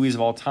comedy movies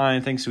of all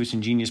time, thanks to its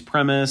ingenious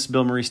premise,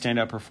 Bill Murray's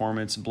standout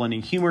performance,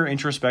 blending humor,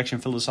 introspection,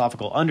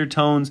 philosophical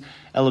undertones,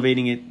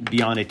 elevating it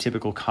beyond a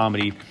typical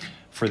comedy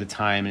for the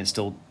time, and it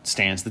still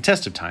stands the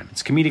test of time.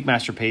 It's a comedic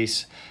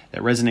masterpiece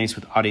that resonates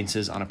with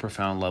audiences on a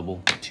profound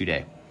level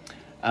today.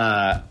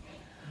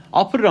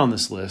 I'll put it on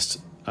this list.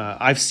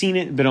 I've seen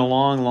it, been a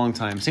long, long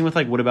time. Same with,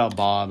 like, What About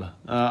Bob?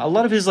 A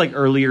lot of his, like,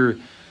 earlier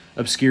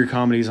obscure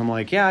comedies, I'm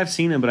like, yeah, I've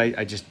seen him, but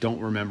I just don't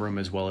remember him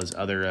as well as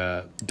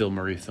other Bill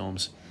Murray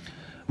films.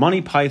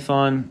 Monty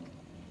Python,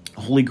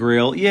 Holy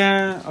Grail,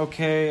 yeah,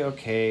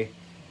 okay.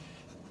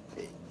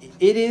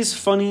 It is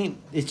funny.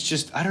 It's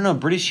just, I don't know,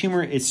 British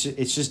humor, it's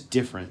just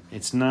different.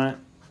 It's not,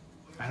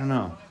 I don't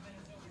know.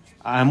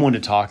 I'm one to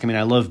talk. I mean,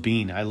 I love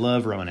Bean. I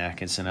love Rowan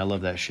Atkinson. I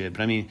love that shit.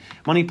 But I mean,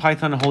 Monty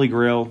Python and Holy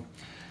Grail,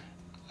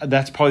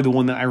 that's probably the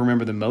one that I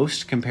remember the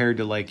most compared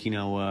to, like, you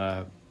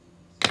know,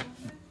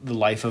 The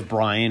Life of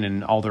Brian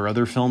and all their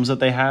other films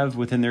that they have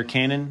within their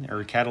canon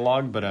or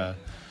catalog. But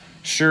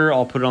sure,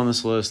 I'll put it on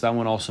this list. That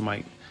one also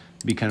might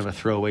be kind of a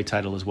throwaway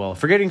title as well.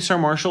 Forgetting Sarah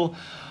Marshall,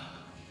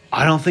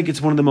 I don't think it's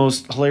one of the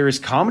most hilarious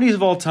comedies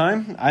of all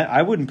time.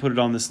 I wouldn't put it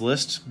on this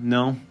list.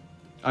 No.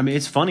 I mean,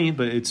 it's funny,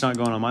 but it's not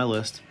going on my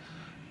list.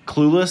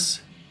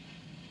 Clueless,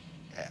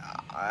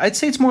 I'd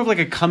say it's more of like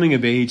a coming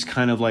of age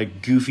kind of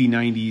like goofy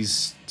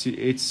 90s.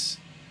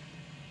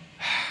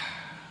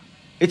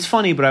 It's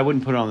funny, but I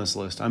wouldn't put it on this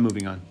list. I'm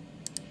moving on.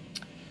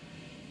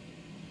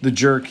 The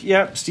Jerk.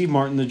 Yeah, Steve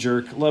Martin, The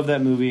Jerk. Love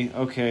that movie.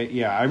 Okay,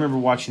 yeah, I remember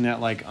watching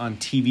that like on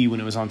TV when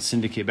it was on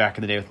Syndicate back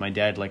in the day with my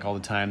dad like all the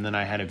time. Then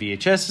I had a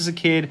VHS as a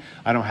kid.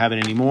 I don't have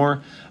it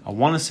anymore. I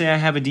want to say I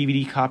have a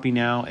DVD copy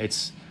now.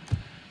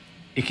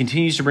 It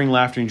continues to bring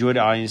laughter and joy to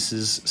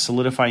audiences,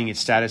 solidifying its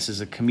status as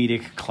a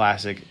comedic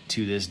classic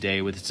to this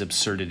day with its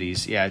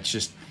absurdities. Yeah, it's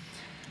just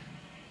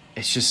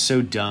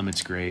so dumb.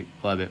 It's great.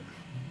 Love it.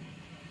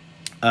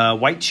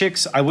 White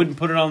Chicks, I wouldn't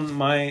put it on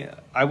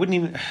I wouldn't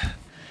even,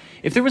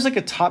 if there was like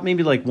a top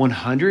maybe like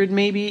 100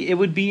 maybe, it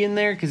would be in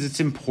there because it's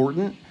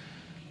important,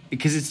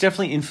 because it's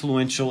definitely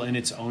influential in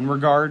its own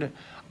regard.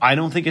 I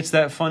don't think it's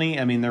that funny.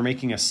 I mean, they're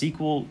making a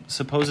sequel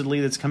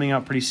supposedly that's coming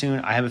out pretty soon.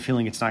 I have a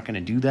feeling it's not going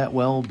to do that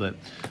well, but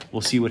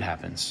we'll see what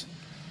happens.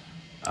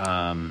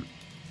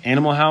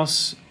 Animal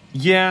House,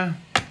 yeah,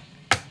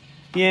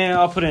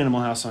 I'll put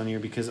Animal House on here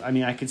because, I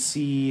mean, I could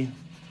see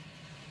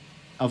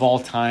of all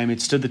time.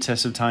 It stood the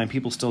test of time.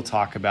 People still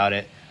talk about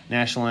it.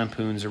 National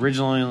Lampoon's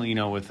originally, you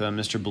know, with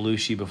Mr.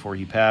 Belushi before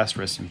he passed.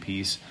 Rest in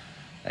peace.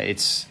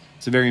 It's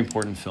a very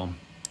important film.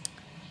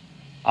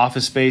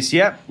 Office Space,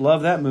 yep,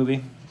 love that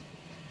movie.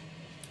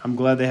 I'm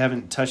glad they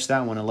haven't touched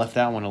that one and left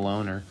that one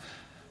alone or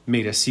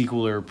made a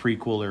sequel or a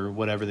prequel or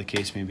whatever the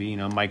case may be. You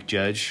know, Mike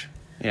Judge.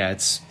 Yeah,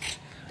 it's...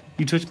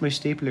 You touched my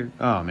stapler.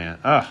 Oh, man.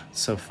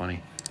 It's so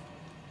funny.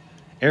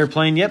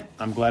 Airplane, yep,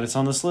 I'm glad it's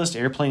on this list.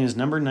 Airplane is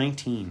number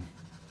 19.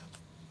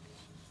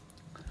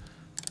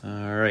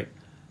 All right.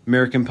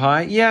 American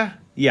Pie, yeah.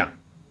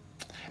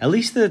 At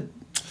least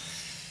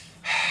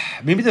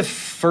maybe the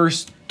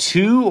first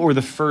two or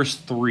the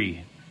first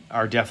three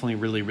are definitely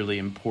really, really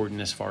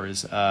important as far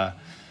as, I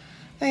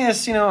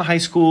guess, you know, high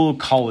school,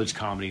 college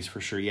comedies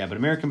for sure. Yeah, but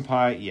American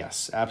Pie,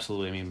 yes,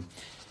 absolutely. I mean,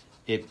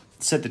 it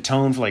set the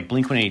tone for like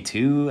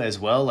Blink-182 as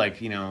well.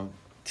 Like, you know,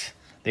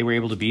 they were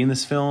able to be in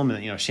this film.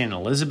 And, you know, Shannon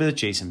Elizabeth,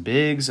 Jason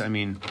Biggs, I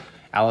mean,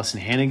 Allison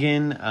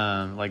Hannigan.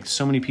 Like,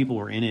 so many people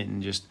were in it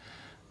and just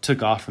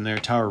took off from there.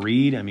 Tara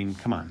Reid, I mean,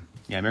 come on.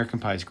 Yeah, American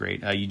Pie is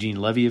great. Eugene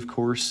Levy, of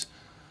course.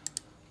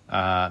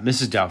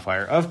 Mrs.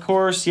 Doubtfire, of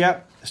course.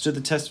 Yep, stood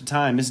the test of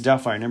time. Mrs.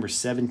 Doubtfire, number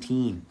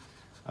 17.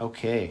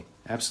 Okay,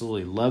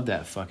 absolutely love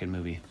that fucking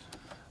movie.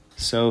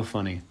 So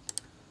funny.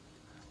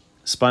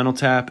 Spinal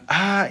Tap.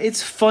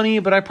 It's funny,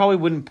 but I probably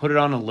wouldn't put it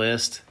on a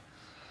list.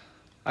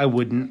 I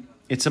wouldn't.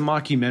 It's a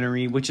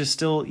mockumentary, which is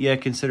still, yeah,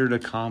 considered a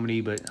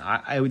comedy, but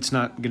it's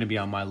not going to be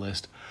on my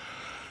list.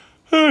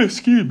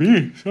 Excuse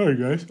me. Sorry,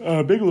 guys.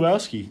 Big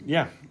Lebowski.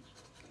 Yeah.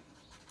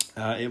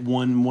 It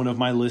won one of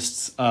my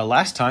lists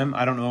last time.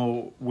 I don't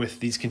know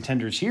with these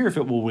contenders here if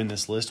it will win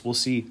this list. We'll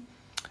see.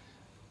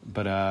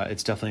 But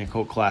it's definitely a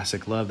cult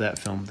classic. Love that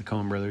film, the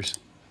Coen Brothers.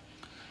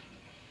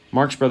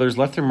 Marx Brothers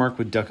left their mark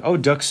with Duck. Oh,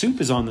 Duck Soup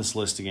is on this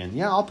list again.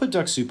 Yeah, I'll put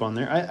Duck Soup on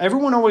there.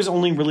 Everyone always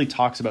only really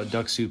talks about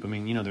Duck Soup. I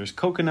mean, you know, there's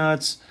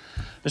Coconuts.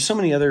 There's so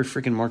many other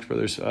freaking Marx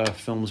Brothers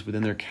films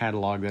within their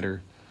catalog that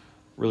are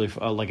really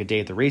like A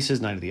Day at the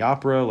Races, Night of the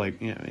Opera. Like,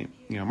 you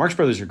know, Marx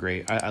Brothers are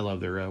great. I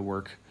love their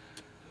work.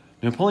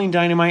 Napoleon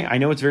Dynamite, I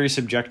know it's very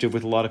subjective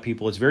with a lot of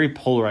people. It's very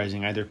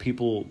polarizing. Either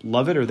people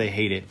love it or they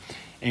hate it.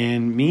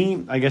 And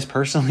me, I guess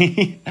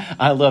personally,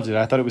 I loved it.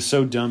 I thought it was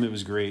so dumb, it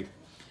was great.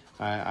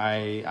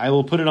 I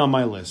will put it on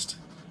my list.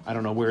 I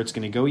don't know where it's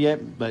going to go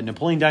yet, but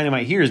Napoleon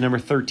Dynamite here is number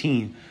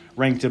 13,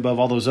 ranked above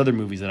all those other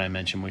movies that I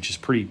mentioned, which is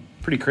pretty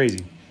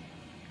crazy.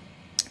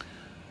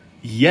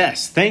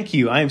 Yes, thank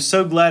you. I am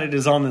so glad it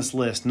is on this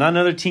list. Not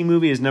Another Teen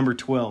Movie is number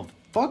 12.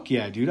 Fuck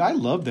yeah, dude. I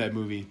love that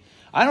movie.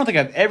 I don't think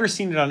I've ever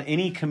seen it on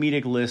any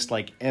comedic list,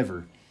 like,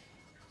 ever.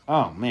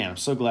 Oh, man, I'm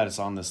so glad it's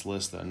on this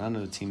list, though. Not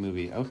Another Teen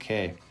Movie.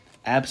 Okay,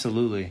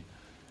 absolutely.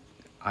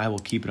 I will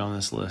keep it on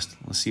this list.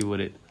 Let's see what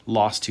it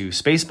lost to.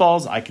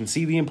 Spaceballs, I can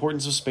see the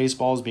importance of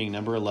Spaceballs being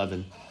number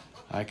 11.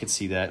 I could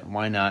see that.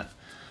 Why not?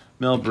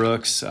 Mel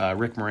Brooks,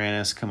 Rick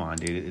Moranis. Come on,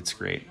 dude. It's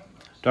great.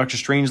 Dr.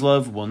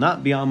 Strangelove will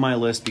not be on my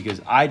list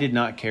because I did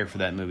not care for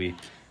that movie.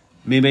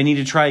 Maybe I need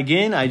to try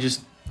again. I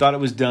just thought it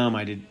was dumb.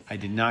 I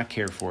did not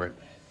care for it.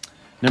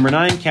 Number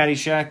 9,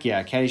 Caddyshack.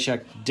 Yeah,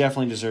 Caddyshack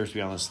definitely deserves to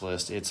be on this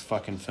list. It's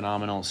fucking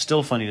phenomenal.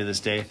 Still funny to this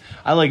day.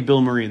 I like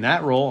Bill Murray in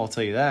that role, I'll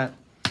tell you that.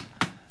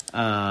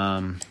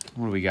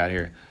 What do we got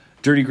here?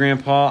 Dirty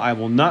Grandpa. I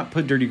will not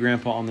put Dirty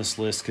Grandpa on this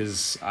list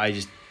because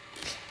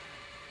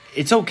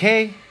it's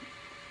okay.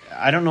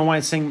 I don't know why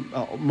it's saying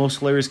most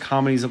hilarious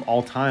comedies of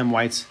all time.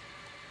 Why it's...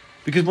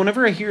 Because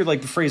whenever I hear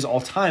like the phrase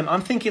all time,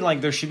 I'm thinking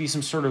like there should be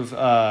some sort of...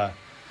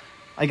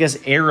 I guess,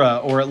 era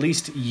or at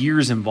least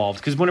years involved.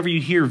 Because whenever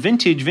you hear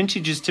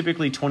vintage is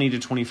typically 20 to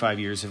 25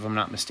 years, if I'm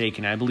not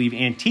mistaken. I believe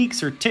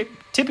antiques are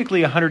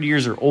typically 100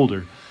 years or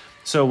older.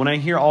 So when I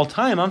hear all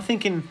time, I'm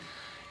thinking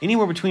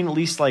anywhere between at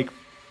least like,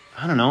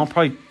 I don't know,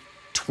 probably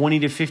 20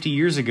 to 50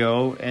 years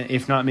ago,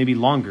 if not maybe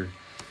longer.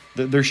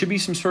 There should be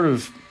some sort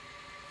of,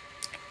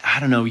 I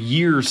don't know,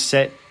 year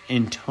set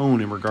in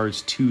tone in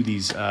regards to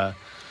these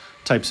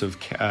types of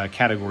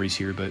categories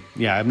here. But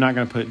yeah, I'm not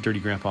going to put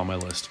Dirty Grandpa on my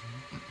list.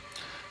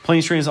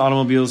 Planes, Trains,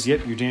 Automobiles.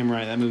 Yep, you're damn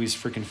right. That movie's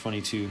freaking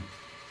funny, too.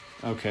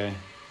 Okay.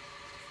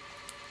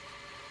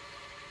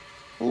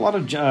 A lot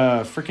of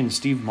freaking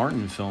Steve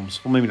Martin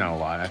films. Well, maybe not a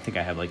lot. I think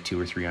I have like 2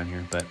 or 3 on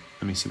here, but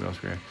let me see what else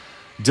we have.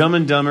 Dumb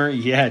and Dumber.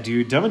 Yeah,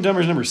 dude. Dumb and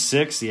Dumber's number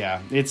 6.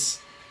 Yeah, it's...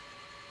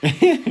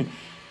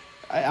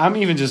 I'm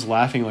even just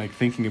laughing, like,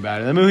 thinking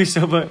about it. That movie's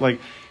so... Like,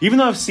 even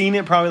though I've seen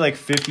it probably like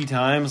 50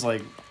 times,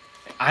 like,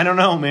 I don't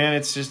know, man.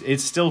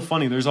 It's still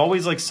funny. There's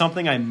always like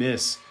something I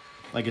miss.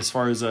 Like, as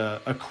far as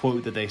a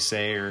quote that they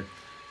say, or...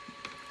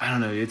 I don't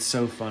know, it's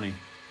so funny.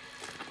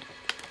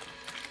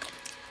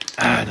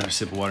 Another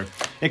sip of water.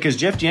 Yeah, because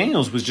Jeff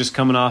Daniels was just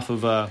coming off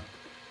of,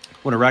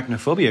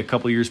 Arachnophobia a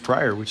couple years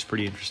prior, which is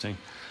pretty interesting.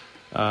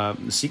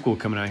 The sequel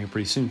coming out here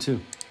pretty soon,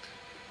 too.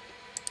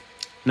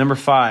 Number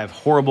 5,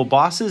 Horrible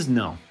Bosses?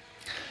 No.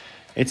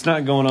 It's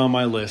not going on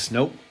my list.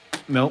 Nope.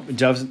 It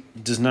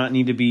does not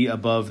need to be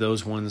above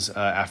those ones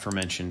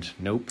aforementioned.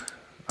 Nope.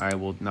 I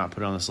will not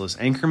put it on this list.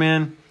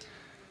 Anchorman...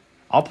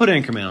 I'll put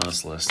Anchorman on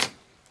this list.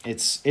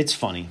 It's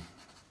funny.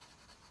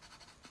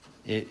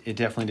 It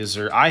definitely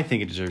deserves. I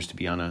think it deserves to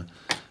be on a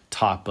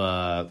top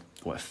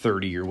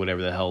 30 or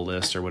whatever the hell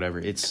list or whatever.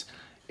 It's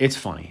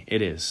funny.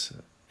 It is.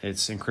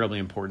 It's incredibly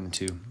important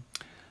too.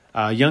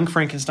 Young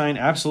Frankenstein,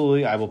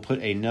 absolutely. I will put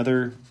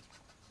another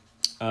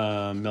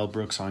Mel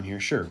Brooks on here.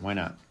 Sure, why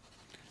not?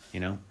 You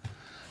know.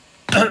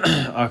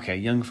 Okay,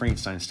 Young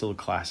Frankenstein, still a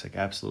classic.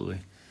 Absolutely.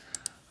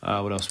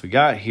 What else we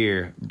got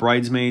here?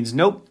 Bridesmaids.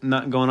 Nope,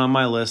 not going on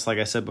my list. Like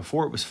I said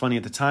before, it was funny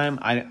at the time.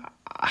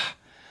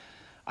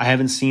 I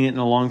haven't seen it in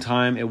a long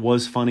time. It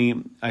was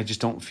funny. I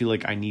just don't feel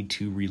like I need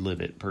to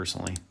relive it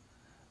personally.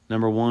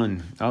 Number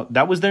 1. Oh,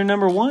 that was their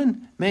number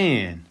 1?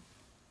 Man.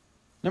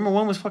 Number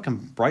 1 was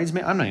fucking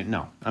Bridesmaid. I'm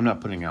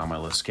not putting it on my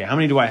list. Okay, how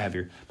many do I have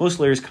here? Most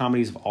hilarious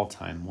comedies of all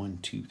time. 1,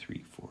 2,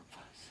 3, 4,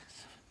 5,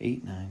 6,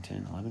 8, 9,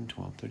 10, 11,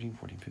 12, 13,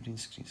 14, 15,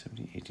 16,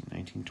 17, 18,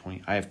 19,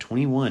 20. I have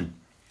 21.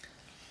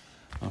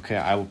 Okay,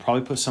 I will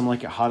probably put Some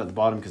Like It Hot at the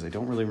bottom because I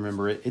don't really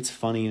remember it. It's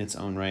funny in its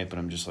own right, but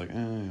I'm just like,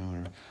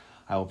 whatever.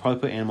 I will probably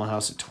put Animal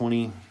House at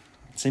 20.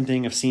 Same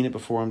thing, I've seen it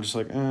before. I'm just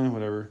like,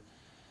 whatever.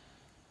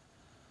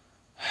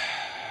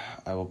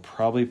 I will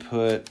probably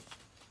put...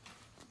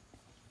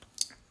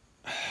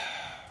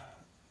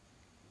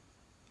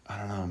 I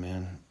don't know,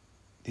 man.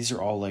 These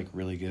are all, like,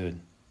 really good.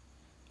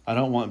 I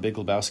don't want Big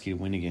Lebowski to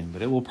win again,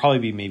 but it will probably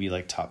be maybe,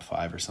 like, top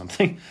 5 or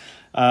something.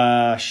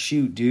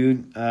 Shoot,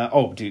 dude.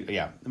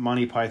 Yeah.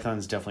 Monty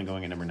Python's definitely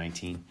going at number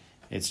 19.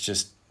 It's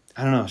just,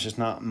 I don't know. It's just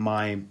not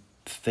my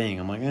thing.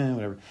 I'm like,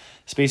 whatever.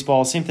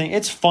 Spaceballs, same thing.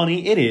 It's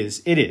funny. It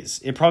is.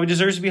 It probably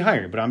deserves to be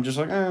higher, but I'm just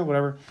like,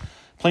 whatever.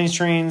 Planes,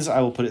 Trains,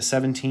 I will put at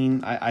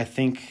 17. I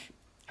think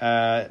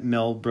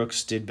Mel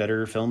Brooks did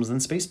better films than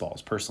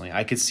Spaceballs, personally.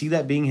 I could see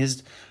that being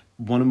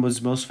one of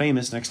his most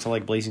famous next to,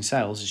 like, Blazing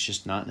Saddles. It's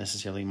just not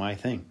necessarily my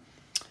thing.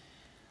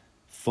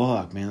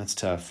 Fuck, man, that's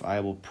tough. I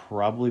will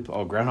probably...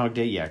 Groundhog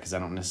Day, yeah, because I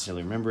don't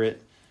necessarily remember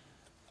it.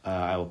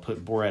 I will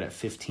put Borat at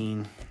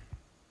 15.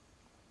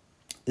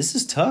 This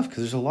is tough,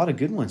 because there's a lot of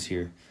good ones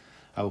here.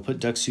 I will put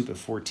Duck Soup at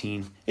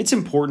 14. It's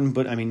important,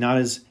 but, I mean, not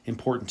as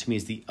important to me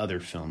as the other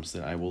films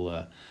that I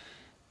will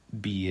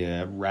be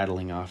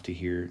rattling off to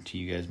here to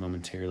you guys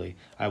momentarily.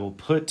 I will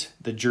put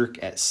The Jerk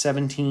at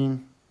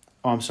 17.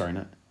 Oh, I'm sorry,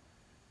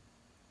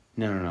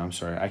 No, I'm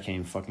sorry. I can't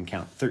even fucking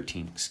count.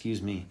 13, excuse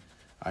me.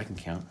 I can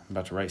count. I'm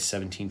about to write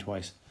 17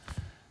 twice.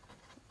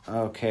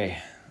 Okay.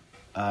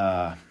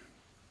 Okay.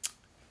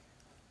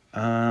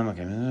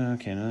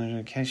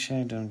 Another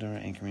Caddyshack. Don't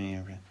anchor me.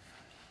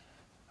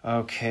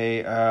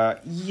 Okay.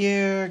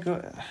 Yeah.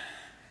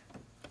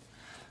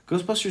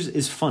 Ghostbusters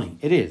is funny.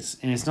 It is,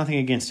 and it's nothing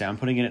against it. I'm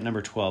putting it at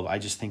number 12. I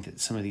just think that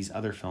some of these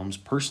other films,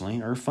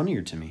 personally, are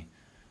funnier to me,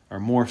 or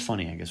more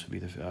funny, I guess would be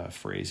the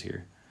phrase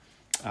here.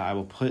 I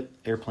will put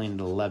Airplane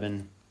at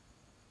 11.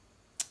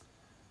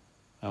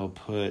 I will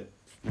put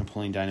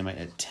Napoleon Dynamite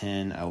at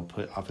 10. I will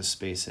put Office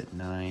Space at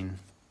 9.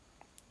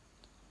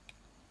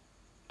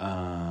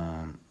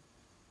 I'll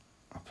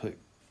put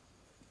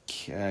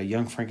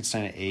Young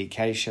Frankenstein at 8.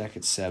 Caddyshack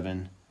at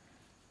 7.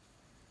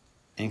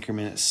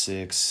 Anchorman at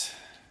 6.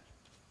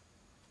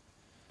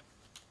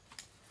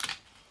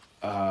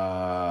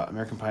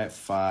 American Pie at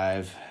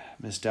 5.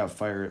 Miss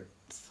Doubtfire at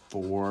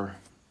 4.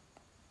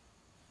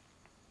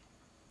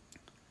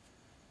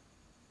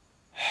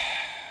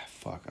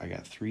 Fuck, I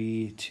got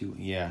 3, 2,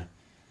 yeah.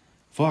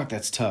 Fuck,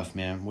 that's tough,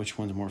 man. Which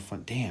one's more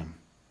fun? Damn.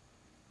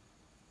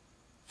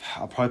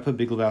 I'll probably put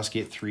Big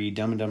Lebowski at 3,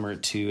 Dumb and Dumber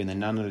at 2, and then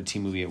None Other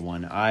Teen Movie at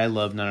 1. I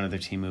love None Other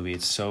Teen Movie.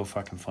 It's so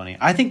fucking funny.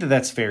 I think that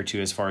that's fair,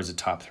 too, as far as the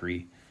top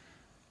 3.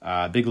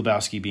 Big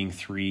Lebowski being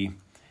 3.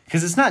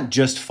 Because it's not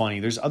just funny.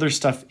 There's other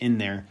stuff in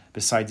there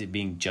besides it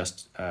being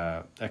just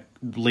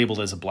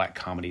labeled as a black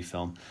comedy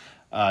film.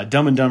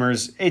 Dumb and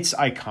Dumber's, it's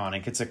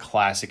iconic. It's a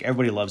classic.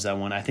 Everybody loves that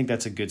one. I think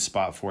that's a good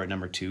spot for it.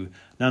 Number 2,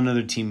 Not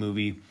Another Teen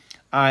Movie.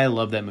 I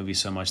love that movie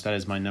so much. That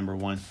is my number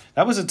 1.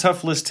 That was a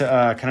tough list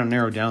to kind of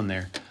narrow down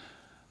there.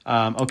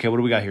 Okay, what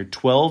do we got here?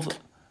 12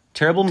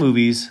 terrible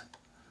movies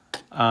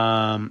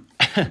that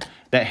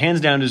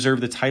hands down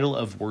deserve the title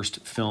of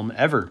worst film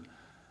ever.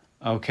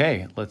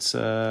 Okay, let's,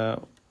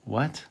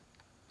 what?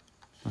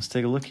 Let's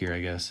take a look here, I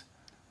guess.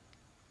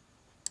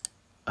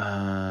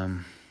 How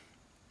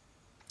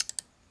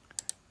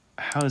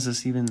is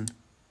this even...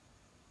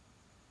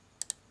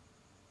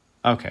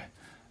 Okay,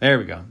 there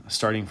we go.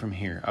 Starting from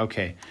here.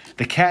 Okay,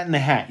 The Cat in the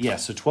Hat. Yeah,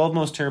 so 12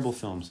 most terrible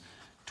films.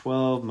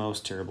 12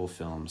 most terrible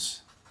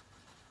films.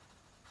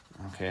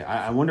 Okay,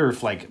 I wonder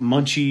if, like,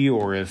 Munchie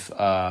or if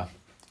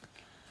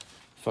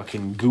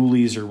fucking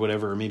Ghoulies or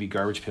whatever, or maybe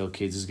Garbage Pail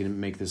Kids is going to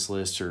make this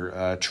list,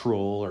 or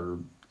Troll or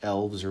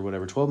Elves or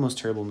whatever. 12 most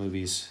terrible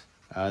movies.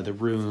 The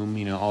Room,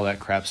 you know, all that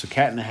crap. So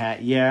Cat in the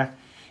Hat, yeah,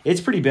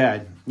 it's pretty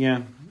bad.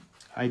 Yeah,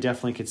 I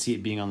definitely could see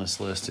it being on this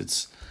list.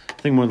 It's, I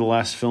think, one of the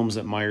last films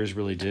that Myers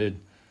really did.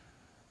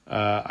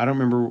 I don't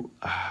even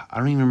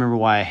remember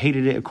why I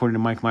hated it, according to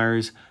Mike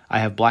Myers. I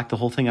have blacked the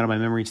whole thing out of my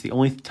memory. It's the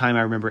only time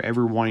I remember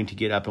ever wanting to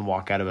get up and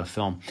walk out of a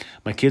film.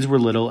 My kids were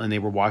little and they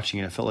were watching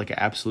it. It felt like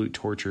absolute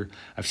torture.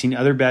 I've seen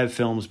other bad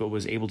films, but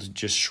was able to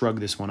just shrug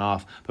this one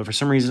off. But for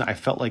some reason, I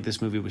felt like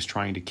this movie was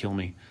trying to kill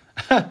me.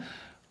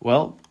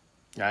 Well,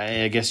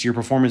 I guess your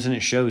performance in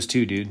it shows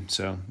too, dude.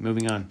 So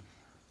moving on.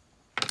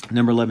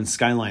 Number 11,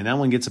 Skyline. That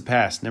one gets a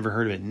pass. Never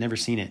heard of it. Never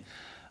seen it.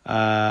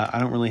 I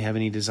don't really have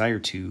any desire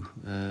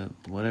to.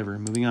 Whatever.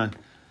 Moving on.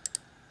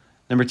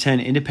 Number 10,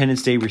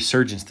 Independence Day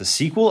Resurgence. The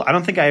sequel, I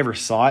don't think I ever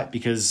saw it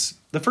because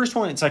the first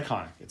one, it's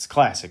iconic. It's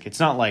classic.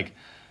 It's not like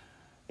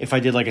if I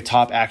did like a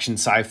top action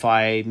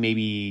sci-fi,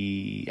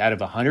 maybe out of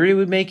 100 it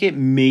would make it.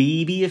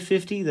 Maybe a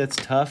 50. That's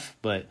tough.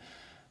 But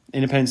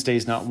Independence Day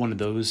is not one of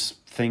those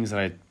things that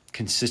I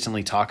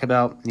consistently talk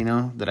about, you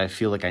know, that I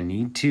feel like I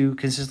need to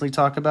consistently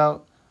talk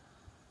about.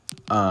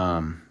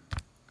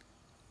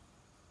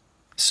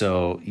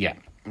 So yeah,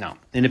 no.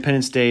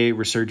 Independence Day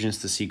Resurgence,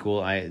 the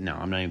sequel. I'm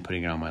not even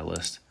putting it on my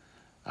list.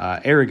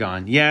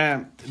 Aragon.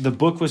 Yeah, the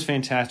book was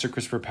fantastic.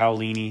 Christopher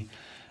Paolini.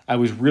 I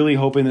was really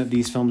hoping that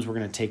these films were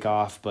going to take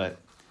off, but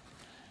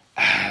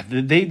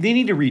they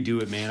need to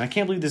redo it, man. I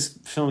can't believe this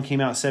film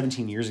came out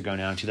 17 years ago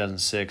now, in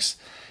 2006.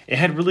 It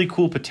had really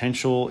cool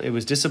potential. It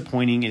was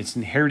disappointing. Its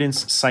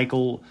inheritance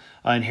cycle,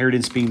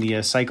 inheritance being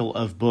the cycle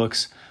of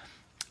books.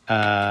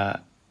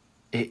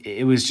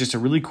 It was just a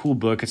really cool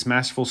book. It's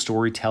masterful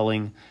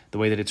storytelling, the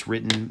way that it's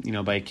written, you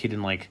know, by a kid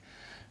in like,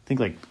 I think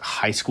like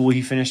high school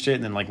he finished it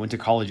and then like went to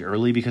college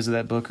early because of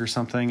that book or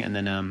something. And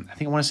then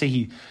I want to say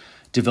he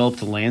developed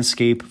the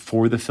landscape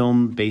for the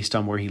film based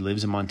on where he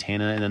lives in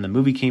Montana. And then the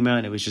movie came out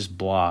and it was just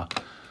blah.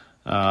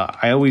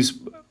 I always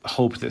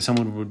hoped that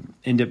someone would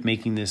end up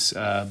making this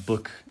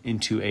book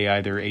into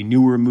either a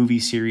newer movie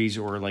series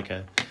or like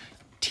a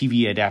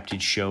TV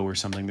adapted show or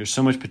something. There's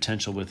so much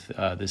potential with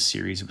this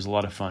series. It was a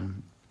lot of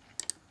fun.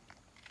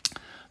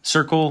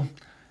 Circle.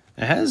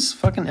 It has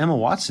fucking Emma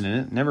Watson in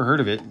it. Never heard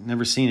of it.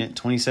 Never seen it.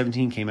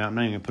 2017 came out. I'm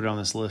not even going to put it on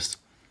this list.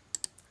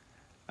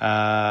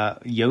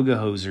 Yoga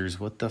Hosers.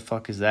 What the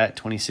fuck is that?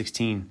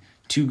 2016.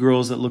 Two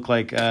girls that look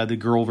like the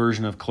girl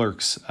version of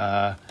Clerks.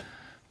 I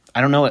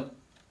don't know it.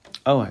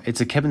 Oh,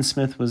 it's a Kevin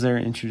Smith was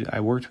there. I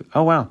worked with.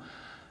 Oh, wow.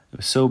 It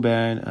was so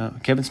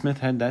bad. Kevin Smith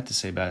had that to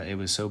say about it. It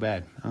was so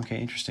bad. Okay,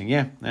 interesting.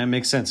 Yeah, that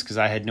makes sense because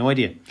I had no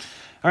idea.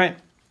 All right,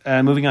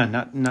 moving on.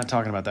 Not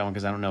talking about that one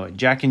because I don't know it.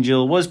 Jack and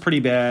Jill was pretty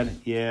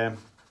bad. Yeah.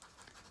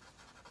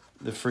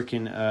 The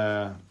freaking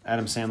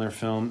Adam Sandler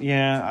film.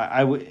 Yeah,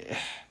 I would.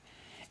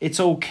 It's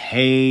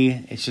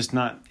okay. It's just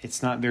not.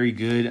 It's not very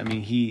good. I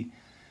mean, he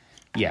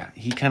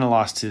kind of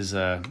lost his.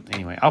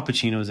 Anyway, Al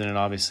Pacino's in it,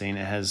 obviously, and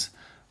it has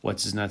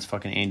what's his nuts,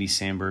 fucking Andy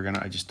Samberg, and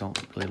I just don't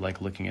really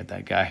like looking at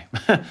that guy.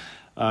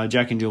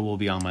 Jack and Jill will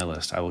be on my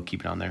list. I will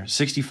keep it on there.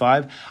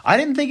 65. I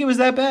didn't think it was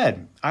that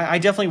bad. I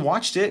definitely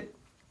watched it.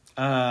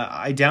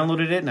 I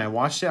downloaded it and I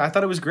watched it. I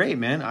thought it was great,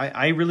 man.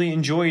 I really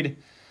enjoyed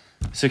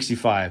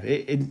 65.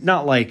 It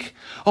not like,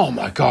 oh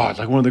my God,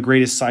 like one of the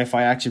greatest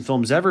sci-fi action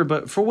films ever,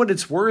 but for what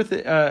it's worth,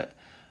 I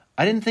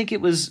didn't think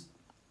it was,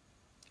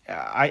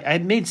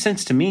 it made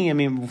sense to me. I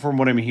mean, from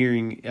what I'm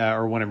hearing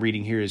or what I'm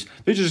reading here is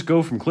they just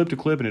go from clip to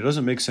clip and it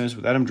doesn't make sense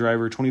with Adam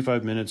Driver,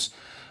 25 minutes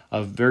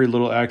of very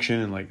little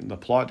action and like the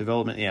plot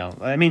development. Yeah.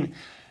 I mean,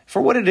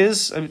 for what it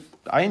is,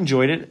 I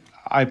enjoyed it.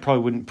 I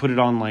probably wouldn't put it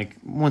on like,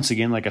 once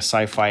again, like a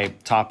sci-fi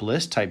top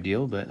list type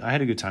deal, but I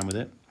had a good time with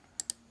it.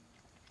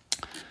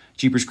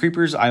 Jeepers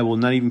Creepers, I will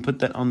not even put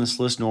that on this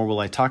list, nor will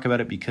I talk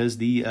about it because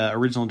the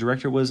original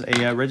director was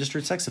a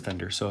registered sex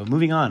offender. So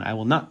moving on, I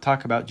will not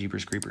talk about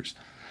Jeepers Creepers.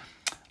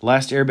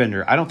 Last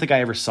Airbender, I don't think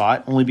I ever saw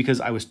it, only because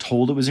I was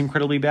told it was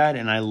incredibly bad,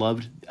 and I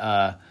loved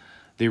the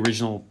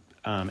original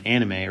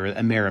anime, or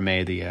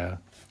Amerime, the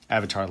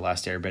Avatar The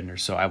Last Airbender.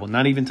 So I will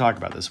not even talk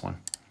about this one.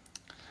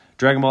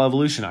 Dragon Ball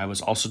Evolution, I was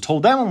also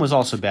told that one was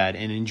also bad,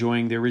 and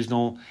enjoying the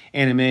original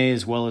anime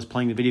as well as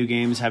playing the video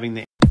games, having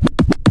the...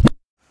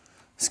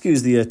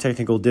 Excuse the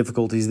technical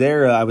difficulties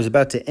there. I was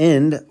about to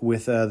end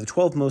with the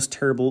 12 most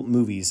terrible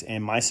movies,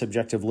 and my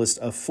subjective list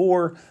of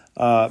 4,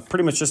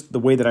 pretty much just the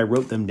way that I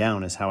wrote them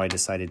down is how I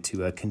decided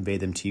to convey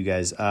them to you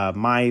guys.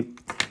 My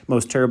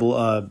most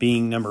terrible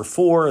being number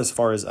 4 as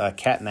far as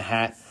Cat in the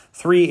Hat,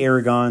 3,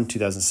 Aragon,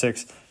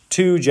 2006,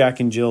 2, Jack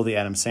and Jill, the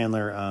Adam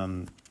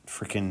Sandler,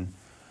 freaking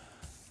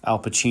Al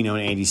Pacino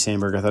and Andy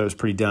Samberg. I thought it was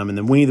pretty dumb. And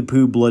then Winnie the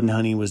Pooh, Blood and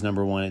Honey was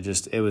number 1.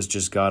 It was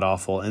just god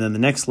awful. And then the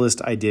next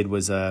list I did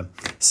was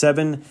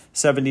 7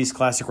 70s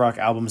classic rock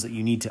albums that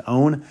you need to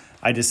own.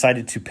 I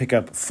decided to pick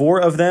up 4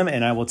 of them,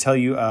 and I will tell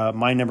you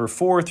my number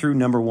 4 through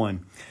number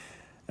 1.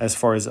 As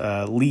far as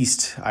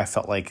least I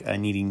felt like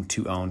needing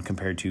to own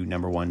compared to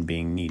number 1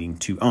 being needing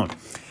to own.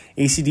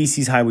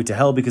 AC/DC's Highway to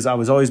Hell, because I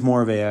was always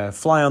more of a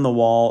fly on the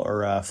wall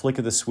or a flick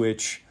of the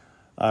switch,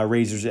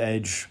 Razor's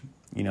Edge,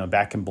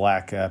 Back in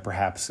Black,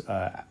 perhaps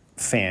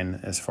fan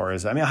as far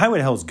as, Highway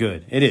to Hell is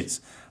good. It is.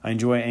 I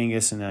enjoy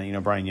Angus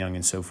and, Brian Young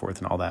and so forth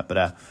and all that.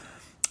 But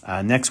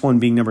next one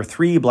being number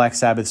 3, Black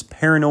Sabbath's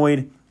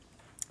Paranoid.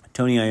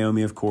 Tony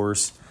Iommi, of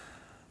course.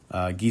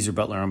 Geezer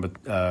Butler on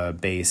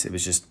bass. It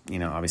was just,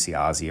 obviously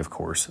Ozzy, of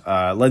course.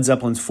 Led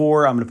Zeppelin's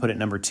 4, I'm going to put it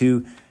number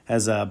 2.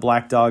 Has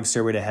Black Dog,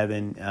 Stairway to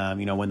Heaven,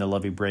 When the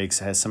Levee Breaks,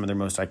 has some of their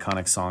most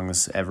iconic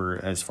songs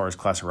ever as far as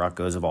classic rock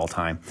goes of all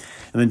time.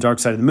 And then Dark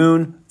Side of the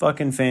Moon,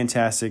 fucking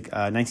fantastic.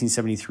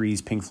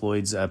 1973's Pink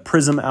Floyd's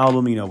Prism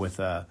album, with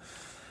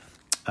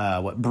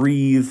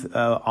Breathe,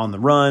 On the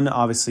Run,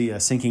 obviously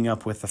syncing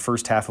up with the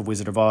first half of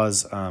Wizard of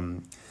Oz.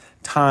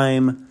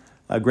 Time,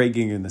 Great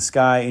Gig in the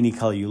Sky, Any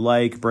Color You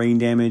Like, Brain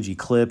Damage,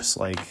 Eclipse,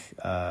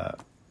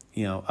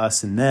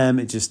 Us and Them.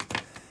 It just,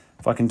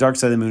 fucking Dark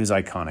Side of the Moon is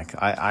iconic.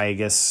 I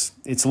guess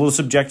it's a little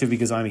subjective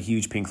because I'm a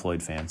huge Pink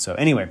Floyd fan. So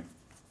anyway,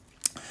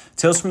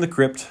 Tales from the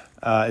Crypt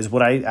is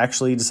what I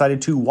actually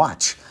decided to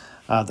watch.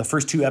 The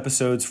first 2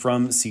 episodes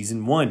from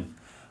season 1.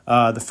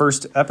 The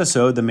first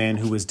episode, The Man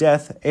Who Was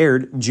Death,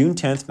 aired June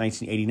 10th,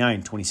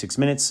 1989, 26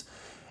 minutes.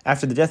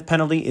 After the death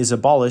penalty is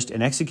abolished,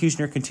 an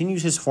executioner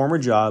continues his former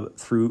job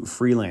through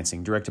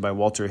freelancing. Directed by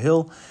Walter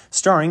Hill,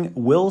 starring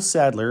Bill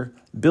Sadler,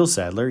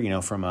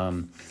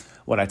 from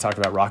what I talked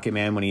about, Rocket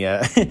Man, when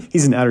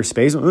he's in outer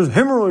space. It was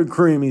hemorrhoid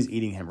cream. He's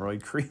eating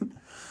hemorrhoid cream.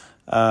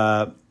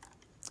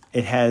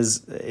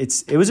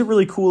 It was a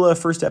really cool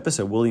first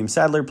episode. William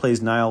Sadler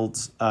plays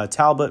Niles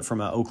Talbot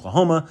from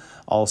Oklahoma,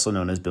 also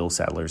known as Bill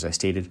Sadler, as I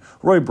stated.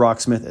 Roy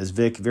Brocksmith as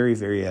Vic, very,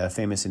 very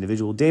famous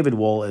individual. David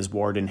Wohl as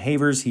Warden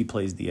Havers. He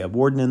plays the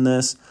warden in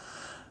this.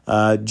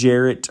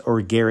 Garrett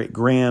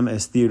Graham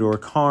as Theodore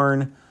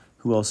Karn.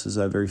 Who else is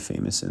very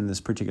famous in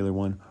this particular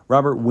one?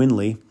 Robert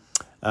Winley.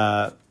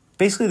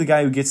 Basically the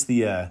guy who gets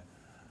the...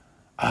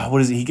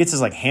 He gets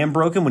his hand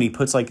broken when he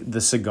puts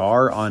the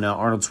cigar on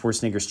Arnold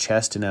Schwarzenegger's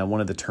chest in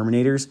one of the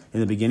Terminators in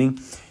the beginning.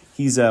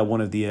 He's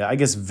one of the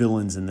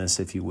villains in this,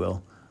 if you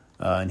will,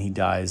 and he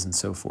dies and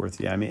so forth.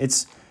 Yeah, I mean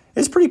it's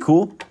pretty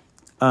cool.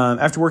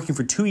 After working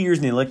for 2 years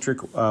in the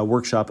electric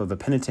workshop of a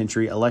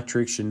penitentiary,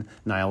 electrician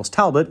Niles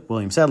Talbot,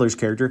 William Sadler's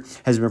character,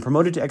 has been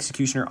promoted to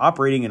executioner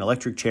operating an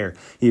electric chair.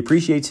 He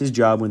appreciates his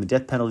job when the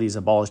death penalty is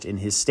abolished in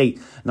his state.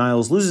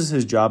 Niles loses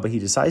his job, but he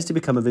decides to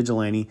become a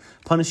vigilante,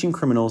 punishing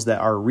criminals that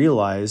are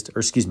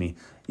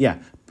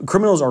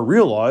criminals are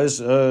realized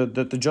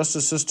that the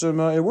justice system,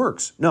 it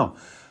works. No,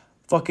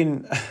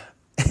 fucking...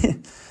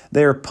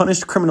 They are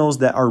punished criminals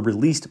that are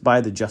released by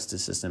the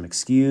justice system.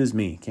 Excuse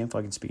me. Can't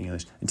fucking speak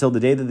English. Until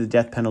the day that the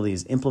death penalty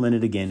is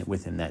implemented again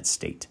within that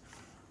state.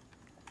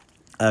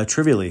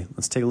 Trivially,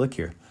 let's take a look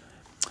here.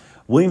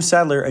 William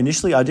Sadler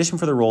initially auditioned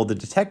for the role of the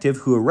detective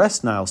who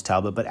arrests Niles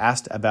Talbot, but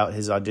asked about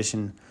his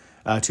audition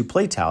to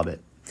play Talbot.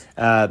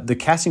 The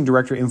casting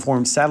director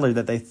informed Sadler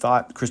that they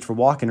thought Christopher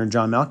Walken or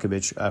John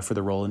Malkovich for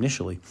the role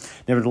initially.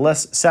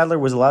 Nevertheless, Sadler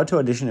was allowed to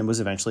audition and was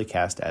eventually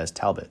cast as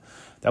Talbot.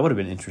 That would have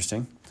been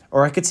interesting.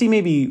 Or I could see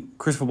maybe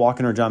Christopher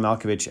Walken or John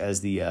Malkovich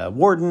as the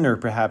warden, or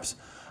perhaps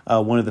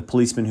one of the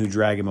policemen who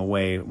drag him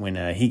away when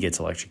he gets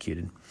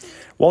electrocuted.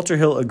 Walter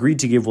Hill agreed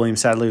to give William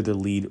Sadler the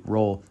lead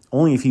role,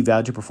 only if he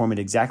vowed to perform it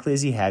exactly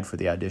as he had for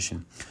the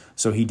audition.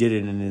 So he did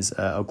it in his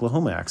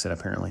Oklahoma accent,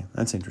 apparently.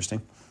 That's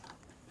interesting.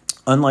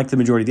 Unlike the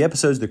majority of the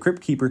episodes, the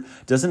Crypt Keeper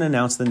doesn't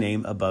announce the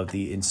name above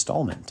the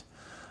installment.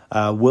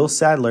 Will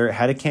Sadler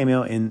had a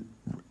cameo in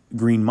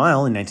Green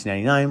Mile in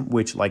 1999,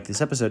 which, like this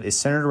episode, is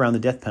centered around the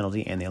death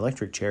penalty and the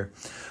electric chair.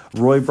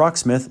 Roy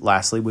Brocksmith,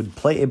 lastly, would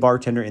play a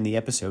bartender in the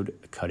episode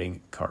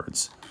Cutting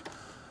Cards.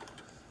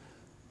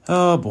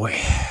 Oh, boy.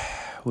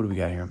 What do we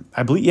got here?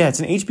 I believe, it's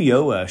an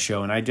HBO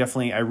show, and I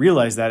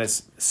realized that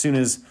as soon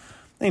as,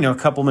 a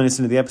couple minutes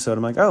into the episode,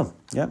 I'm like, oh,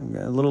 yeah,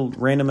 a little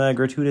random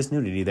gratuitous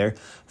nudity there.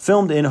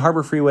 Filmed in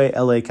Harbor Freeway,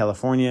 LA,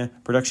 California.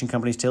 Production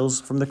companies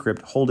Tales from the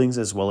Crypt Holdings,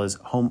 as well as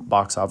Home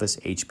Box Office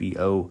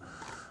HBO.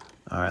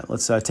 All right,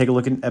 let's take a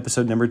look at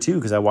episode number 2,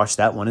 because I watched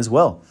that one as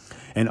well.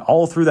 And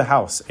All Through the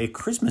House, a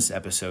Christmas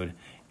episode,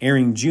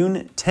 airing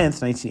June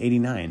 10th,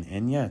 1989.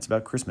 And yeah, it's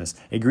about Christmas.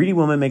 A greedy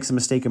woman makes a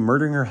mistake of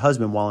murdering her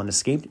husband while an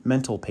escaped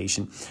mental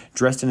patient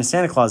dressed in a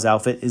Santa Claus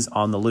outfit is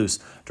on the loose.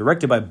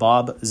 Directed by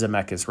Robert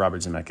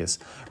Zemeckis.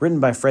 Written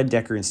by Fred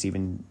Decker and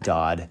Stephen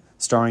Dodd.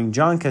 Starring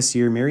John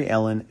Cassier, Mary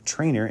Ellen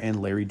Trainor,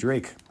 and Larry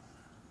Drake.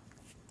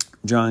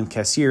 John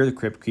Cassier, the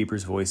Crypt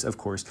Keeper's voice, of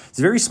course. It's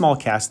a very small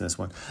cast in this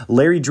one.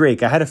 Larry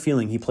Drake, I had a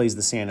feeling he plays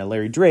the Santa.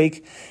 Larry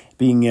Drake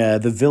being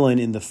the villain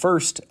in the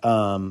first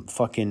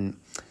fucking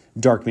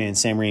Darkman,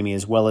 Sam Raimi,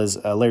 as well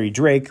as Larry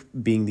Drake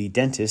being the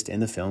dentist in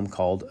the film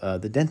called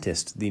The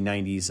Dentist, the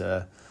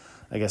 90s,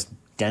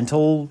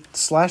 dental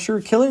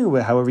slasher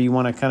killer, however you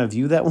want to kind of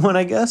view that one,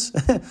 I guess.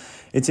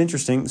 It's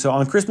interesting. So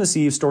on Christmas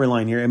Eve,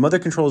 storyline here, a mother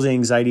controls the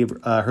anxiety of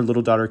her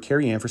little daughter,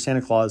 Carrie Ann, for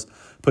Santa Claus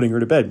putting her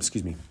to bed.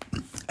 Excuse me.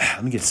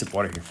 Let me get a sip of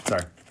water here.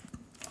 Sorry.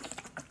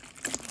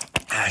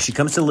 She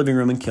comes to the living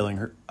room and killing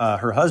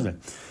her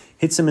husband.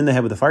 Hits him in the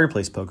head with a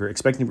fireplace poker,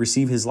 expecting to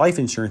receive his life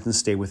insurance and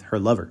stay with her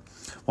lover.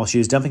 While she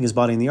is dumping his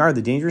body in the yard,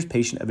 the dangerous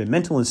patient of a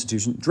mental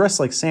institution,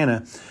 dressed like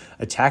Santa,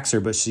 attacks her,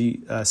 but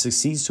she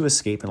succeeds to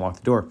escape and lock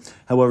the door.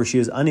 However, she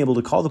is unable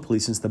to call the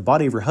police since the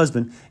body of her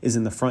husband is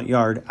in the front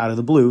yard. Out of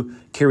the blue,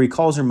 Carrie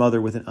calls her mother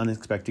with an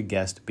unexpected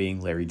guest, being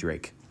Larry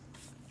Drake.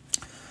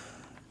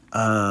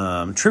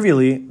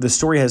 Trivially, the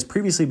story has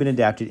previously been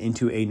adapted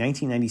into a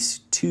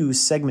 1992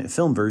 segment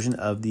film version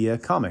of the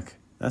comic.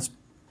 That's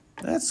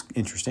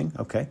interesting.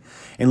 Okay.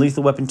 In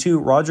Lethal Weapon 2,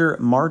 Roger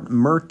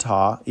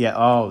Murtaugh.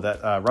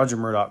 Roger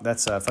Murtaugh.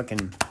 That's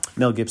fucking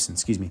Mel Gibson.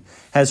 Excuse me.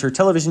 Has her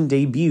television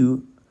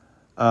debut.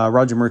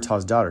 Roger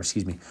Murtaugh's daughter.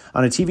 Excuse me.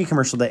 On a TV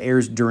commercial that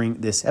airs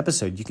during this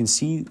episode, you can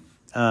see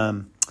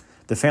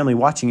the the family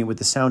watching it with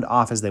the sound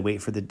off as they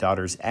wait for the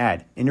daughter's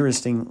ad.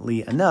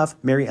 Interestingly enough,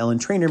 Mary Ellen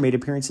Trainor made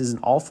appearances in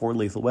all 4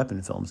 Lethal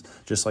Weapon films,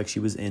 just like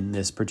she was in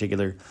this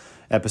particular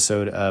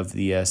episode of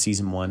the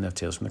season 1 of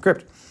Tales from the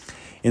Crypt.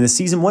 In the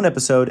season 1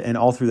 episode and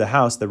All Through the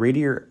House, the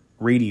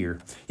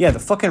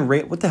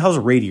what the hell's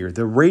a radier?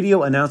 The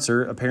radio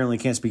announcer, apparently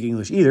can't speak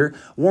English either,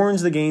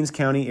 warns the Gaines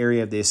County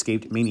area of the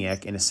escaped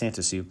maniac in a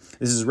Santa suit.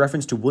 This is a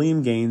reference to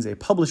William Gaines, a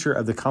publisher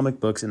of the comic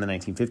books in the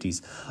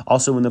 1950s.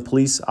 Also, when the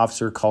police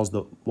officer calls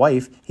the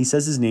wife, he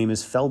says his name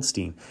is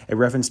Feldstein, a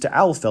reference to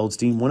Al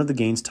Feldstein, one of the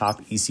Gaines'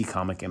 top EC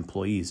comic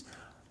employees.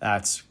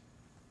 That's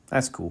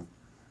cool.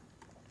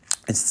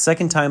 It's the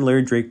second time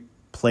Larry Drake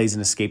plays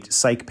an escaped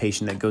psych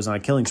patient that goes on a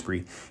killing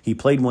spree. He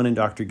played one in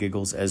Dr.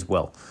 Giggles as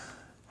well.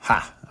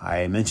 Ha!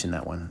 I mentioned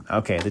that one.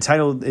 Okay, the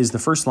title is the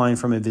first line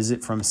from A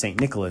Visit from St.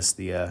 Nicholas,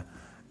 the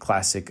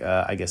classic,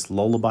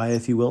 lullaby,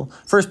 if you will.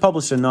 First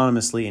published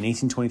anonymously in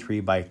 1823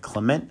 by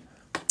Clement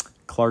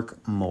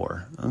Clark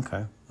Moore.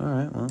 Okay, all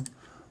right, well,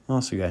 what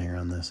else we got here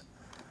on this?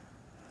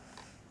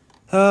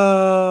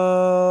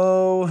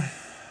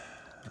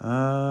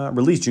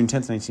 Released June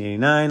 10th,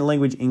 1989.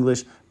 Language,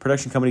 English.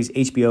 Production companies,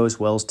 HBO, as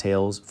well as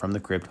Tales from the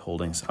Crypt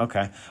Holdings.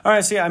 Okay. All right,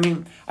 so yeah,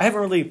 I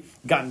haven't really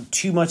gotten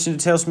too much into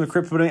Tales from the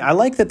Crypt, but I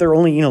like that they're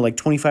only,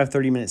 25,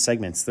 30-minute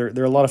segments.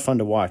 They're a lot of fun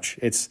to watch.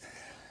 It's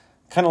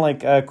kind of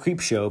like a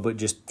Creep Show, but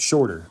just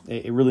shorter.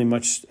 It really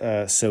much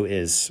so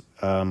is.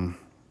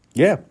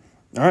 Yeah.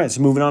 All right,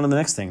 so moving on to the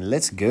next thing.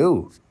 Let's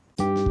go.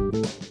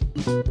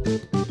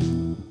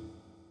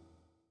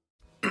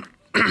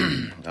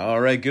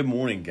 All right, good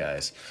morning,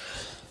 guys.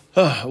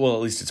 Well,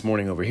 at least it's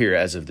morning over here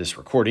as of this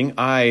recording.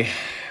 I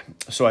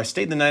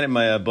stayed the night at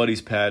my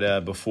buddy's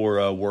pad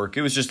before work.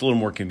 It was just a little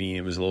more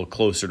convenient. It was a little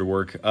closer to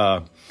work.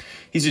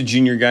 He's a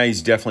junior guy.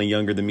 He's definitely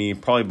younger than me,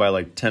 probably by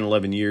like 10,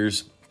 11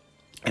 years.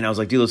 And I was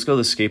like, dude, let's go to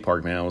the skate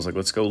park, man. I was like,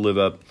 let's go live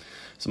up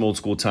some old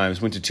school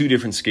times. Went to 2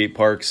 different skate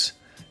parks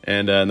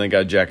and then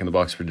got Jack in the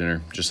Box for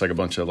dinner. Just like a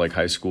bunch of like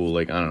high school,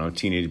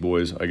 teenage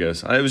boys, I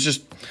guess. It was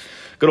just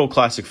good old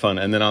classic fun.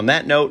 And then on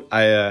that note,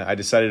 I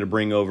decided to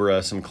bring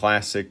over some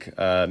classic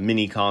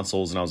mini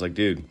consoles. And I was like,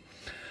 dude,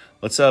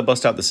 let's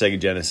bust out the Sega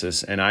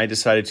Genesis. And I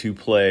decided to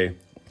play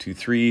 2,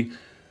 3,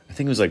 I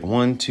think it was like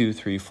 1, 2,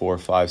 3, 4,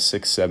 5,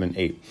 6, 7,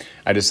 8.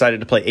 I decided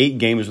to play 8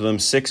 games with them,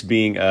 6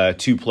 being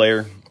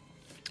 2-player.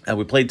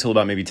 We played till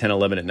about maybe 10,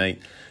 11 at night.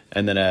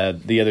 And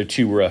then the other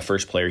 2 were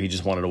first player. He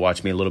just wanted to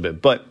watch me a little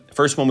bit. But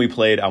first one we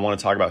played, I want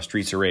to talk about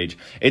Streets of Rage.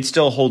 It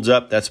still holds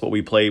up. That's what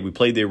we played. We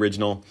played the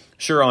original.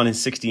 Sure, on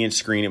his 60-inch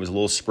screen, it was a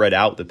little spread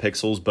out, the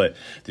pixels, but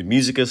the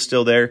music is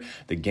still there.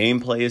 The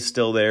gameplay is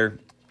still there.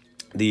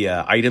 The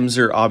items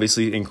are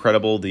obviously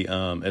incredible. The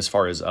as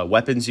far as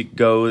weapons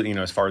go,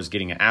 as far as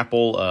getting an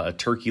apple, a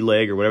turkey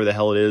leg, or whatever the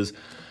hell it is.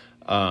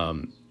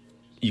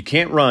 You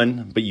can't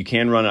run, but you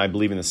can run, I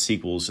believe, in the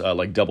sequels,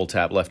 like double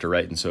tap left or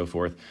right and so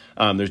forth.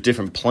 There's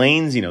different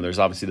planes. There's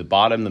obviously the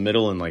bottom, the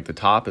middle, and like the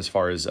top as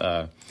far as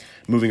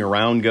moving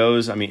around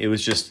goes.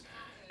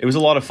 It was a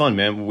lot of fun,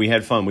 man. We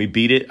had fun. We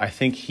beat it. I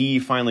think he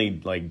finally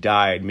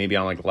died maybe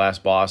on the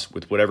last boss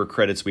with whatever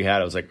credits we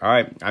had. I was like, all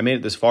right, I made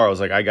it this far. I was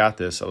like, I got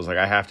this. I was like,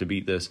 I have to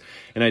beat this.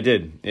 And I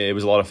did. It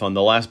was a lot of fun.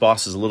 The last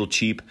boss is a little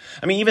cheap.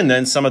 Even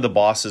then, some of the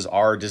bosses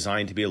are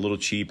designed to be a little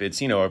cheap.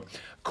 It's, a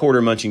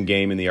quarter munching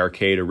game in the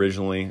arcade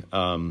originally.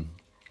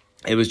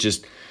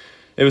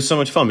 It was so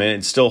much fun, man.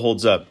 It still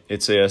holds up.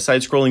 It's a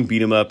side-scrolling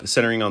beat-em-up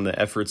centering on the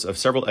efforts of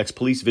several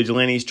ex-police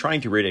vigilantes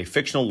trying to rid a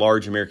fictional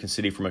large American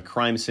city from a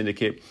crime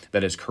syndicate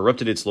that has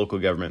corrupted its local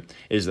government.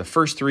 It is the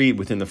first 3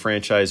 within the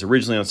franchise,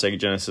 originally on Sega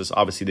Genesis.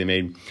 Obviously, they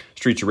made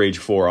Streets of Rage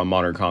 4 on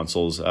modern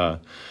consoles.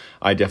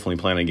 I definitely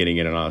plan on getting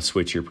it on a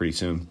Switch here pretty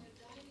soon.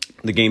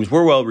 The games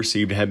were well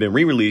received and have been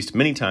re-released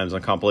many times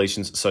on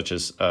compilations such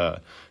as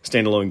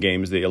standalone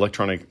games. The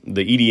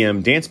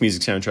EDM dance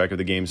music soundtrack of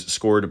the games,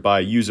 scored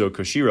by Yuzo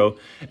Koshiro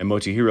and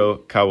Motohiro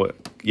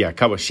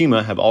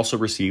Kawashima, have also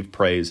received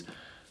praise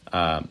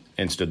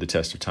and stood the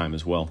test of time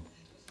as well.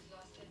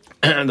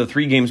 The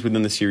 3 games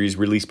within the series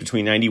released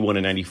between 91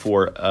 and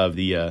 94 of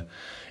the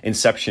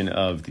inception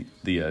of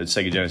the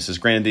Sega Genesis.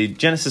 Granted, the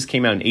Genesis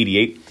came out in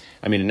 88.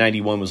 In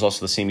 91 was also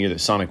the same year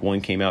that Sonic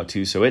 1 came out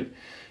too, so it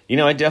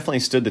definitely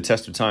stood the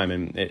test of time,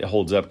 and it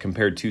holds up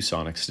compared to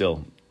Sonic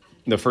still.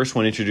 The first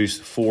one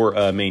introduced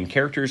 4 main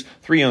characters,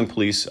 3 young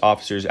police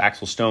officers,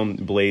 Axel Stone,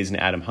 Blaze, and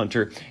Adam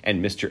Hunter,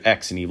 and Mr.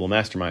 X, an evil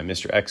mastermind.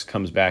 Mr. X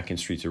comes back in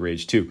Streets of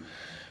Rage 2.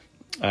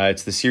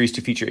 It's the series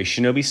to feature a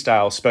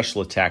shinobi-style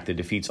special attack that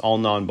defeats all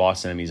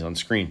non-boss enemies on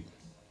screen.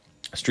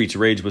 Streets of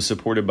Rage was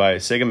supported by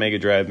Sega Mega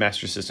Drive,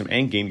 Master System,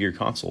 and Game Gear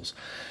consoles.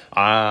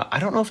 I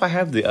don't know if I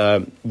have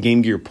the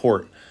Game Gear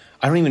port.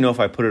 I don't even know if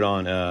I put it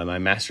on my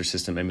Master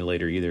System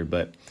emulator either,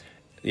 but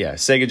yeah,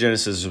 Sega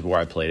Genesis is where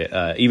I played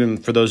it. Even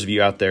for those of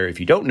you out there, if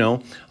you don't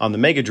know, on the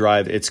Mega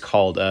Drive, it's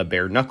called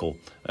Bare Knuckle.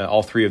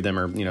 All 3 of them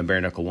are,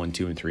 Bare Knuckle 1,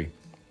 2, and 3.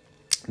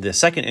 The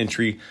second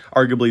entry,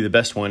 arguably the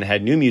best one,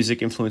 had new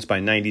music influenced by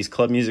 90s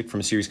club music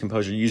from series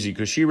composer Yuji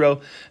Koshiro,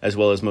 as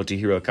well as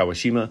Motohiro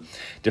Kawashima,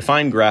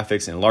 defined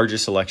graphics, and larger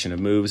selection of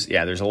moves.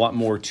 Yeah, there's a lot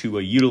more to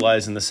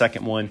utilize in the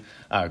second one.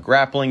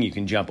 Grappling, you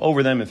can jump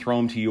over them and throw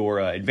them to your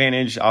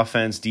advantage,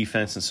 offense,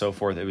 defense, and so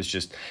forth. It was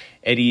just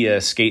Eddie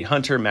Skate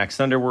Hunter, Max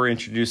Thunder were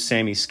introduced,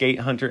 Sammy Skate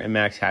Hunter, and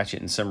Max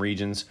Hatchet in some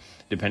regions,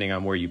 depending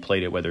on where you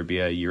played it, whether it be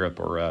Europe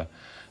or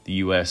the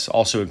U.S.,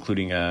 also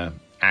including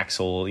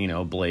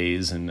Axel,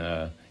 Blaze,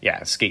 and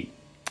Skate,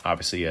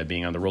 obviously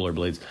being on the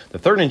rollerblades. The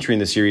third entry in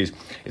the series,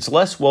 it's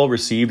less well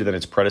received than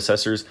its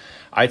predecessors.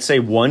 I'd say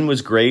 1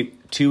 was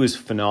great, 2 is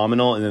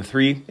phenomenal, and then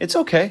 3, it's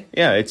okay.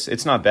 Yeah,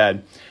 it's not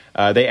bad.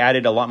 They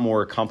added a lot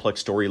more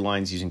complex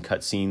storylines using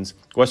cutscenes.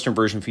 The Western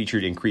version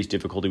featured increased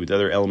difficulty with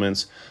other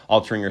elements,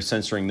 altering or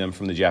censoring them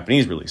from the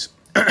Japanese release.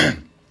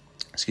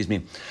 Excuse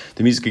me.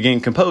 The music,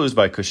 again composed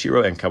by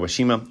Koshiro and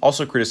Kawashima,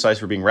 also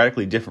criticized for being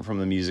radically different from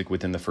the music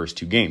within the first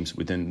 2 games,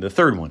 within the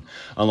third one.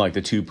 Unlike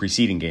the 2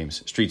 preceding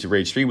games, Streets of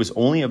Rage 3 was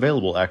only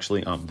available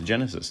actually on the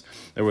Genesis.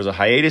 There was a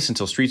hiatus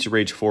until Streets of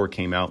Rage 4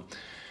 came out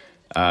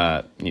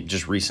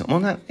just recently.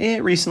 Well, not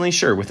recently,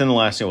 sure, within the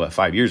last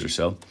 5 years or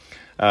so.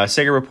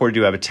 Sega reported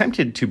to have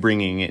attempted to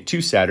bringing it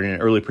to Saturn in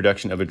an early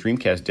production of a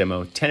Dreamcast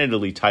demo,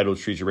 tentatively titled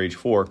Streets of Rage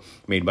 4,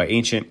 made by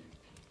Ancient.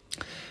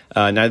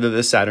 Neither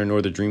the Saturn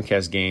nor the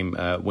Dreamcast game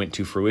went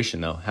to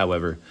fruition, though.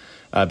 However,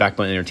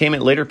 Backbone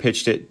Entertainment later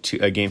pitched it to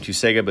a game to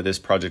Sega, but this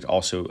project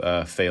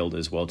also failed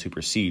as well to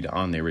proceed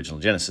on the original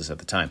Genesis at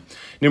the time.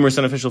 Numerous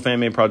unofficial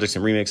fan-made projects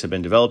and remakes have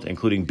been developed,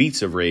 including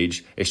Beats of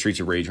Rage, a Streets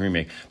of Rage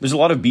remake. There's a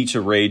lot of Beats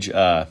of Rage,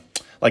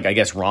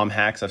 ROM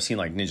hacks. I've seen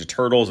Ninja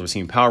Turtles, I've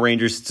seen Power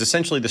Rangers. It's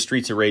essentially the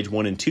Streets of Rage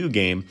 1 and 2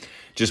 game,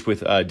 just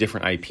with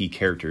different IP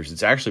characters.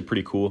 It's actually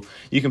pretty cool.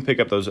 You can pick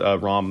up those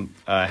ROM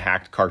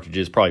hacked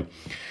cartridges, probably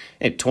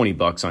at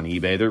 $20 on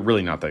eBay. They're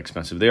really not that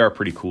expensive. They are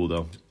pretty cool,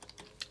 though.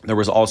 There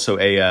was also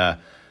a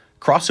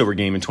crossover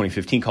game in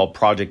 2015 called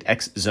Project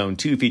X Zone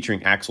 2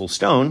 featuring Axel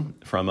Stone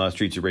from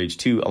Streets of Rage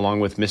 2,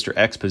 along with Mr.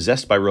 X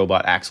possessed by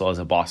Robot Axel as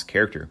a boss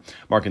character,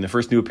 marking the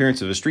first new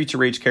appearance of a Streets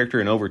of Rage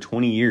character in over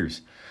 20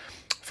 years.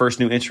 First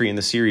new entry in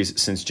the series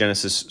since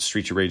Genesis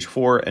Streets of Rage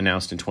 4,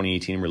 announced in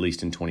 2018 and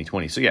released in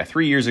 2020. So yeah,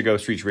 3 years ago,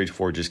 Streets of Rage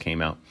 4 just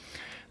came out.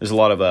 There's a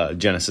lot of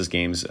Genesis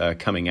games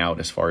coming out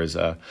as far as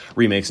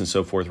remakes and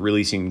so forth.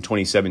 Releasing in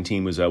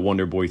 2017 was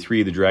Wonder Boy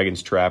 3, The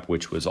Dragon's Trap,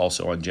 which was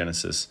also on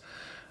Genesis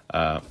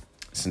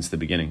since the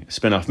beginning. A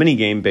spin-off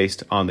minigame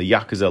based on the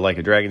Yakuza Like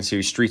a Dragon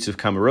series, Streets of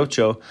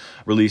Kamurocho,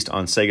 released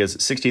on Sega's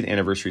 60th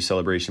anniversary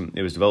celebration.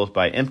 It was developed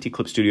by Empty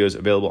Clip Studios,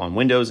 available on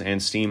Windows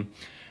and Steam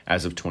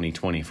as of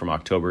 2020, from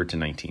October to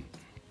 19.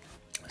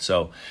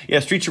 So, yeah,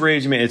 Streets of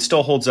Rage, it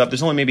still holds up.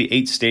 There's only maybe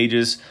 8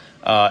 stages.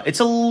 It's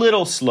a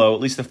little slow, at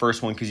least the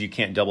first one, because you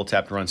can't double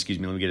tap to run. Excuse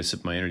me, let me get a sip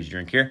of my energy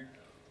drink here.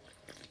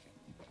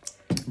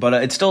 But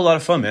it's still a lot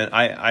of fun, man.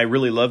 I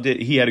really loved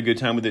it. He had a good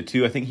time with it,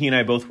 too. I think he and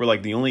I both were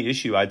the only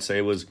issue I'd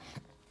say was,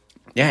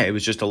 it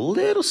was just a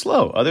little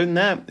slow. Other than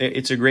that,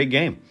 it's a great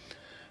game.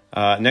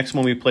 Next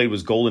one we played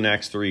was Golden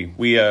Axe 3.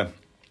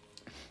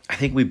 I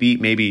think we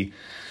beat maybe,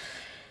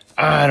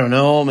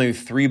 maybe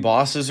 3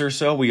 bosses or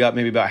so. We got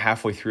maybe about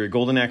halfway through it.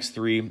 Golden Axe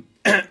 3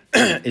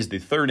 is the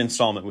third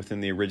installment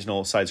within the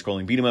original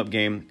side-scrolling beat-em-up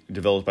game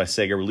developed by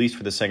Sega, released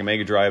for the Sega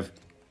Mega Drive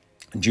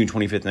June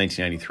 25th,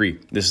 1993.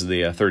 This is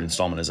the third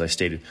installment, as I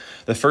stated.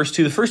 The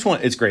first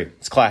one, it's great.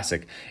 It's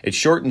classic. It's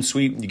short and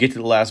sweet. You get to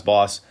the last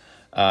boss.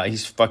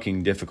 He's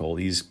fucking difficult.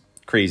 He's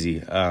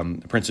crazy.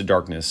 Prince of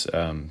Darkness,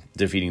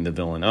 defeating the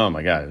villain. Oh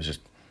my God, it was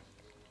just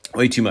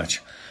way too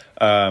much.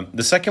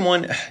 The second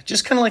one,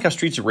 just kind of like how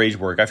Streets of Rage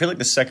work. I feel like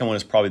the second one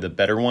is probably the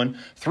better one.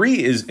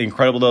 3 is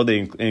incredible, though.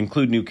 They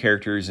include new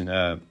characters and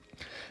a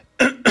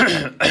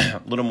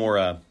little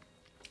more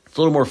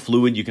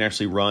fluid. You can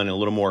actually run, and a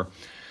little more,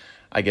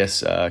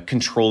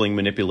 controlling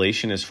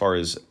manipulation as far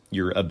as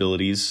your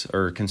abilities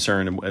are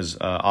concerned, as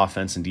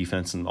offense and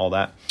defense and all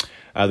that.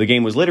 The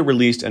game was later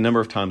released a number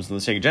of times in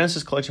the Sega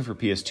Genesis Collection for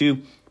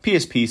PS2,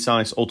 PSP,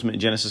 Sonic's Ultimate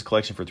Genesis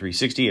Collection for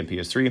 360 and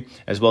PS3,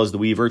 as well as the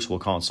Wii Virtual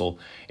Console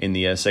in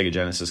the Sega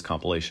Genesis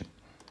compilation.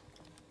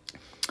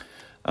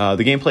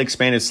 The gameplay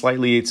expanded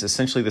slightly. It's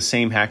essentially the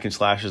same hack and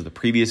slash as the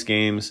previous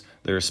games.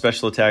 There are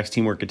special attacks,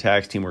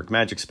 teamwork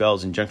magic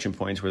spells, and junction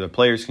points where the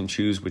players can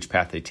choose which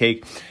path they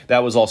take.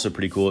 That was also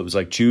pretty cool. It was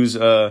choose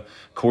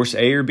course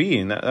A or B,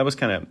 and that was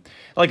kind of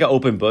like an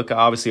open book,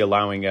 obviously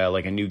allowing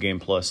a new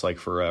game plus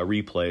for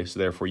replay, so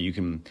therefore you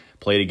can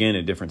play it again in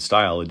a different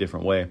style, a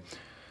different way.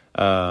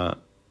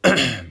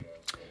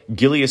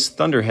 Gilius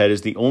Thunderhead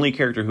is the only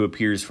character who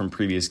appears from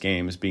previous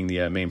games, being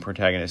the main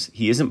protagonist.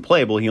 He isn't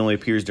playable, he only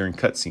appears during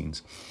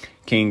cutscenes.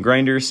 Kane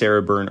Grinder,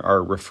 Sarah Byrne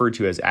are referred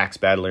to as Axe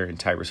Battler and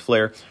Tyrus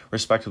Flare,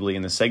 respectively,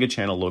 in the Sega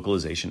Channel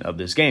localization of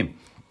this game.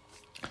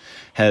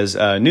 Has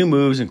new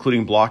moves,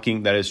 including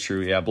blocking. That is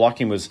true. Yeah,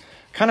 blocking was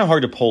kind of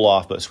hard to pull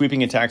off, but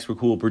sweeping attacks were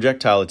cool.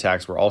 Projectile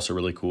attacks were also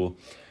really cool.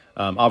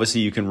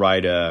 Obviously, you can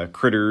ride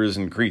critters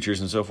and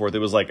creatures and so forth. It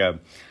was like a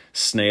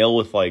snail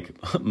with like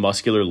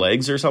muscular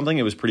legs or something.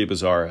 It was pretty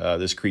bizarre.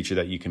 This creature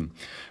that you can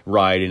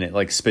ride, and it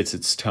like spits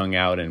its tongue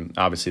out, and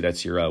obviously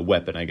that's your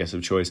weapon, I guess,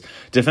 of choice.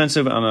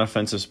 Defensive and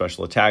offensive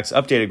special attacks,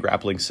 updated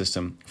grappling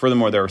system.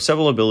 Furthermore, there are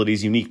several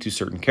abilities unique to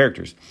certain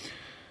characters.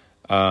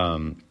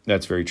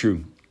 That's very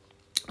true.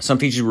 Some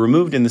features were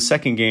removed in the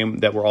second game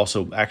that were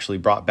also actually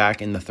brought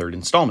back in the third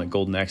installment,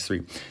 Golden Axe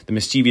 3. The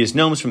mischievous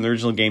gnomes from the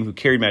original game who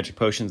carried magic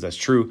potions, that's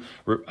true,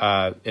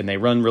 and they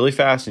run really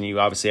fast, and you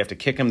obviously have to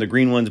kick them. The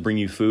green ones bring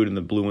you food, and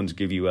the blue ones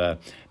give you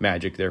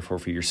magic, therefore,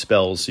 for your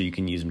spells, so you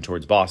can use them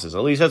towards bosses.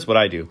 At least that's what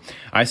I do.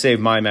 I save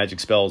my magic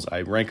spells.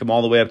 I rank them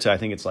all the way up to, I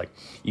think it's like,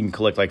 you can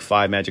collect like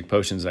 5 magic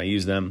potions, and I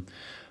use them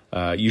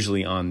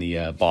usually on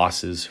the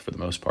bosses for the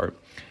most part.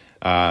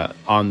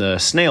 On the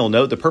snail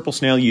note, the purple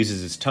snail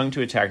uses its tongue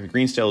to attack. The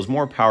green snail is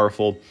more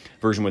powerful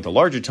version with a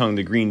larger tongue.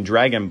 The green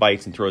dragon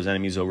bites and throws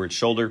enemies over its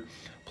shoulder.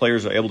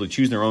 Players are able to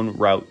choose their own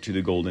route to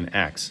the golden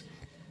axe,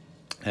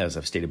 as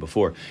I've stated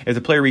before. If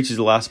the player reaches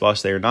the last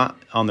boss, they are not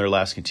on their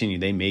last continue.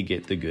 They may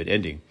get the good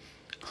ending.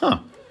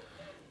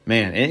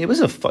 Man, it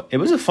was a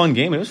fun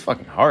game. It was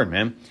fucking hard,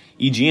 man.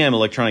 EGM,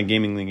 Electronic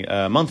Gaming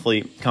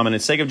Monthly, commented,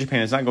 Sega of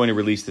Japan is not going to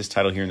release this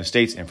title here in the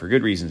States, and for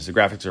good reasons. The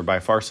graphics are by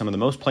far some of the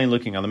most plain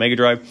looking on the Mega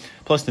Drive,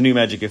 plus the new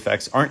magic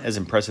effects aren't as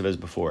impressive as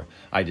before.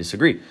 I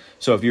disagree.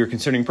 So if you're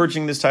considering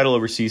purchasing this title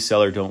overseas,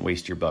 seller, don't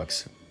waste your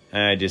bucks.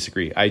 I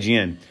disagree.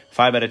 IGN,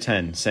 5 out of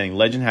 10, saying,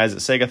 legend has it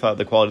Sega thought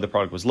the quality of the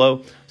product was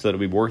low, so that it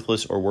would be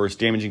worthless or worse,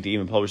 damaging to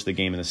even publish the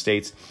game in the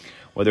States.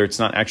 Whether it's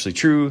not actually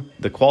true,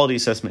 the quality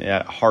assessment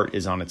at heart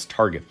is on its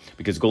target,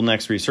 because Golden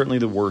Axe 3 is certainly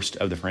the worst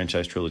of the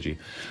franchise trilogy.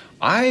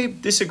 I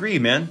disagree,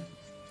 man.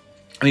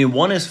 I mean,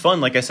 1 is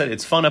fun. Like I said,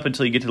 it's fun up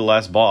until you get to the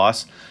last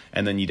boss,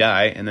 and then you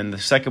die. And then the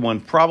second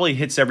one probably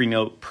hits every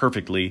note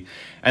perfectly.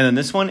 And then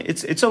this one,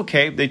 it's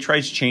okay. They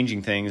tried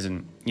changing things,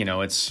 and, you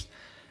know, it's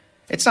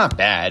not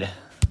bad.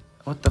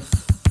 What the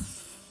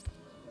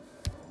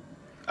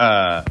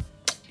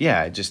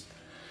yeah,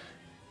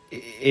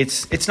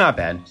 it's not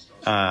bad.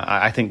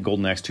 I think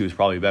Golden Axe 2 is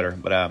probably better,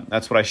 but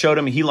that's what I showed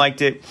him. He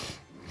liked it.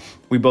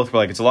 We both were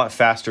like, it's a lot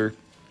faster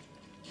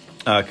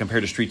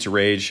compared to Streets of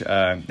Rage.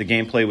 The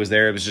gameplay was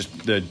there. It was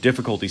just the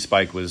difficulty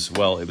spike was,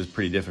 well, it was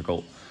pretty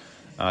difficult.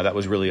 That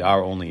was really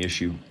our only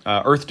issue.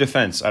 Earth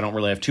Defense, I don't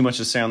really have too much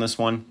to say on this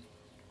one.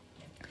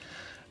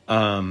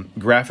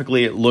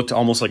 Graphically, it looked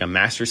almost like a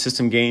Master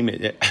System game.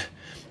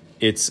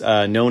 It's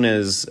known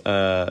as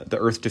the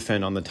Earth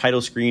Defend on the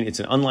title screen.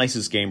 It's an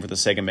unlicensed game for the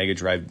Sega Mega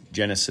Drive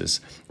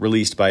Genesis,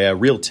 released by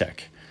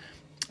Realtek.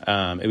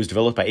 It was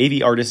developed by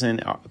AV Artisan,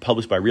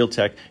 published by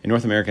Realtek in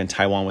North America and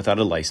Taiwan without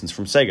a license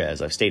from Sega,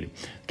 as I've stated.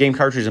 Game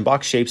cartridge and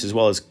box shapes, as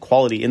well as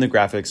quality in the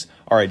graphics,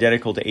 are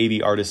identical to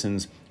AV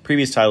Artisan's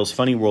previous titles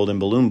Funny World and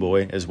Balloon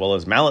Boy, as well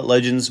as Mallet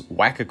Legends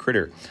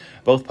Whack-A-Critter,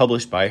 both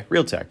published by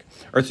Realtek.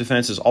 Earth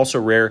Defense is also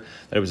rare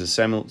that it was a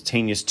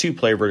simultaneous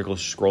 2-player vertical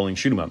scrolling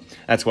shoot 'em up.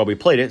 That's why we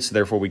played it, so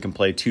therefore we can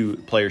play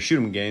 2-player shoot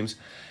 'em games.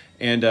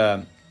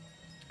 And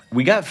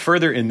we got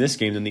further in this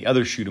game than the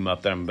other shoot 'em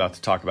up that I'm about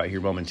to talk about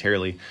here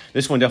momentarily.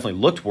 This one definitely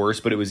looked worse,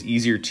 but it was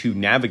easier to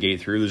navigate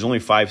through. There's only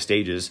 5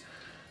 stages.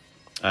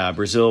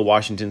 Brazil,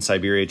 Washington,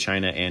 Siberia,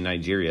 China, and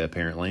Nigeria,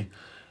 apparently.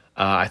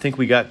 I think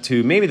we got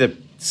to maybe the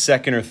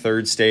second or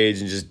third stage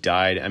and just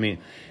died. I mean,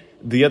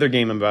 the other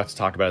game I'm about to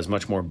talk about is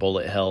much more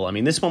bullet hell. I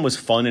mean, this one was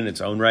fun in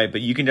its own right,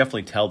 but you can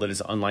definitely tell that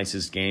it's an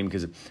unlicensed game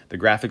because the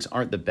graphics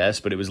aren't the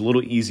best, but it was a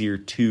little easier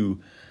to,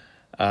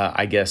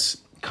 I guess,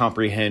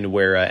 comprehend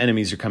where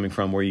enemies are coming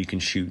from, where you can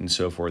shoot and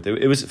so forth.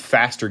 It was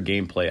faster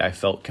gameplay, I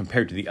felt,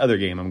 compared to the other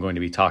game I'm going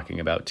to be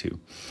talking about too.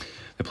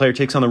 The player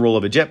takes on the role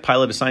of a jet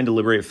pilot assigned to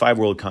liberate 5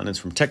 world continents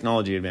from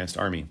technology-advanced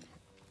army.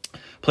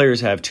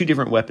 Players have 2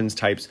 different weapons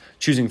types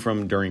choosing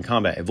from during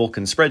combat, a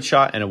Vulcan spread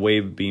shot and a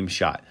wave beam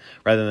shot.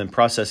 Rather than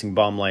processing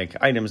bomb-like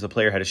items, the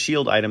player had a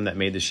shield item that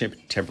made the ship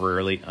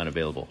temporarily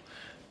unavailable.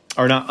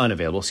 Or not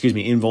unavailable, excuse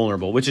me,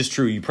 invulnerable, which is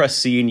true. You press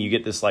C and you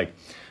get this like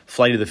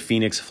Flight of the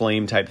Phoenix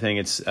flame type thing.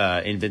 It's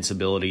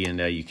invincibility and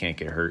you can't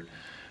get hurt.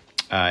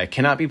 It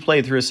cannot be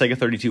played through a Sega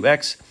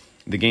 32X.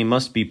 The game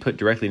must be put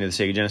directly into the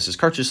Sega Genesis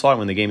cartridge slot.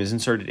 When the game is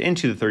inserted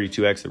into the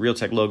 32X, the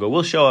Realtek logo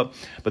will show up,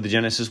 but the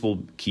Genesis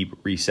will keep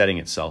resetting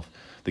itself.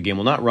 The game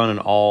will not run on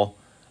all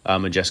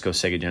Majesco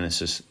Sega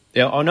Genesis.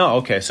 Yeah, oh, no,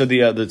 okay. So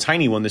the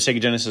tiny one, the Sega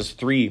Genesis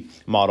 3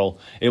 model,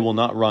 it will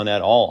not run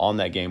at all on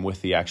that game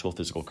with the actual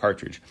physical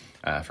cartridge.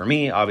 For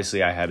me,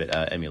 obviously, I have it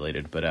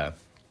emulated. But,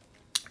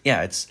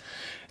 yeah, it's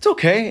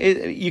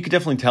okay. You could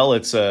definitely tell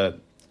it's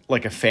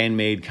like a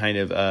fan-made kind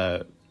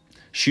of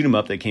shoot 'em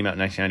up that came out in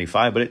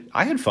 1995. But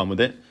I had fun with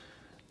it.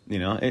 You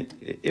know,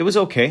 it was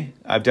okay.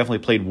 I've definitely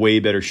played way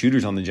better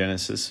shooters on the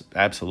Genesis.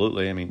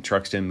 Absolutely. I mean,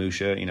 Truxton,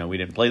 Musha, you know, we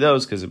didn't play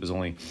those because it was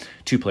only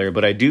 2-player.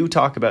 But I do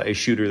talk about a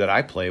shooter that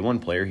I play,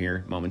 1-player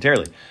here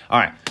momentarily. All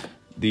right.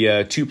 The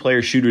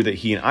 2-player shooter that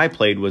he and I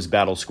played was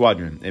Battle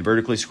Squadron, a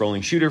vertically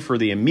scrolling shooter for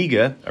the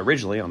Amiga,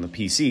 originally on the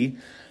PC.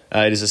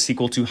 It is a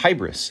sequel to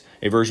Hybris.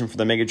 A version for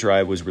the Mega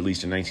Drive was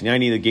released in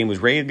 1990. The game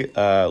was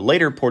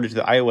later ported to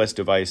the iOS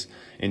device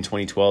in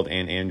 2012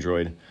 and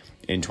Android.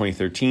 in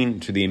 2013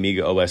 to the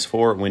Amiga OS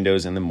 4,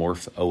 Windows, and the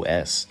Morph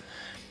OS.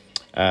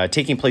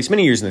 Taking place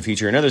many years in the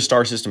future, another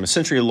star system, a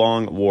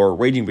century-long war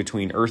raging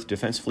between Earth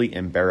Defense Fleet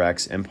and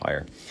Barak's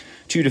Empire.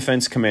 Two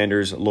defense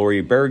commanders,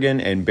 Laurie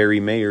Berrigan and Barry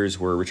Mayers,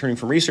 were returning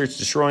from research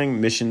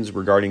destroying missions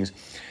regarding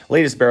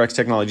latest Barak's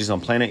technologies on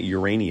planet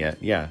Urania.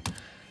 Yeah,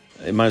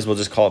 it might as well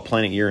just call it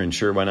Planet Urine.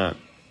 Sure, why not?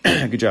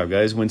 Good job,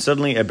 guys. When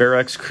suddenly a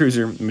Barak's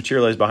cruiser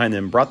materialized behind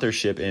them, brought their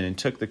ship in, and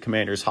took the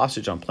commanders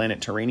hostage on planet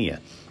Terrania.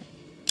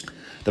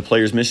 The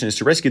player's mission is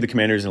to rescue the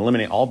commanders and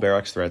eliminate all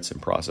Barak's threats in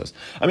process.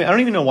 I mean, I don't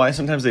even know why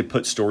sometimes they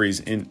put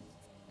stories in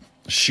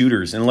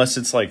shooters, unless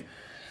it's like,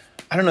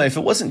 I don't know, if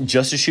it wasn't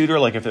just a shooter,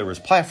 like if there was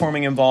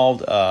platforming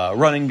involved,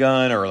 run and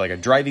gun, or like a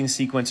driving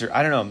sequence, or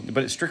I don't know.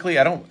 But strictly,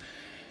 I don't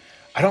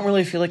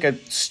really feel like a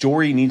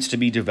story needs to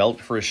be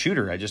developed for a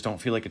shooter. I just don't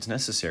feel like it's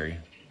necessary.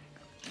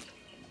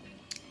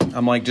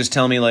 I'm like, just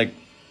tell me, like,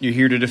 you're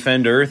here to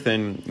defend Earth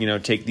and, you know,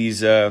 take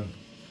these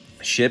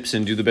ships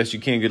and do the best you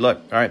can. Good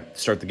luck. All right,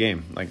 start the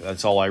game. Like,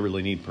 that's all I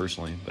really need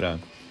personally. But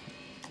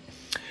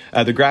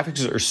the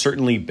graphics are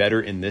certainly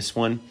better in this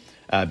one,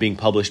 being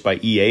published by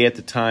EA at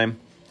the time.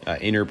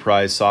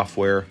 Enterprise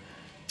Software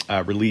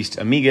released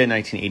Amiga in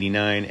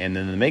 1989 and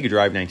then the Mega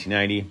Drive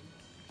 1990.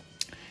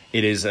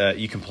 It is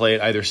you can play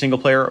it either single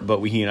player,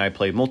 but he and I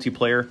played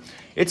multiplayer.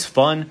 It's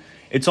fun.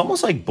 It's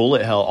almost like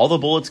bullet hell. All the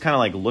bullets kind of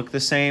like look the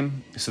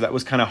same, so that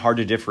was kind of hard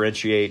to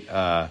differentiate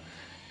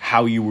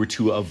how you were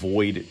to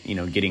avoid, you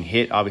know, getting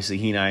hit. Obviously,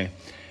 he and I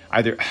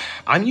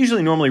I'm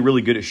usually normally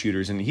really good at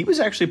shooters, and he was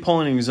actually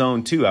pulling his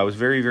own too. I was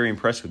very, very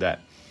impressed with that.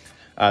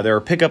 There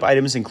are pickup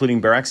items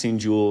including Baraxian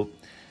Jewel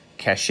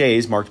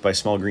caches marked by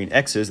small green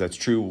X's. That's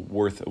true,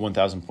 worth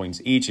 1,000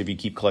 points each. If you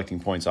keep collecting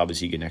points,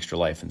 obviously you get an extra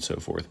life and so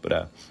forth.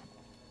 But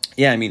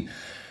yeah, I mean,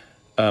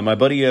 my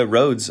buddy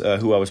Rhodes,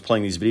 who I was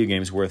playing these video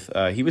games with,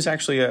 he was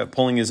actually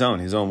pulling his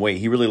own weight.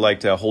 He really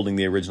liked holding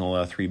the original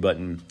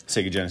 3-button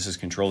Sega Genesis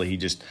controller. He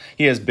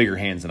has bigger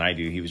hands than I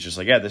do. He was just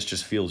like, yeah, this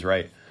just feels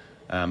right.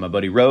 My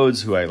buddy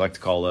Rhodes, who I like to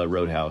call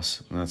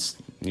Roadhouse, and that's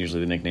usually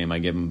the nickname I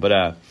give him.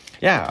 But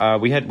yeah,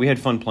 we had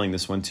fun playing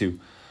this one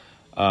too.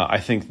 I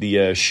think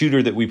the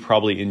shooter that we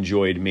probably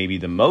enjoyed maybe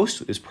the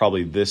most is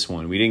probably this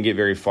one. We didn't get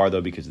very far,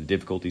 though, because of the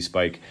difficulty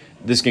spike.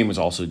 This game was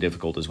also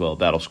difficult as well,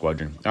 Battle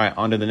Squadron. All right,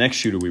 on to the next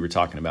shooter we were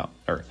talking about,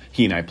 or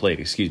he and I played,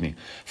 excuse me.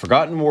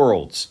 Forgotten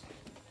Worlds,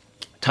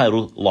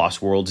 titled Lost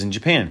Worlds in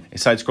Japan, a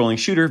side-scrolling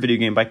shooter video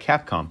game by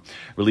Capcom,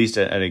 released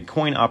at a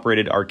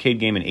coin-operated arcade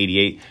game in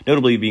 '88,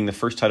 notably being the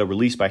first title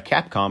released by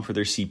Capcom for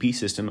their CP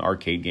system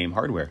arcade game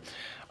hardware.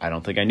 I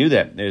don't think I knew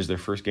that. It was their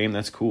first game.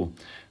 That's cool.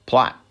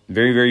 Plot.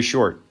 Very, very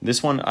short.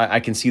 This one, I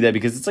can see that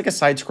because it's like a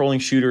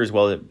side-scrolling shooter as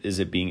well as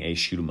it being a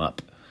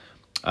shoot-'em-up.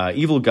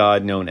 Evil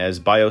god known as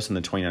Bios in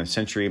the 29th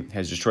century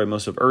has destroyed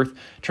most of Earth,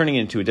 turning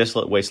it into a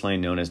desolate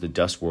wasteland known as the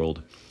Dust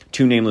World.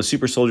 Two nameless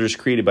super soldiers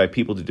created by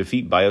people to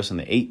defeat Bios and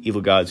the 8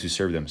 evil gods who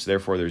serve them. So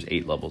therefore, there's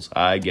 8 levels.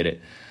 I get it.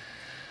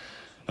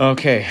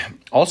 Okay.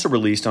 Also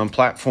released on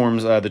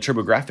platforms, the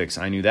TurboGrafx.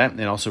 I knew that.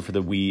 And also for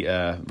the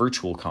Wii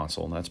Virtual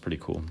Console. That's pretty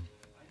cool.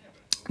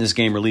 This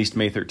game released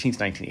May 13th,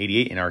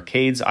 1988 in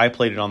arcades. I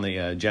played it on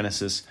the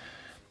Genesis.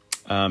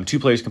 2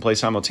 players can play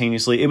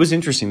simultaneously. It was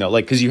interesting, though,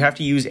 like because you have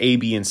to use A,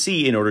 B, and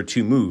C in order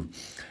to move.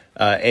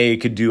 A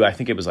could do, I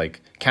think it was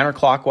like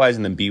counterclockwise,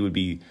 and then B would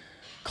be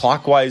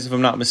clockwise, if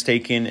I'm not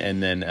mistaken.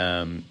 And then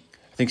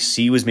I think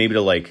C was maybe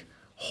to like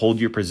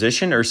hold your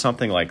position or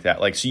something like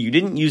that. Like, so you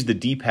didn't use the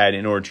D-pad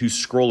in order to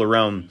scroll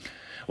around.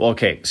 Well,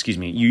 okay, excuse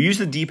me. You use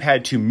the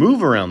D-pad to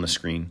move around the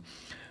screen,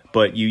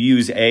 but you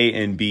use A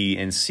and B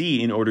and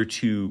C in order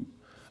to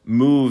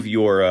move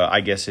your, I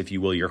guess, if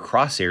you will, your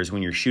crosshairs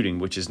when you're shooting,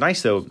 which is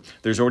nice, though.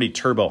 There's already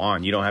turbo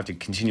on. You don't have to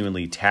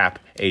continually tap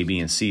A, B,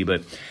 and C,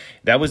 but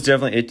that was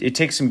definitely, it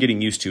takes some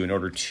getting used to in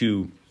order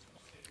to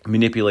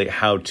manipulate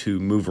how to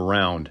move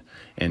around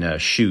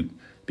and shoot,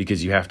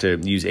 because you have to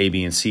use A,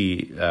 B, and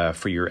C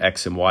for your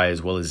X and Y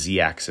as well as Z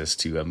axis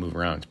to move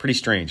around. It's pretty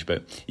strange,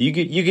 but you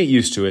get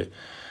used to it.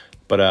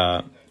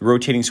 But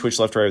rotating switch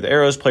left or right with the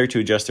arrows, player to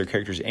adjust their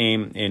character's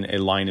aim in a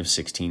line of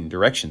 16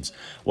 directions.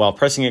 While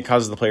pressing it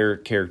causes the player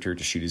character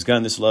to shoot his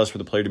gun. This allows for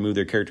the player to move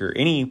their character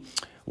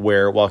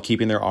anywhere while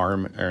keeping their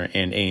arm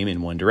and aim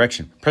in one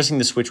direction. Pressing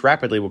the switch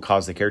rapidly will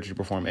cause the character to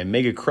perform a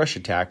Mega Crush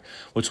attack,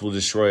 which will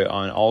destroy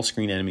on all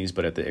screen enemies,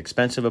 but at the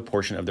expense of a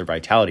portion of their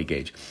vitality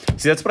gauge.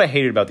 See, that's what I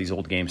hated about these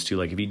old games, too.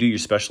 Like, if you do your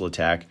special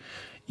attack,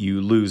 you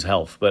lose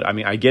health. But, I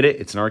mean, I get it.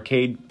 It's an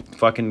arcade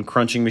fucking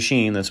crunching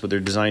machine. That's what they're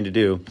designed to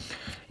do.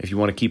 If you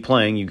want to keep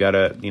playing, you got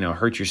to,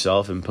 hurt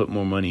yourself and put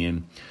more money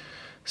in.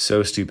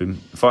 So stupid.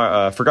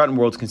 Forgotten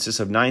Worlds consists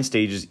of 9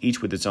 stages,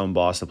 each with its own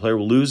boss. The player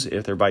will lose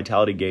if their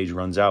vitality gauge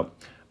runs out,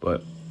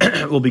 but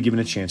will be given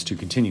a chance to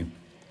continue.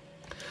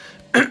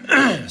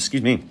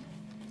 Excuse me.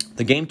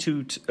 The game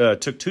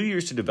took 2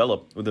 years to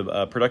develop with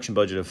a production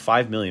budget of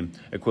 $5 million,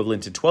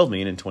 equivalent to $12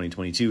 million in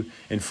 2022,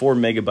 and 4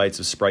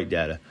 megabytes of sprite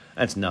data.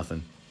 That's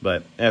nothing,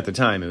 but at the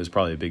time, it was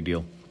probably a big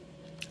deal.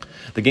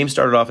 The game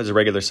started off as a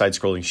regular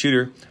side-scrolling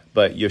shooter,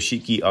 but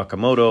Yoshiki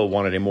Okamoto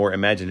wanted a more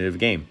imaginative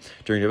game.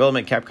 During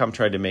development, Capcom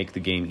tried to make the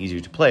game easier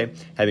to play,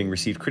 having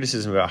received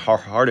criticism about how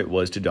hard it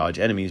was to dodge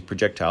enemies'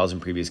 projectiles in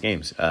previous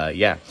games.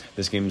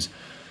 This game's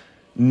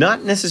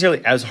not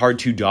necessarily as hard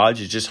to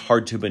dodge, it's just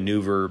hard to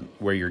maneuver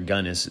where your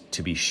gun is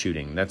to be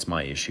shooting. That's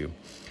my issue.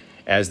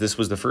 As this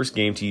was the first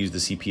game to use the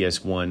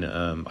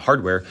CPS-1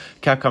 hardware,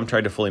 Capcom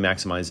tried to fully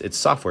maximize its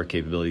software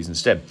capabilities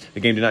instead. The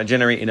game did not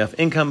generate enough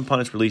income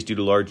upon its release due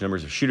to large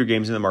numbers of shooter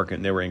games in the market,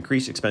 and there were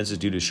increased expenses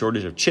due to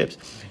shortage of chips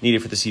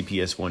needed for the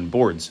CPS-1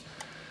 boards.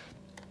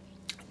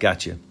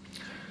 Gotcha.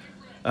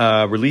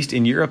 Released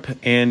in Europe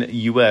and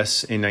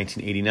US in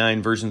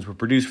 1989, versions were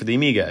produced for the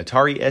Amiga,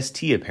 Atari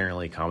ST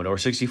apparently, Commodore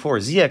 64,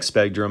 ZX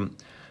Spectrum,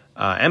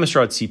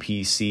 Amstrad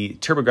CPC,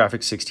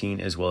 TurboGrafx 16,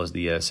 as well as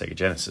the Sega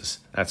Genesis.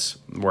 That's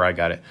where I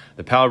got it.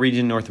 The PAL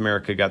region, North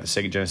America, got the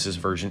Sega Genesis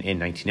version in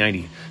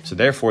 1990. So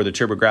therefore, the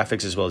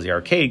TurboGrafx as well as the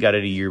arcade got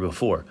it a year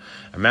before.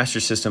 A Master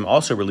System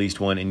also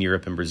released one in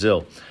Europe and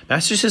Brazil.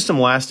 Master System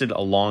lasted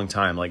a long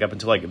time, like up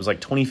until it was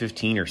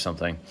 2015 or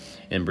something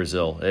in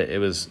Brazil. It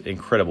was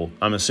incredible.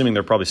 I'm assuming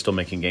they're probably still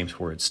making games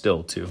for it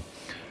still, too.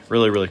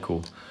 Really, really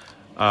cool.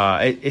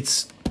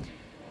 It's...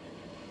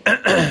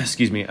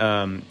 Excuse me.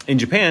 In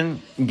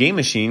Japan, Game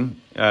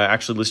Machine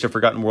actually listed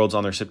Forgotten Worlds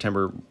on their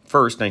September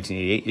 1st,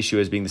 1988 issue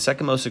as being the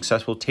second most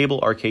successful table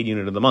arcade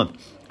unit of the month,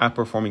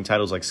 outperforming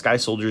titles like Sky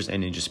Soldiers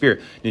and Ninja Spirit.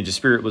 Ninja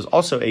Spirit was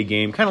also a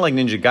game, kind of like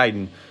Ninja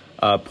Gaiden,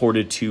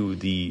 ported to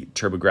the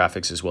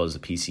TurboGrafx as well as the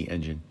PC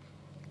Engine.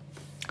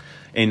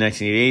 In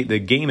 1988, the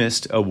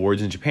Gamist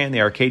Awards in Japan, the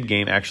arcade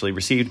game actually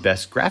received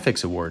Best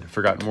Graphics Award,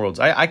 Forgotten Worlds.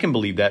 I can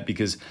believe that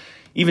because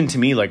even to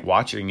me, like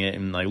watching it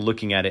and like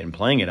looking at it and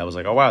playing it, I was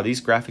like, oh wow, these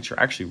graphics are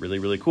actually really,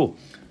 really cool.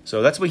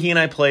 So that's what he and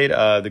I played.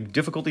 The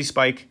difficulty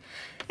spike,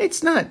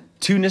 it's not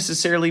too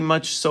necessarily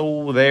much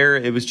so there.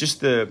 It was just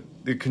the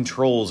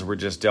controls were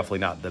just definitely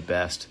not the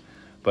best.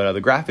 But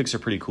the graphics are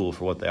pretty cool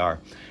for what they are.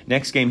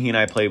 Next game he and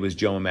I played was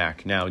Joe and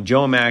Mac. Now,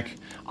 Joe and Mac,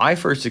 I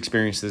first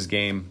experienced this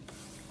game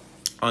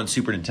on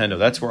Super Nintendo.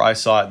 That's where I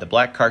saw it. The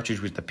black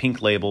cartridge with the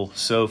pink label.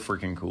 So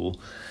freaking cool.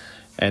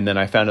 And then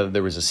I found out that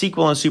there was a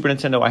sequel on Super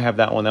Nintendo. I have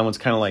that one. That one's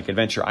kind of like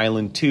Adventure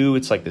Island 2.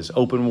 It's like this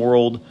open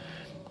world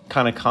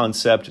kind of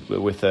concept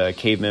with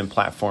caveman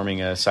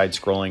platforming,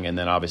 side-scrolling. And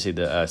then obviously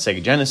the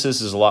Sega Genesis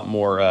is a lot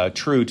more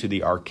true to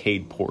the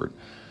arcade port,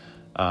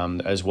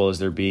 as well as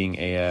there being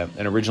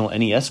an original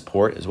NES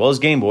port, as well as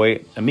Game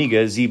Boy,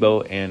 Amiga,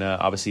 Zeebo, and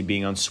obviously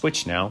being on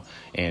Switch now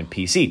and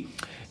PC.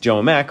 Joe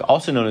and Mac,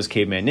 also known as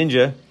Caveman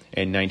Ninja,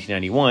 in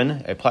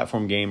 1991, a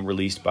platform game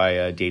released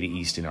by Data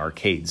East in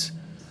arcades.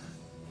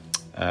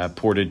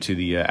 Ported to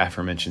the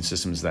aforementioned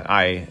systems that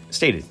I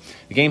stated.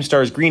 The game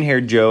stars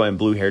green-haired Joe and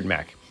blue-haired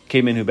Mac,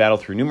 cavemen who battle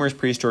through numerous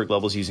prehistoric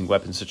levels using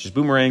weapons such as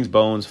boomerangs,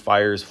 bones,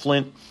 fires,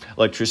 flint,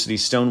 electricity,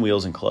 stone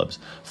wheels, and clubs.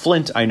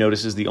 Flint, I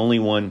notice, is the only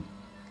one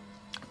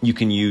you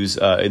can use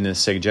in the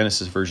Sega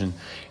Genesis version.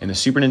 In the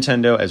Super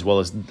Nintendo, as well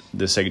as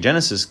the Sega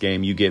Genesis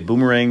game, you get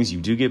boomerangs, you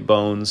do get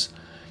bones,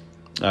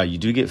 you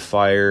do get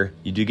fire,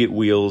 you do get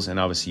wheels, and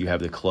obviously you have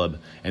the club.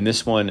 And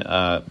this one,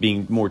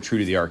 being more true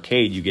to the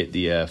arcade, you get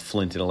the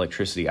flint and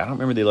electricity. I don't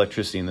remember the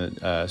electricity in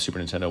the Super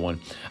Nintendo one.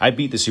 I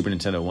beat the Super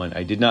Nintendo one.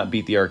 I did not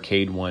beat the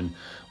arcade one,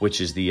 which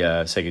is the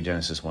Sega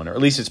Genesis one, or at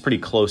least it's pretty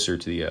closer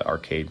to the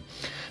arcade.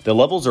 The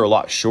levels are a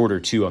lot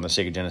shorter, too, on the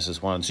Sega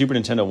Genesis one. On the Super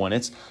Nintendo one,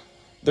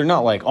 they're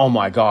not like, oh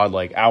my god,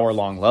 like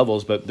hour-long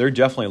levels, but they're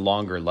definitely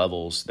longer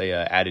levels they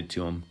added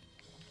to them.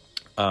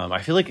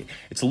 I feel like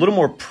it's a little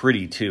more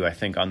pretty, too, I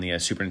think, on the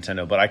Super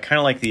Nintendo. But I kind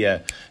of like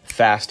the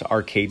fast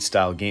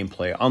arcade-style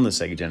gameplay on the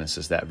Sega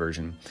Genesis, that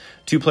version.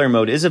 Two-player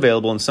mode is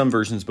available. In some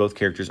versions, both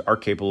characters are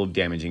capable of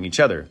damaging each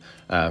other,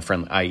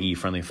 i.e.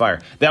 friendly fire.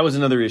 That was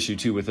another issue,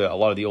 too, with a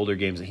lot of the older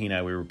games that he and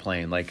I were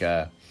playing, like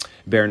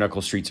Bare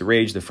Knuckle Streets of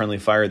Rage, the friendly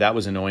fire. That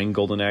was annoying.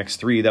 Golden Axe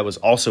 3, that was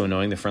also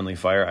annoying, the friendly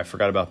fire. I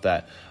forgot about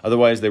that.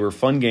 Otherwise, they were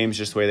fun games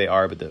just the way they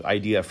are, but the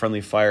idea of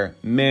friendly fire,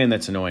 man,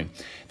 that's annoying.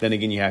 Then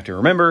again, you have to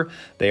remember,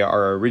 they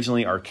are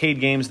originally arcade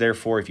games.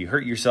 Therefore, if you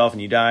hurt yourself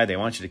and you die, they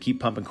want you to keep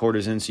pumping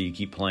quarters in so you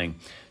keep playing.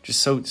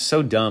 Just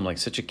so dumb, like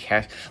such a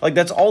cash... Like,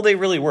 that's all they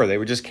really were. They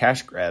were just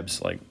cash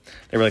grabs. Like,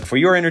 they were like, for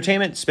your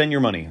entertainment, spend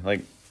your money.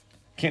 Like,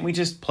 can't we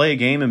just play a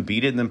game and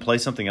beat it and then play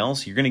something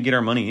else? You're going to get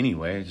our money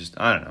anyway. Just,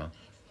 I don't know.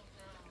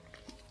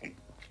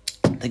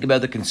 Think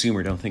about the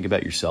consumer. Don't think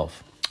about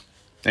yourself.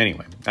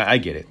 Anyway, I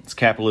get it. It's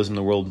capitalism.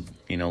 The world,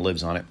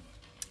 lives on it.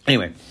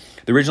 Anyway,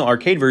 the original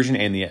arcade version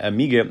and the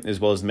Amiga, as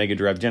well as the Mega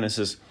Drive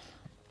Genesis,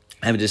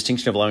 have a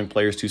distinction of allowing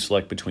players to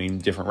select between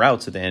different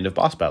routes at the end of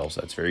boss battles.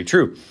 That's very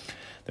true.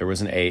 There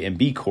was an A and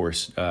B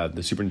course.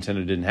 The Super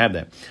Nintendo didn't have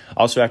that.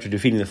 Also, after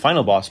defeating the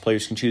final boss,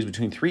 players can choose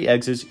between 3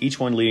 exits, each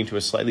one leading to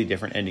a slightly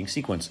different ending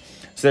sequence.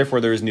 So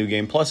therefore, there is New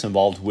Game Plus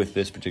involved with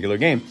this particular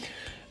game,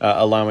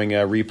 allowing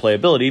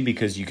replayability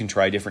because you can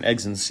try different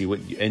exits and see what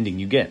ending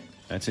you get.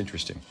 That's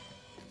interesting.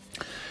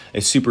 A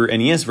Super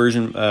NES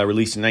version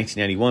released in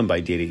 1991 by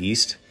Data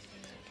East.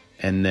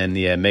 And then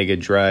the Mega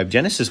Drive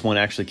Genesis one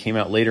actually came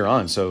out later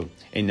on, so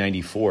in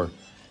 94.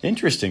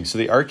 Interesting. So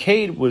the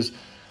arcade was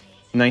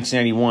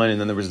 1991, and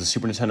then there was the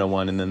Super Nintendo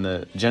one, and then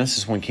the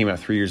Genesis one came out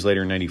 3 years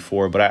later in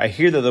 94. But I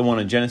hear that the one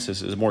on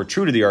Genesis is more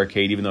true to the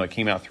arcade, even though it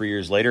came out 3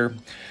 years later.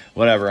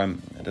 Whatever,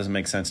 it doesn't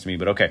make sense to me,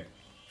 but okay.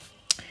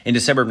 In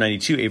December of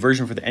 92, a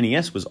version for the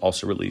NES was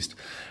also released.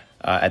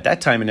 At that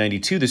time in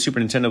 92, the Super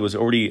Nintendo was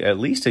already at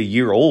least a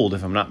year old,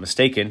 if I'm not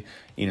mistaken,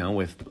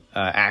 with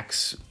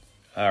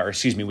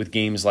with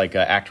games like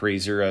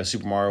ActRaiser,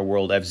 Super Mario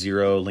World,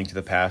 F-Zero, Link to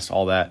the Past,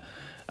 all that.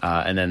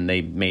 And then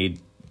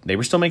they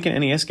were still making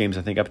NES games,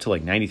 I think, up to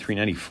like 93,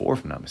 94,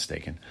 if I'm not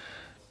mistaken.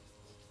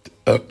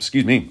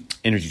 Excuse me.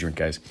 Energy drink,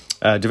 guys.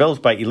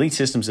 Developed by Elite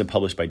Systems and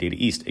published by Data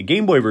East. A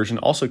Game Boy version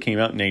also came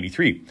out in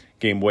 93.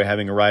 Game Boy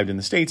having arrived in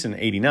the States in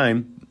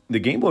 89. The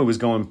Game Boy was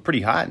going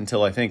pretty hot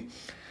until, I think,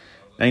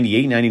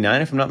 98,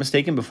 99, if I'm not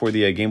mistaken, before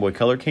the Game Boy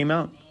Color came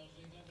out.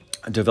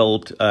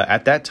 Developed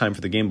at that time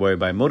for the Game Boy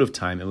by Motive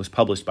Time. It was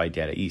published by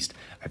Data East.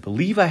 I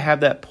believe I have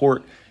that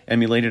port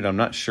emulated. I'm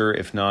not sure.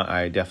 If not,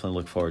 I definitely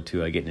look forward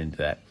to getting into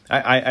that.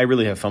 I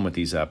really have fun with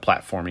these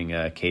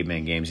platforming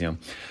caveman games,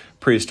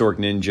 Prehistoric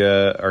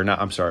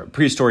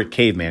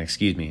Caveman,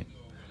 excuse me.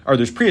 Or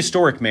there's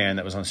Prehistoric Man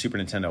that was on Super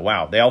Nintendo.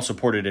 Wow, they also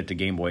ported it to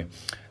Game Boy.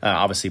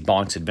 Obviously,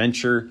 Bonk's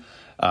Adventure,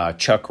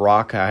 Chuck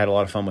Rock. I had a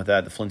lot of fun with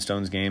that. The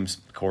Flintstones games,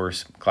 of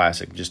course,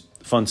 classic, just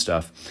fun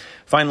stuff.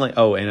 Finally,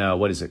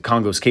 what is it?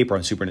 Congo's Caper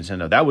on Super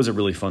Nintendo. That was a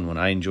really fun one.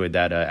 I enjoyed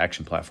that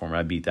action platformer.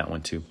 I beat that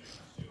one too.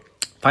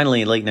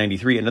 Finally, in late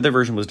 93, another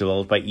version was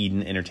developed by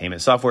Eden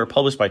Entertainment Software,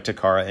 published by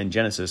Takara and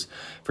Genesis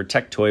for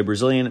Tectoy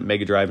Brazilian,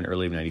 Mega Drive, in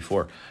early of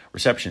 94.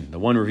 Reception. The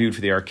one reviewed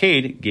for the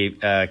arcade gave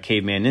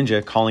Caveman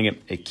Ninja, calling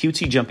it a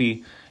cutesy,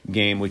 jumpy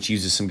game which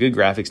uses some good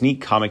graphics,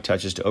 neat comic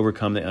touches to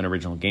overcome the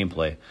unoriginal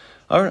gameplay.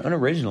 Or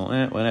unoriginal,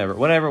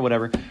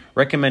 whatever.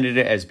 Recommended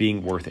it as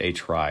being worth a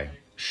try.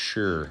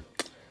 Sure.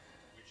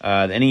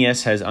 The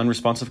NES has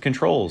unresponsive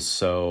controls,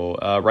 so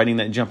riding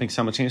that and jumping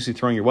simultaneously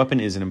throwing your weapon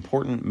is an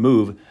important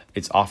move.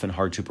 It's often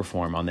hard to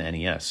perform on the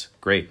NES.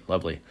 Great,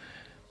 lovely.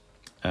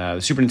 The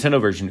Super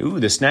Nintendo version.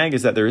 The snag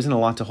is that there isn't a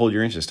lot to hold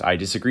your interest. I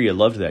disagree. I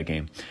loved that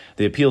game.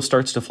 The appeal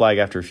starts to flag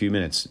after a few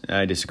minutes.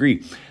 I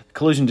disagree.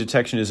 Collision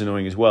detection is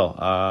annoying as well.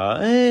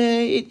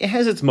 It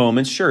has its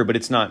moments, sure, but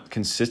it's not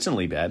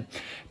consistently bad,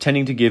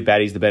 tending to give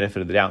baddies the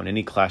benefit of the doubt in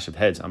any clash of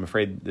heads. I'm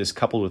afraid this,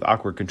 coupled with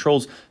awkward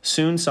controls,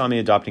 soon saw me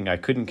adopting a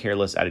couldn't care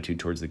less attitude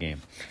towards the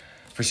game.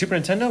 For Super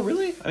Nintendo,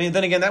 really? I mean,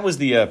 then again, that was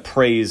the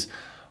praise,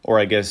 or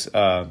I guess,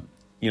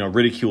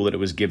 ridicule that it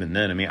was given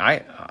then. I mean,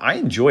 I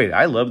enjoyed it.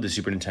 I loved the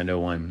Super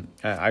Nintendo one.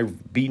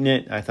 I've beaten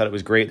it. I thought it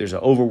was great. There's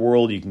an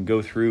overworld you can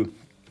go through,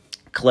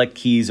 collect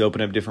keys,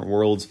 open up different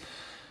worlds.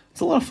 It's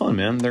a lot of fun,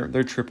 man.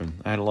 They're tripping.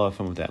 I had a lot of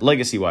fun with that.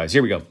 Legacy-wise,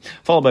 here we go.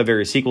 Followed by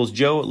various sequels.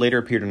 Joe later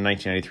appeared in a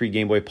 1993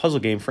 Game Boy puzzle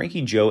game,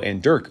 Frankie, Joe,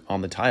 and Dirk on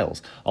the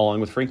tiles,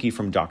 along with Frankie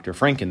from Dr.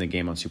 Frank in the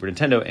game on Super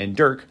Nintendo, and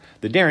Dirk,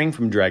 the Daring,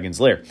 from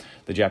Dragon's Lair.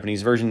 The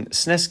Japanese version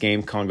SNES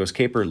game, Congo's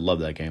Caper, love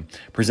that game.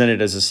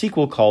 Presented as a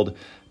sequel called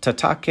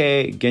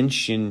Tatake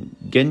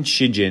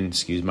Genshijin,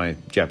 excuse my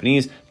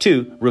Japanese,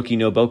 2, Rookie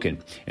no Boken,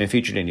 and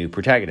featured a new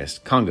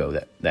protagonist,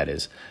 Congo, that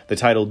is. The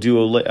title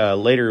duo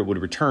later would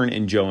return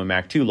in Joe and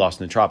Mac 2,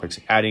 Lost in the Tropics,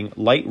 adding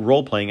light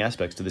role-playing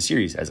aspects to the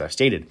series, as I've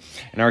stated.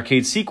 An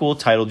arcade sequel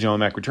titled Joe and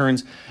Mac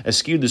Returns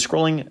eschewed the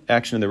scrolling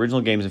action of the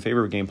original games in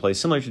favor of gameplay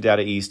similar to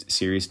Data East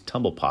series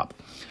Tumble Pop.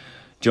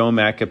 Joe and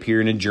Mac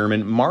appear in a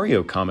German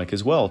Mario comic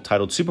as well,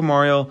 titled Super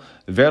Mario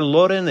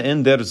Verloren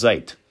in der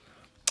Zeit.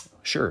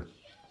 Sure.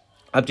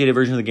 Updated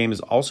version of the game has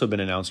also been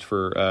announced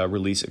for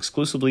release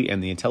exclusively in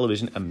the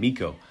Intellivision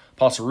Amico.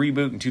 Possible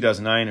reboot in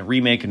 2009, a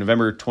remake in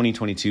November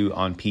 2022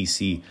 on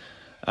PC.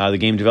 The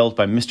game developed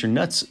by Mr.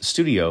 Nuts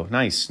Studio.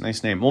 Nice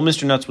name. Well,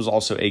 Mr. Nuts was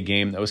also a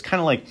game that was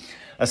kind of like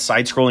a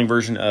side-scrolling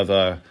version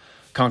of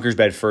Conker's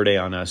Bad Fur Day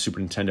on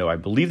Super Nintendo. I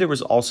believe there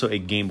was also a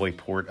Game Boy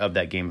port of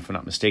that game, if I'm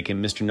not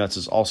mistaken. Mr. Nuts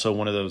is also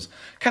one of those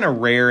kind of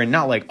rare and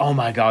not like, oh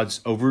my god,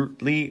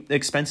 overly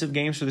expensive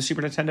games for the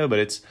Super Nintendo, but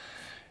it's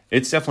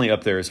definitely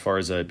up there as far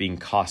as being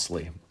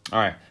costly. All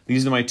right,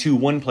 these are my two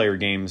one-player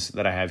games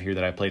that I have here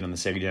that I played on the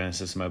Sega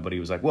Genesis, and my buddy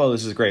was like, well,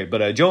 this is great.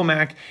 But Joe and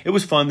Mac, it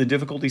was fun. The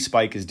difficulty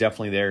spike is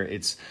definitely there. I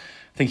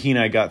think he and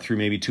I got through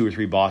maybe 2 or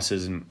 3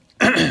 bosses, and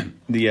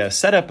the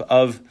setup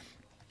of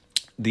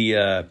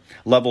the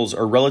levels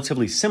are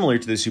relatively similar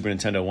to the Super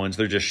Nintendo ones.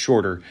 They're just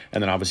shorter,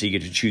 and then obviously you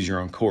get to choose your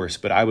own course.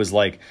 But I was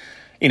like,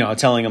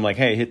 telling him like,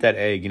 hey, hit that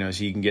egg,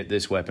 so you can get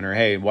this weapon, or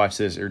hey, watch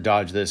this, or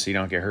dodge this so you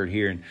don't get hurt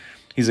here. And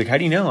he's like, how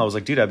do you know? I was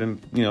like, dude, I've been,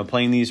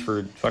 playing these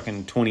for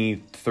fucking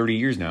 20, 30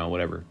 years now,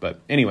 whatever. But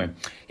anyway,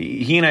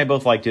 he and I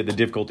both liked it. The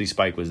difficulty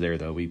spike was there,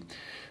 though. We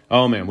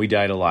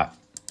died a lot.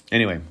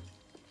 Anyway,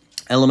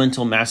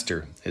 Elemental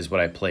Master is what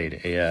I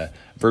played. A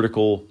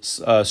vertical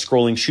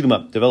scrolling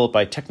shoot-'em-up developed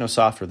by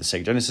Technosoft for the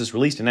Sega Genesis,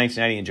 released in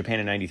 1990 in Japan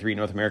and 93 in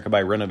North America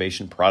by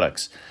Renovation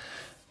Products.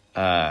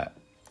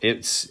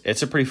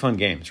 It's a pretty fun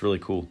game. It's really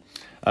cool.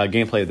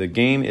 Gameplay. The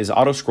game is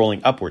auto-scrolling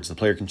upwards. The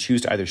player can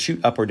choose to either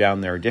shoot up or down.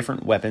 There are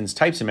different weapons,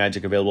 types of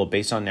magic available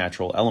based on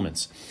natural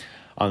elements.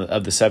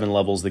 Of the 7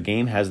 levels the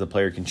game has, the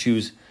player can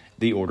choose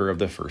the order of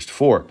the first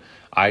 4.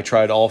 I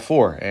tried all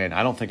 4, and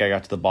I don't think I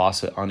got to the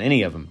boss on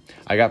any of them.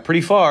 I got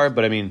pretty far,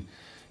 but I mean,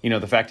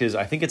 The fact is,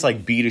 I think it's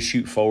like B to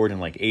shoot forward and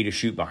like A to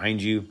shoot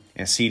behind you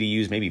and C to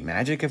use maybe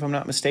magic, if I'm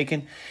not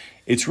mistaken.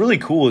 It's really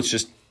cool. It's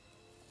just,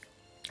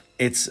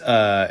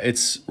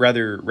 it's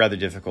rather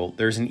difficult.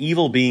 There's an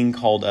evil being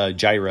called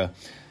Gyra,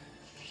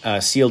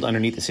 sealed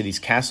underneath the city's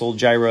castle.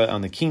 Gyra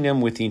on the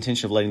kingdom with the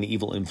intention of letting the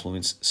evil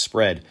influence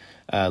spread.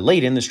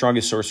 Layden, the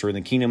strongest sorcerer in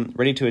the kingdom,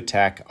 ready to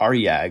attack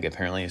Aryag,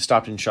 apparently is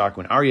stopped in shock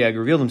when Aryag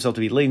revealed himself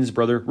to be Layden's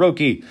brother,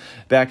 Roki.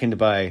 Beckoned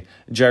by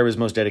Gyra's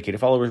most dedicated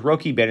followers,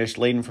 Roki banished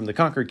Layden from the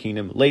conquered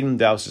kingdom. Layden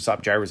vows to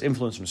stop Gyra's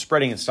influence from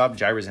spreading and stop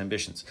Gyra's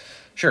ambitions.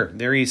 Sure,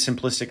 very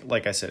simplistic,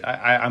 like I said.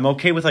 I'm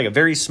okay with like a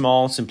very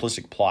small,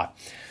 simplistic plot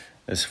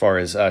as far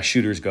as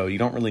shooters go. You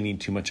don't really need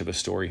too much of a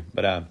story.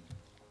 But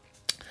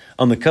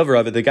on the cover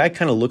of it, the guy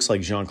kind of looks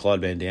like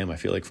Jean-Claude Van Damme, I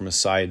feel like, from a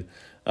side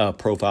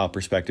profile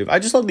perspective. I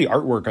just love the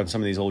artwork on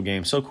some of these old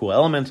games. So cool.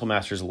 Elemental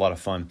Master is a lot of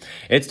fun.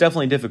 It's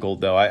definitely difficult,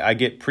 though. I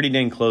get pretty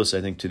dang close, I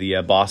think, to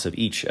the boss of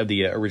each of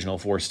the original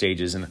 4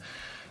 stages, and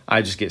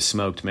I just get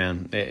smoked,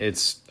 man.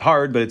 It's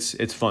hard, but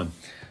it's fun.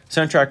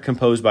 Soundtrack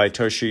composed by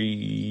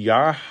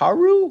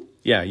Toshiyaharu?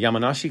 Yeah,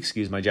 Yamanashi,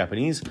 excuse my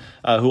Japanese,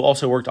 who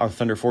also worked on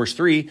Thunder Force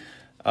 3.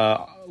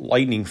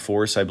 Lightning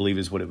Force, I believe,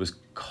 is what it was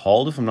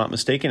called, if I'm not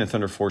mistaken, and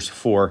Thunder Force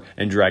 4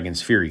 and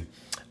Dragon's Fury.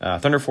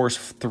 Thunder Force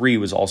 3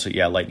 was also,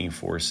 Lightning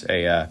Force,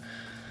 a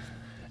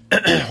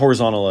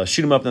horizontal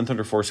shoot 'em up. Then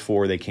Thunder Force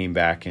 4, they came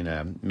back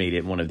and made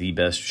it one of the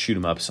best shoot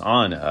 'em ups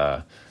on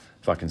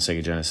fucking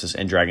Sega Genesis.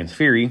 And Dragon's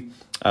Fury,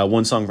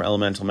 one song from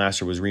Elemental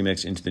Master was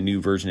remixed into the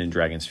new version in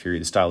Dragon's Fury.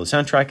 The style of the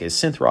soundtrack is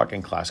synth rock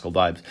and classical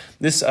vibes.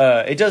 This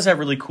it does have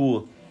really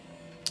cool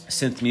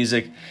synth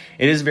music.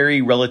 It is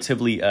very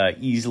relatively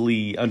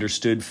easily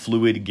understood,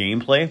 fluid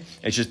gameplay.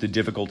 It's just the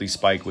difficulty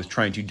spike with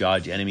trying to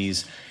dodge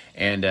enemies.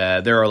 And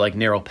there are like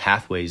narrow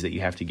pathways that you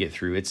have to get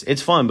through.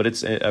 It's fun, but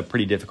it's a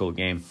pretty difficult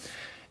game.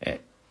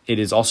 It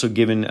is also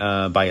given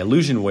by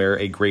Illusionware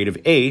a grade of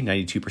A,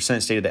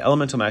 92%, stated that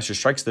Elemental Master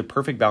strikes the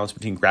perfect balance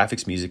between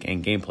graphics, music,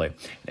 and gameplay. An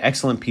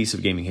excellent piece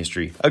of gaming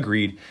history.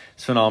 Agreed.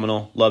 It's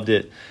phenomenal. Loved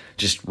it.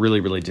 Just really,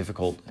 really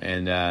difficult.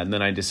 And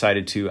then I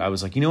decided I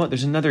was like, you know what?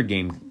 There's another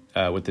game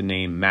with the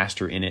name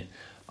Master in it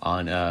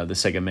on the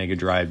Sega Mega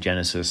Drive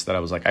Genesis that I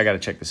was like, I got to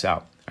check this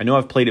out. I know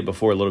I've played it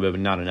before a little bit, but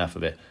not enough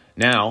of it.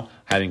 Now,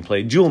 having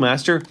played Jewel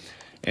Master,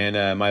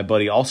 and my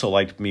buddy also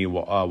liked me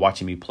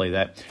watching me play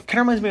that. Kind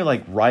of reminds me of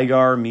like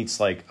Rygar meets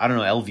like, I don't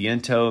know, El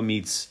Viento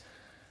meets...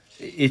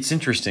 It's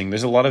interesting.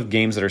 There's a lot of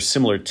games that are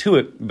similar to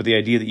it, but the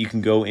idea that you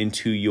can go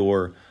into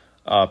your...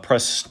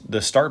 press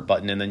the start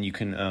button and then you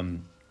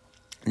can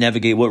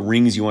navigate what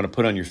rings you want to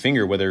put on your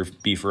finger, whether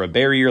it be for a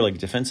barrier, like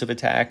defensive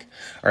attack,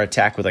 or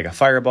attack with like a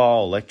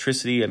fireball,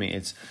 electricity. I mean,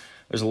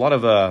 there's a lot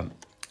of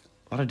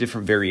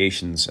different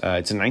variations.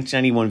 It's a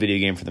 1991 video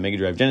game for the Mega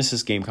Drive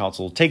Genesis game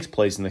console. It takes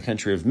place in the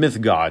country of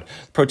Mythgod.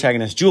 The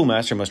protagonist, Jewel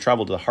Master, must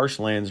travel to the harsh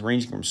lands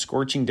ranging from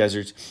scorching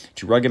deserts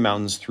to rugged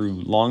mountains through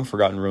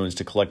long-forgotten ruins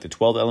to collect the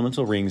 12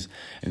 elemental rings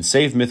and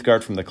save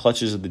Mythgard from the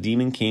clutches of the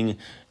Demon King,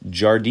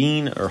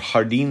 Jardine or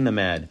Hardin the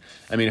Mad.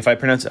 I mean, if I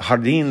pronounce it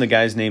Hardin, the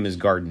guy's name is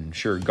Garden.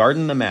 Sure,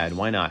 Garden the Mad,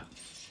 why not?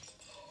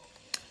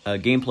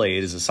 Gameplay,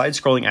 it is a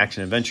side-scrolling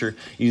action-adventure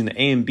using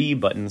the A and B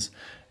buttons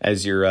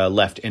as your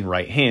left and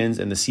right hands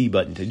and the C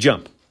button to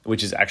jump,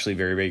 which is actually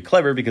very, very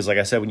clever because, like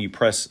I said, when you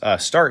press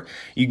start,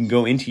 you can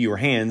go into your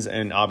hands,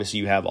 and obviously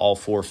you have all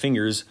 4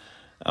 fingers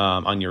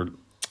on your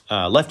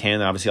left hand,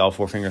 and obviously all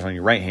 4 fingers on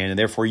your right hand, and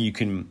therefore you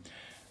can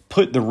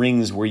put the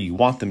rings where you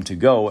want them to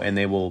go, and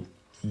they will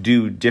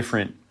do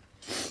different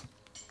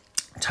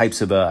types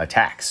of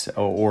attacks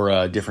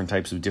or different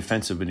types of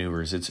defensive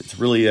maneuvers. It's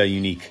really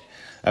unique.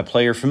 A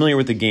player familiar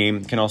with the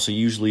game can also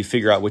usually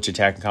figure out which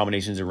attack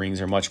combinations of rings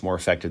are much more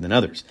effective than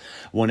others.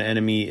 One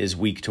enemy is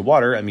weak to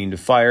water, to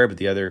fire, but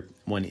the other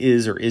one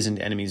is or isn't.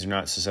 Enemies are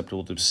not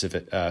susceptible to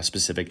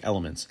specific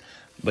elements.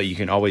 But you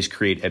can always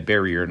create a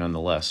barrier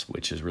nonetheless,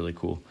 which is really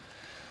cool.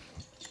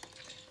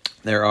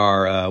 There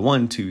are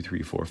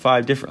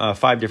 5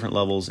 different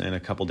levels and a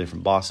couple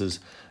different bosses.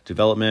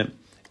 Development.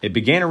 It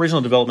began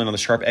original development on the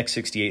Sharp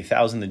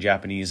X68000, the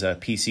Japanese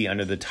PC,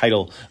 under the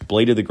title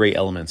Blade of the Great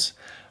Elements.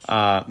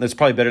 That's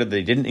probably better that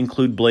they didn't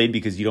include Blade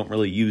because you don't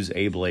really use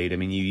a blade. I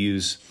mean, you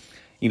use,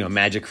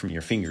 magic from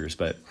your fingers,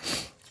 but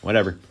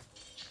whatever.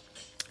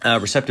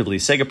 Receptively,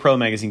 Sega Pro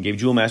Magazine gave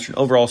Jewel Master an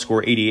overall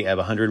score 88 out of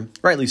 100.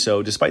 Rightly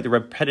so. Despite the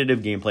repetitive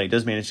gameplay, it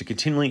does manage to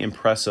continually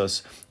impress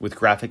us with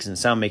graphics and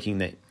sound making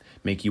that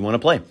make you want to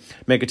play.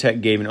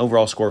 Megatech gave an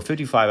overall score of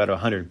 55 out of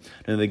 100.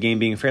 And the game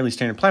being a fairly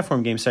standard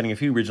platform game, citing a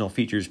few original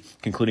features,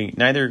 concluding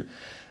neither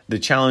the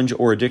challenge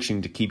or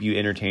addiction to keep you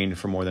entertained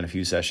for more than a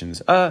few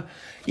sessions. I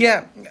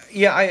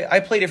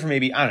played it for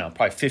maybe,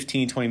 probably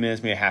 15, 20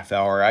 minutes, maybe a half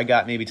hour. I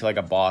got maybe to like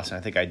a boss, and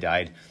I think I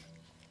died.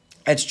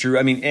 That's true.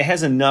 I mean, it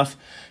has enough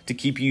to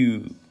keep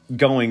you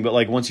going, but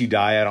like once you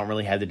die, I don't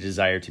really have the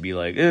desire to be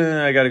like,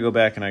 I got to go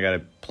back and I got to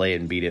play it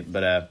and beat it.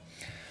 But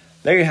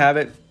there you have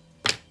it.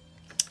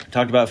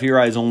 Talked about For Your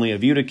Eyes Only, A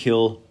View to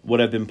Kill, what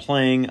I've been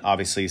playing,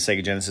 obviously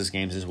Sega Genesis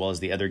games as well as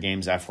the other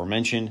games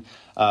aforementioned.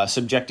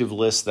 Subjective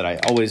lists that I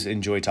always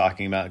enjoy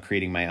talking about,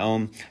 creating my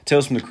own.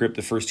 Tales from the Crypt,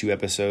 the first 2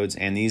 episodes,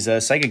 and these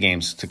Sega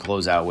games to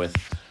close out with.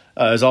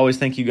 As always,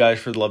 thank you guys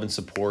for the love and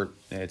support.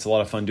 It's a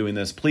lot of fun doing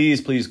this.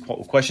 Please,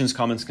 questions,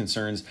 comments,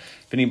 concerns.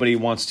 If anybody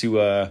wants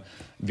to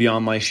be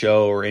on my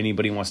show or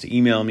anybody wants to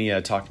email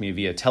me, talk to me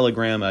via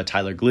Telegram,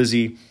 Tyler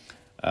Glizzy.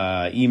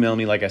 Email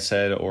me, like I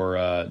said,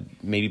 or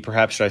maybe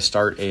perhaps should I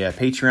start a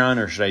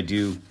Patreon, or should I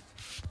do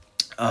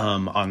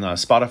on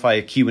Spotify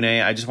a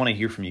Q&A? I just want to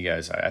hear from you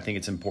guys. I think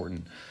it's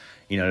important,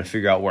 to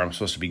figure out where I'm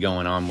supposed to be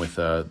going on with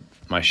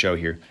my show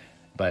here.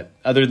 But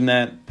other than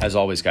that, as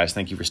always, guys,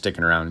 thank you for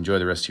sticking around. Enjoy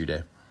the rest of your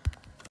day.